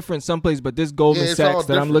 It's different someplace, but this Goldman it's all Sachs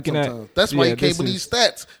that I'm different looking sometimes. at. That's why yeah, you came this with is- these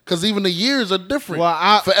stats, because even the years are different.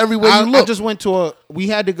 Well, for everywhere you look. I just went we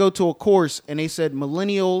had to go to a course, and they said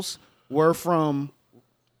millennials were from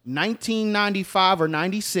 1995 or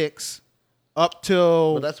 96 up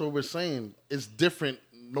till. But that's what we're saying. It's different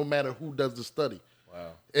no matter who does the study.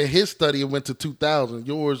 Wow. In his study, it went to 2000.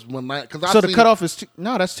 Yours went So the cutoff is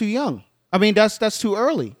that's too young. I mean, that's too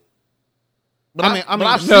early. But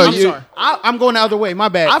I'm sorry. I'm going the other way. My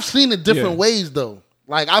bad. I've seen it different ways though.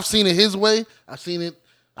 Like I've seen it his way. I've seen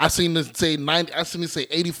it say 90. I've seen it say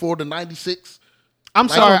 84 to 96. I'm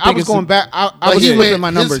sorry. I was going back. I was flipping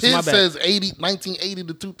my numbers. His My bad. says 1980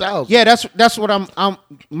 to 2000. Yeah, that's what I'm.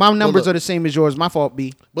 My numbers are the same as yours. My fault,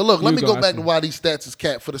 B. But look, let me go I back see. to why these stats is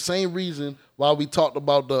cat. For the same reason why we talked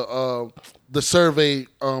about the survey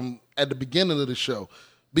at the beginning of the show.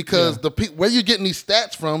 Because where you're getting these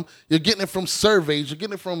stats from, you're getting it from surveys, you're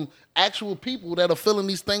getting it from actual people that are filling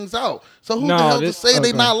these things out. So who the hell to say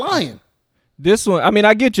they not lying? This one, I mean,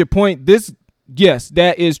 I get your point. Yes,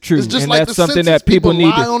 that is true, It's just and like that's the something census. that people need.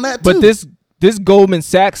 lie on that But too. this Goldman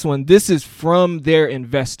Sachs one, this is from their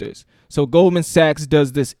investors. So Goldman Sachs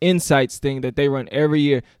does this insights thing that they run every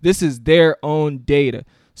year. This is their own data.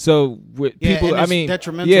 So with Yeah, people, and I it's mean,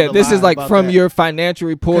 detrimental yeah, to this lie is like about from that. your financial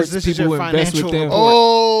reports. This is People your who invest with financial them. report.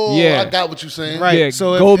 Oh, Yeah. I got what you're saying. Right. Yeah,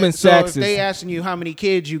 so Goldman if Sachs they is- asking you how many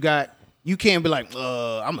kids you got, you can't be like,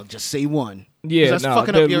 I'm gonna just say one. 'Cause Yeah, that's no,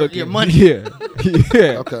 fucking they're up your looking, money. Yeah,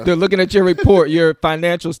 yeah. Okay. They're looking at your report, your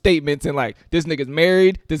financial statements, and like, this nigga's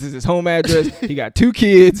married. This is his home address. He got 2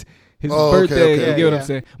 kids. His Oh, okay, birthday. okay. You get what Yeah. I'm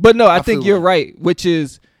saying? But no, I think feel you're that. right.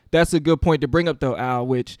 That's a good point to bring up though, Al.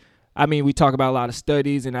 Which I mean, we talk about a lot of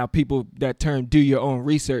studies and how people that term do your own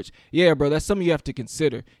research. Yeah, bro, that's something you have to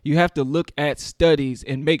consider. You have to look at studies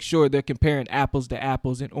and make sure they're comparing apples to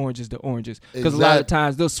apples and oranges to oranges. Because a lot of Exactly.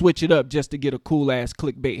 times they'll switch it up just to get a cool ass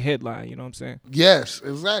clickbait headline. You know what I'm saying? Yes,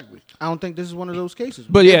 exactly. I don't think this is one of those cases.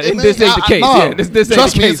 But yeah, It- and this ain't the case. no. Yeah, this ain't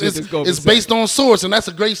Trust the me, case with this Goldman it's based on source, and that's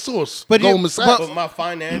a great source. But Goldman Sachs. But my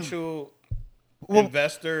financial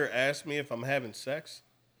investor asked me if I'm having sex.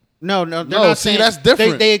 No, they're No, not see, saying that's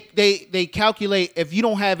different. They calculate if you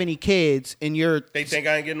don't have any kids and you're They think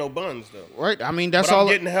I ain't getting no buns though. right. I mean, that's But all. I'm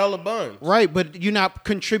getting hella buns. Right, but you're not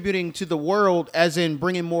contributing to the world, as in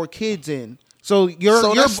bringing more kids in. So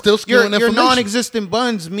your that's still skewing your information. non-existent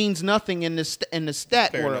buns means nothing in the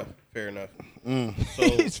stat Fair world. enough. Fair enough.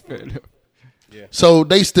 It's fair enough. So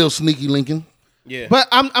they still sneaky linking. Yeah. But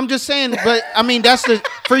I'm just saying. But I mean, that's the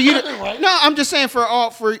for you. No, I'm just saying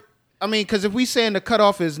I mean, because if we saying the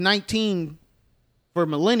cutoff is 19 for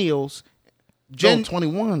millennials, Gen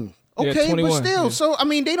 21. Yeah, okay, 21, but still. yeah. So I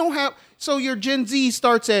mean, they don't have. So your Gen Z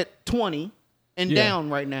starts at 20 and Yeah. down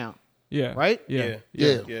right now. Yeah. Right? Yeah.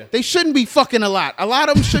 Yeah. They shouldn't be fucking a lot. A lot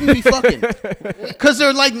of them shouldn't be fucking. Because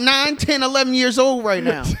they're like 9, 10, 11 years old right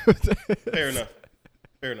now. Fair enough.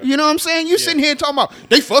 Fair enough. You know what I'm saying? You sitting here talking about,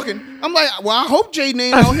 they fucking. I'm like, well, I hope Jaden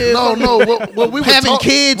ain't out here. No. What we were Having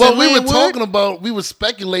kids What in we were Linwood? talking about, we were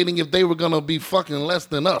speculating if they were gonna be fucking less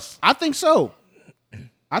than us. I think so.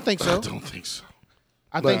 I think I so. don't think so.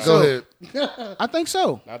 I But think go so. ahead. I think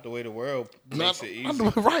so. Not the way the world makes it easy.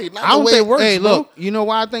 Right. Not I don't the way think. it works. Hey, bro. look. You know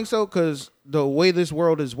why I think so? Because the way this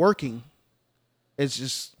world is working, it's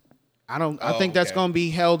just. I think that's okay. going to be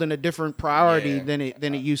held in a different priority Yeah.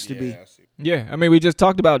 than it used to be. Yeah, I see. Yeah, I mean, we just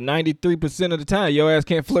talked about 93% of the time your ass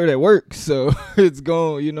can't flirt at work, so it's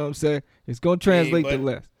going, you know what I'm saying? It's going to translate to but-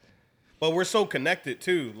 less. But we're so connected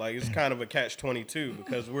too. Like it's kind of a catch-22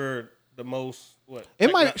 because we're the most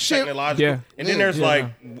It might- shit. technological. Yeah. And then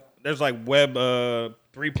Yeah. there's like web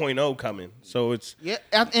 3.0 coming. So it's Yeah,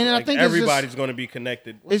 and I like think everybody's going to be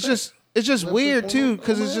connected. it's just weird too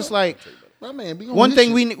because it's just like My man, be on one his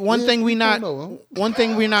thing shit. one Yeah, thing we not 3.0, huh? one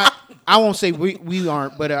thing we not. I won't say we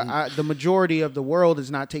aren't, but the majority of the world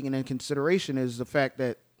is not taking into consideration is the fact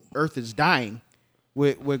that Earth is dying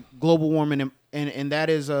with global warming and that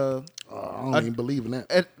is I don't even believe in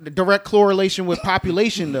that. a direct correlation with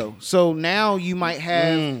population though. So now you might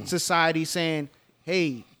have society saying,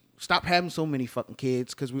 "Hey, stop having so many fucking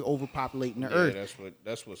kids because we're overpopulating the earth.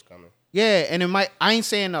 That's what's coming. Yeah, and it might. I ain't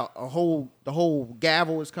saying the whole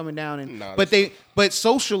gavel is coming down, but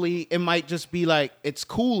socially it might just be like it's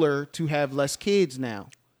cooler to have less kids now.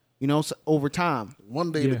 You know, so over time.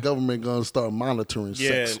 One day the government gonna start monitoring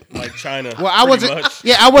sex. Like China. Well, I wasn't. Much.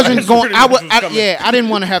 Yeah, I wasn't going. I I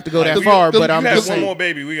didn't want to have to go that far, but I'm just one saying. more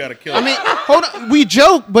baby, we gotta kill. I mean, hold on. We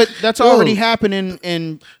joke, but that's already happening.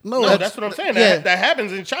 No, that's what I'm saying. Yeah. That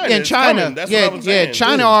happens in China. In China, That's what I was saying.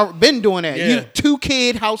 China are been doing that. Yeah. You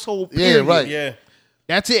 2-kid household. Period. Yeah, right. Yeah.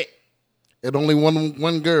 That's it. And only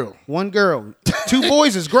one girl. One girl. 2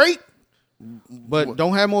 boys is great, but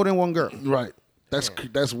don't have more than one girl. Right.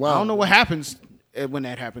 That's wild. I don't know what happens when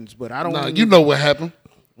that happens, but I don't. Nah, you know what happened.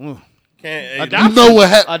 Adoption. You know what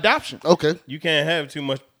happened. Adoption. Okay. You can't have too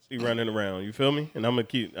much running around. You feel me? And I'm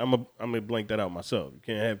gonna blank that out myself. You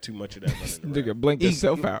can't have too much of that running around. Nigga blink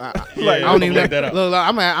yourself out. I don't even that out. Look,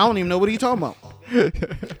 I don't even know what he talking about.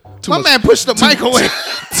 My man pushed the mic away.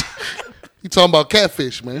 You talking about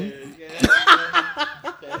catfish, man?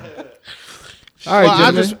 All right,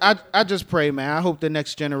 Well, gentlemen. I just pray, man. I hope the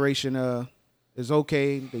next generation is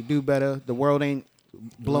okay. They do better. The world ain't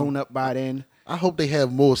blown up by then. I hope they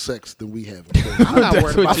have more sex than we have. I'm not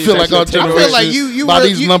worried about I feel like our generation. I feel like you by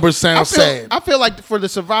these numbers sound sad. I feel like for the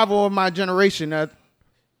survival of my generation,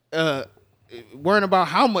 worrying about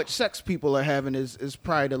how much sex people are having is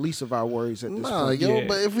probably the least of our worries at this point. Yeah.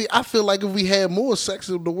 But I feel like if we had more sex,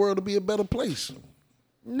 the world would be a better place.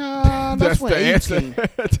 No, that's when the 18.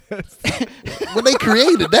 answer. When they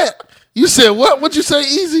created that, you said what? What'd you say?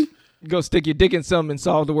 Easy. Go stick your dick in something and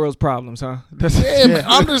solve the world's problems, huh? Yeah, man,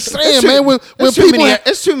 I'm just saying, man. When It's people,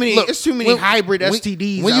 too many hybrid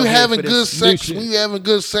STDs. When you out here having for good this. sex, shit. when you having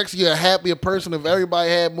good sex, you're a happier person. If everybody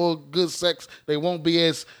had more good sex, they won't be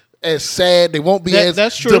as sad. They won't be as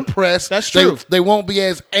that's true. depressed. That's true. They won't be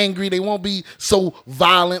as angry. They won't be so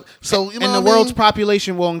violent. So you know, And the world's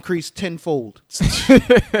population will increase tenfold.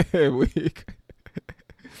 Weak.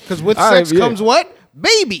 Because with All right, sex yeah. comes what?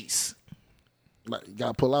 Babies. Like, you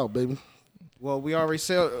gotta pull out, baby. Well, we already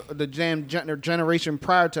said the generation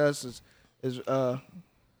prior to us is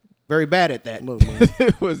very bad at that. Look, man.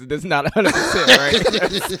 That's not 100%,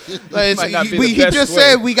 right? Like, Might not be the he best just way.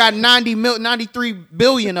 said we got 93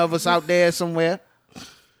 billion of us out there somewhere.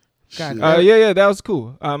 God, Yeah, that was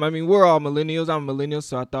cool. I mean, we're all millennials. I'm a millennial,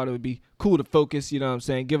 so I thought it would be cool to focus, you know what I'm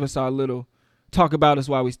saying? Give us our little talk about us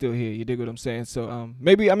while we still here. You dig what I'm saying? So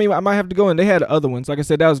maybe, I might have to go in. They had other ones. Like I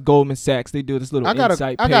said, that was Goldman Sachs. They do this little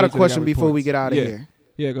insight I got a page where they question got before we reports. get out of Yeah. here.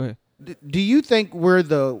 Yeah, go ahead. Do you think we're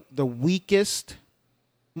the weakest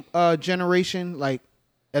generation, like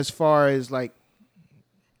as far as like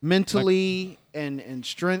mentally and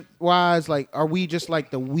strength wise? Like, are we just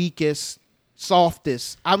like the weakest,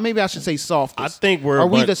 softest? Maybe I should say softest. I think we're. Are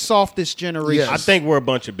we the softest generation? Yes. I think we're a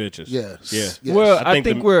bunch of bitches. Yes. Yeah. Yes. Well, I I think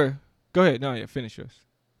think we're. Go ahead. No, yeah, finish yours.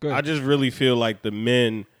 Go ahead. I just really feel like the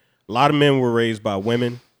men, a lot of men were raised by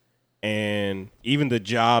women, and even the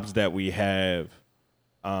jobs that we have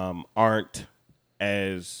aren't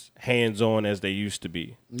as hands-on as they used to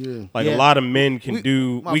be. Yeah. Like Yeah. a lot of men can we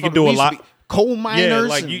can do a used to lot. be coal miners. Yeah,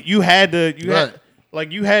 like you had to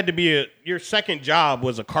Right. you had to be your second job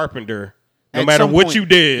was a carpenter. No At matter some what point. you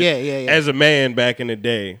did Yeah. as a man back in the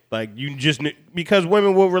day. Like you just because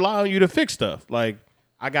women will rely on you to fix stuff. Like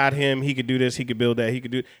I got him, he could do this, he could build that, he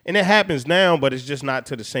could do. And it happens now, but it's just not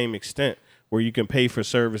to the same extent where you can pay for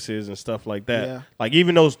services and stuff like that. Yeah. Like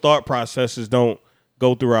even those thought processes don't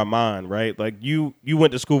go through our mind, right? Like you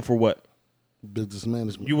went to school for what? Business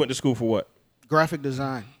management. You went to school for what? Graphic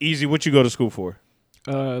design. Easy, what you go to school for?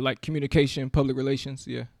 Like communication, public relations.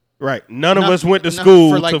 Yeah. Right. None of Not- us went to not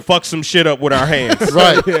school for, like- to fuck some shit up with our hands.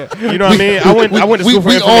 Right. You know what I mean? I went to school for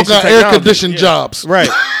we all information got technology. air conditioned Yeah. jobs. Right.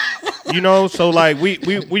 You know, so like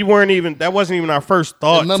we weren't even, that wasn't even our first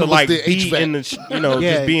thought And none to of us like did be HVAC. in the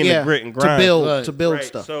just be in the grit and grind. to build Right.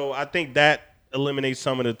 stuff. So I think that eliminates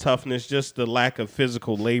some of the toughness, just the lack of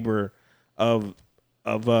physical labor of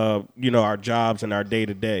our jobs and our day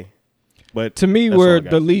to day. But To me, that's all I we're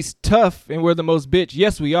got. the least tough and we're the most bitch.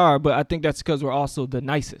 Yes, we are, but I think that's because we're also the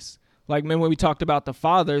nicest. Like, man, when we talked about the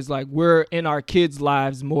fathers, like we're in our kids'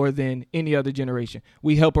 lives more than any other generation.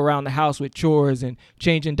 We help around the house with chores and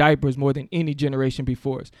changing diapers more than any generation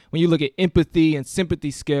before us. When you look at empathy and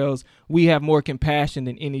sympathy scales, we have more compassion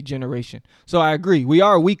than any generation. So I agree. We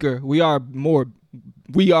are weaker. We are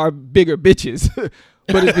bigger bitches.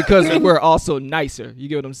 But it's because we're also nicer. You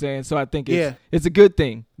get what I'm saying? So I think it's a good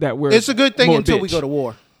thing that we're It's a good thing more until we bitch. go to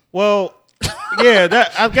war. Well, yeah,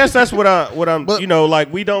 I guess that's what I'm But-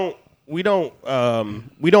 like we don't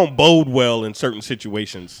bode well in certain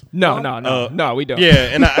situations. No, we don't.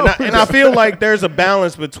 Yeah, and I feel like there's a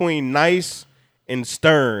balance between nice and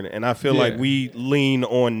stern, and I feel like we lean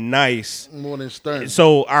on nice more than stern.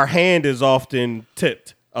 So our hand is often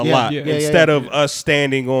tipped a lot instead of us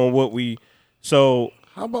standing on what we. So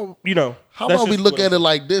how about How about we look at it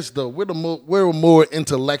like this though? We're a more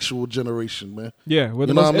intellectual generation, man. Yeah, you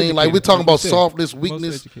know what I mean. Like we're talking about softness,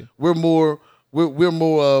 weakness. We're more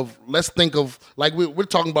of let's think of like we're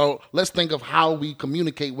talking about let's think of how we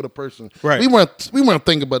communicate with a person. Right. We weren't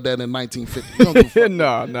thinking about that in 1950. We don't give a fuck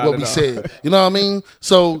no, what we said. You know what I mean?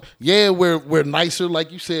 So yeah, we're nicer,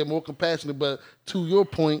 like you said, more compassionate. But to your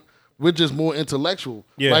point, we're just more intellectual.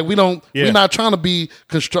 Yeah. Like we're not trying to be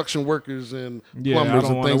construction workers and plumbers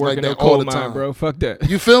and things like that all the time, bro. Fuck that.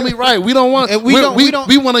 You feel me? Right. We don't want.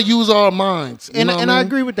 We want to use our minds. And I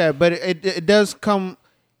agree with that, but it does come.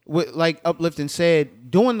 With, like Uplifting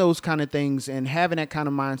said, doing those kind of things and having that kind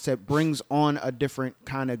of mindset brings on a different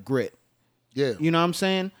kind of grit. Yeah. You know what I'm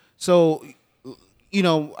saying? So,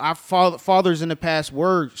 our fathers in the past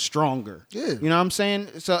were stronger. Yeah. You know what I'm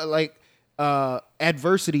saying? So, like,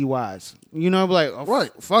 adversity wise, like,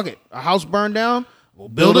 right. Fuck it. A house burned down. We'll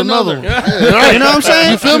build another. Yeah, right. You know what I'm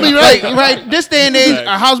saying? You feel me? Right. Right. This day and age,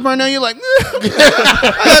 a house burned down, you're like,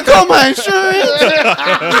 I gotta call my insurance.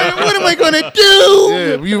 What am I gonna do?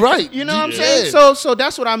 Yeah, you're right. You know what I'm saying? So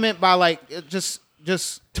that's what I meant by like just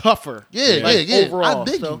tougher. Yeah, like, yeah. Overall.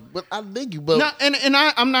 I dig you, but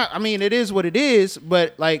I'm not. I mean, it is what it is.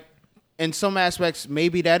 But like in some aspects,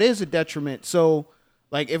 maybe that is a detriment. So.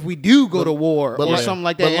 Like if we do go to war or something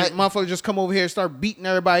like that, and motherfuckers just come over here and start beating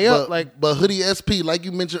everybody up, but Hoodie SP, like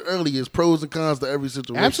you mentioned earlier, is pros and cons to every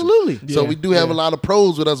situation. Absolutely. So we do have a lot of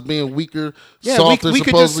pros with us being weaker, softer. We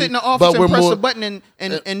could just sit in the office and press a button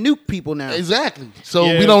and nuke people now. Exactly. So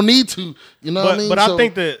we don't need to. You know what I mean? But I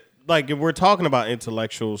think that like if we're talking about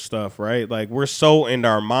intellectual stuff, right? Like we're so in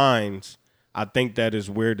our minds. I think that is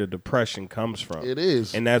where the depression comes from. It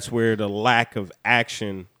is, and that's where the lack of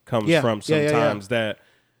action comes from sometimes that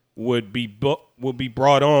would be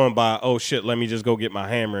brought on by, oh shit, let me just go get my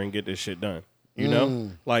hammer and get this shit done. You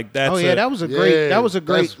know? Like that's that was a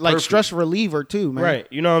great like stress reliever too, man. Right.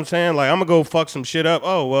 You know what I'm saying? Like I'm gonna go fuck some shit up.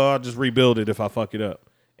 Oh well, I'll just rebuild it if I fuck it up.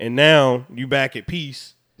 And now you back at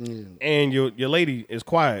peace and your lady is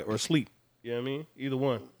quiet or asleep. You know what I mean? Either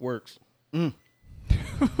one works. Hey,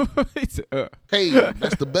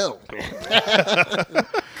 that's the bell.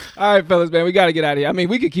 All right, fellas, man, we got to get out of here. I mean,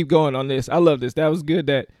 we could keep going on this. I love this. That was good,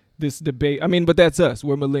 this debate. I mean, but that's us.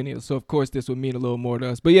 We're millennials, so of course this would mean a little more to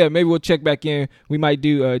us. But yeah, maybe we'll check back in. We might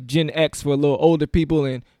do Gen X for a little older people,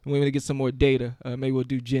 and when we get some more data, maybe we'll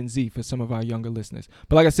do Gen Z for some of our younger listeners.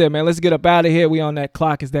 But like I said, man, let's get up out of here. We on that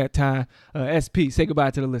clock. It's that time. SP, say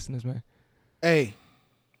goodbye to the listeners, man. Hey.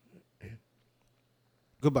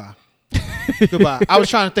 Goodbye. Goodbye. I was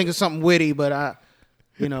trying to think of something witty, but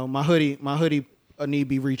my hoodie need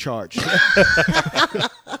be recharged.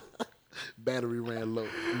 Battery ran low.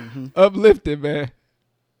 Mm-hmm. Uplifted, man.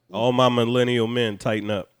 All my millennial men,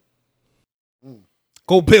 tighten up.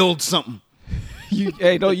 Go build something. You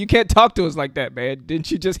can't talk to us like that, man.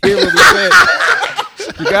 Didn't you just hear what we said?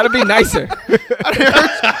 You gotta be nicer.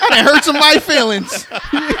 I done hurt some of my feelings.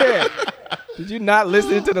 Yeah. Did you not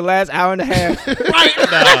listen to the last hour and a half? Right.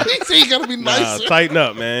 Nah. He said you gotta be nicer. Tighten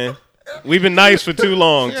up, man. We've been nice for too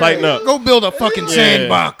long. Tighten up. Go build a fucking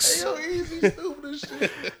sandbox. Yo, easy, stupid as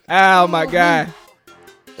shit. Ow, my guy.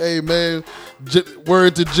 Hey, man.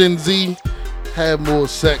 Word to Gen Z. Have more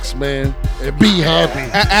sex, man. And be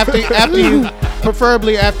happy.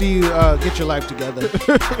 Preferably after you get your life together.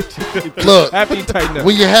 Look, after you tighten up.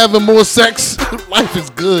 When you're having more sex, life is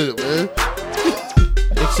good, man.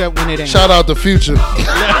 Except when it ain't. Shout out to Future.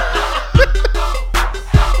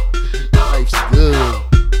 Life's good.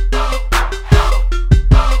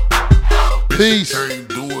 Peace. Can't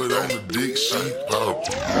do it on the dick shit.